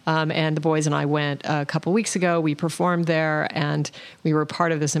 And the boys and I went a couple weeks ago. We performed there, and we were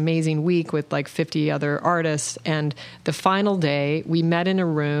part of this amazing week with like 50 other artists. And the final day, we met in a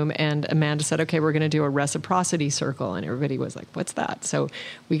room, and Amanda said, okay, we're going to do a reciprocity circle. And everybody was like, what's that? So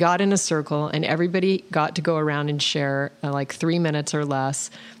we got in a circle, and everybody got to go around and share like 3 minutes or less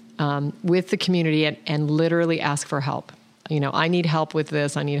with the community and literally ask for help. I need help with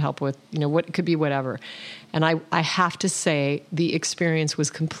this. I need help with, what it could be, whatever. And I have to say the experience was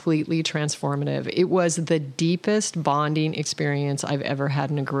completely transformative. It was the deepest bonding experience I've ever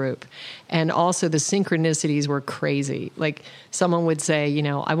had in a group. And also the synchronicities were crazy. Like someone would say,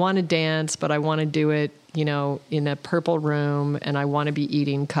 I want to dance, but I want to do it, in a purple room, and I want to be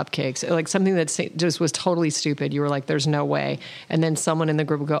eating cupcakes. Like something that just was totally stupid. You were like, there's no way. And then someone in the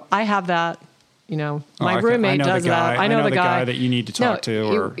group would go, I have that. My roommate does that. I know the guy that you need to talk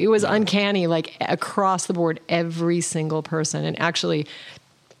to. It was uncanny, like across the board, every single person. And actually,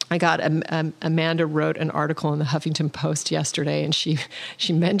 I got Amanda wrote an article in the Huffington Post yesterday, and she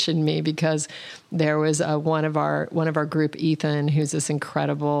mentioned me because there was one of our group, Ethan, who's this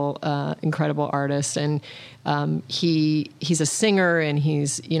incredible artist, and he's a singer, and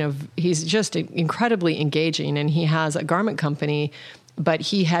he's just incredibly engaging, and he has a garment company. But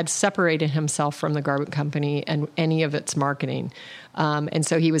he had separated himself from the garment company and any of its marketing. And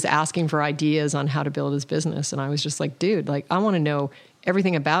so he was asking for ideas on how to build his business. And I was just like, dude, I want to know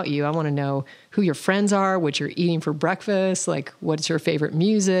everything about you. I want to know who your friends are, what you're eating for breakfast, what's your favorite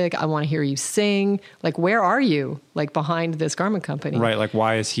music. I want to hear you sing. Where are you, behind this garment company? Right.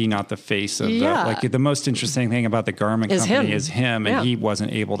 Why is he not the face of the most interesting thing about the garment company is him, and he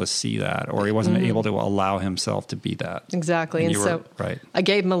wasn't able to see that, or he wasn't able to allow himself to be that. Exactly. And so I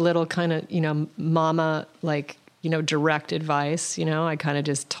gave him a little kind of, mama, direct advice. I kind of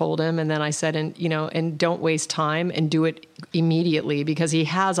just told him, and then I said, and don't waste time and do it immediately, because he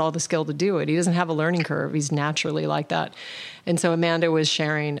has all the skill to do it. He doesn't have a learning curve. He's naturally like that. And so Amanda was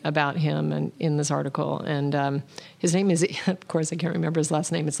sharing about him and in this article, and his name is, of course, I can't remember his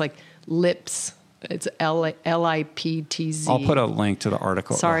last name. It's Lips. It's Liptz. I'll put a link to the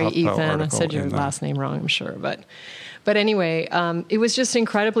article. Sorry, Ethan, I said your last name wrong, I'm sure, But anyway, it was just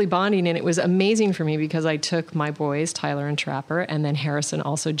incredibly bonding, and it was amazing for me because I took my boys, Tyler and Trapper, and then Harrison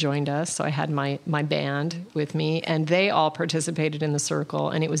also joined us. So I had my band with me, and they all participated in the circle,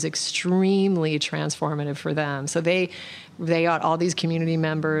 and it was extremely transformative for them. So they got all these community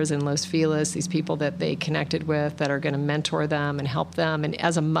members in Los Feliz, these people that they connected with that are going to mentor them and help them. And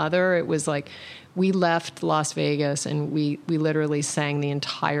as a mother, it was like, we left Las Vegas and we literally sang the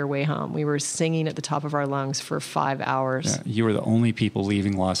entire way home. We were singing at the top of our lungs for 5 hours. Yeah, you were the only people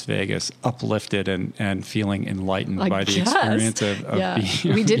leaving Las Vegas uplifted and feeling enlightened by the experience of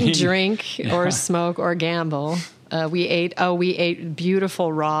being. We didn't drink or smoke or gamble. We ate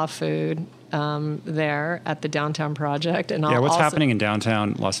beautiful raw food there at the Downtown Project. And what's happening in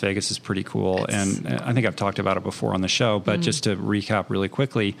downtown Las Vegas is pretty cool. And I think I've talked about it before on the show, but just to recap really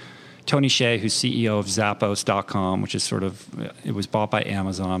quickly, Tony Hsieh, who's CEO of Zappos.com, which is it was bought by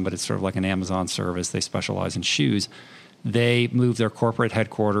Amazon, but it's sort of like an Amazon service. They specialize in shoes. They moved their corporate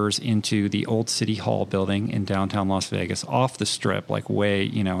headquarters into the old City Hall building in downtown Las Vegas, off the strip, way,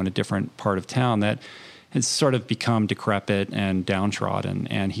 in a different part of town that has sort of become decrepit and downtrodden,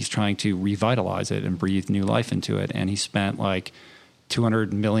 and he's trying to revitalize it and breathe new life into it. And he spent like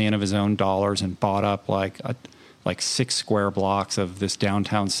 $200 million of his own dollars and bought up like 6 square blocks of this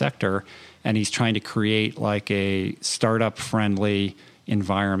downtown sector. And he's trying to create like a startup friendly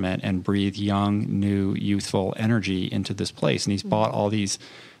environment and breathe young, new, youthful energy into this place. And he's bought all these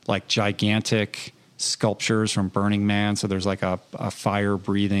like gigantic sculptures from Burning Man. So there's like a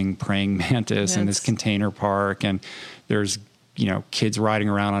fire-breathing praying mantis in this container park, and there's, you know, kids riding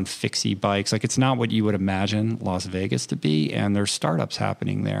around on fixie bikes. Like, it's not what you would imagine Las Vegas to be, and there's startups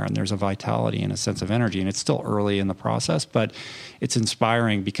happening there, and there's a vitality and a sense of energy, and it's still early in the process, but it's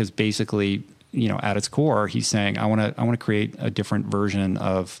inspiring because basically, you know, at its core, he's saying, I want to create a different version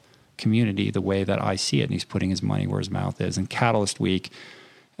of community the way that I see it, and he's putting his money where his mouth is. And Catalyst Week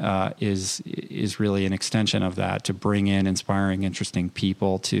is really an extension of that, to bring in inspiring, interesting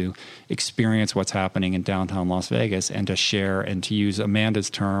people to experience what's happening in downtown Las Vegas and to share, and to use Amanda's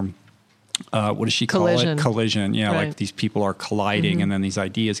term, what does she call it? Collision. Yeah, right. Like these people are colliding, and then these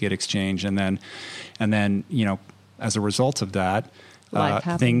ideas get exchanged, and then you know, as a result of that,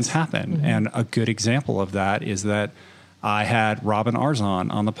 things happen. And a good example of that is that I had Robin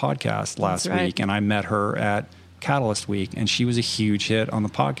Arzon on the podcast last week, and I met her at Catalyst Week, and she was a huge hit on the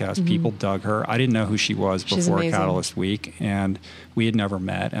podcast. People dug her. I didn't know who she was before Catalyst Week, and we had never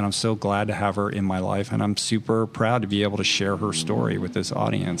met, and I'm so glad to have her in my life, and I'm super proud to be able to share her story with this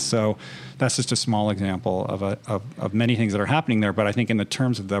audience. So that's just a small example of many things that are happening there. But I think in the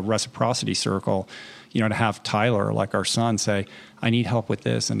terms of the reciprocity circle, you know, to have Tyler, like our son, say, I need help with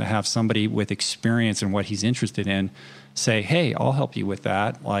this, and to have somebody with experience in what he's interested in say, hey, I'll help you with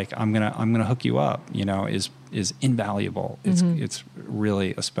that. Like, I'm gonna hook you up, you know, is invaluable. It's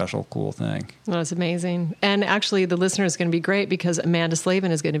really a special, cool thing. Well, it's amazing. And actually, the listener is going to be great because Amanda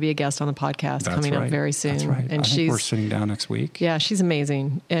Slavin is going to be a guest on the podcast coming up very soon. That's right. And I think we're sitting down next week. Yeah, she's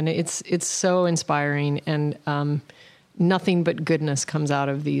amazing. And it's so inspiring, and nothing but goodness comes out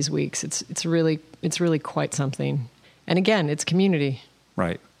of these weeks. It's really quite something. And again, it's community.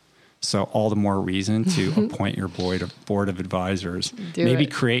 Right. So all the more reason to appoint your board of advisors. Maybe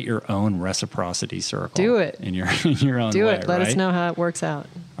create your own reciprocity circle. Do it. In your own way. Do it. Let us know how it works out.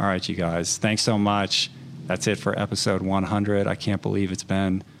 All right, you guys. Thanks so much. That's it for episode 100. I can't believe it's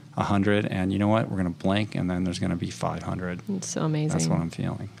been 100. And you know what? We're going to blink, and then there's going to be 500. It's so amazing. That's what I'm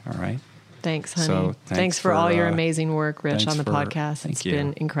feeling. All right. Thanks, honey. So thanks for all your amazing work, Rich, on the podcast. It's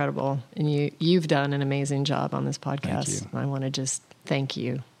been incredible. And you've done an amazing job on this podcast. Thank you. I want to just thank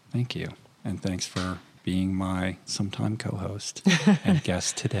you. Thank you. And thanks for being my sometime co-host and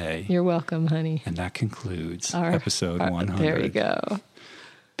guest today. You're welcome, honey. And that concludes episode 100. There you go.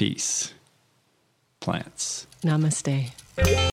 Peace. Plants. Namaste.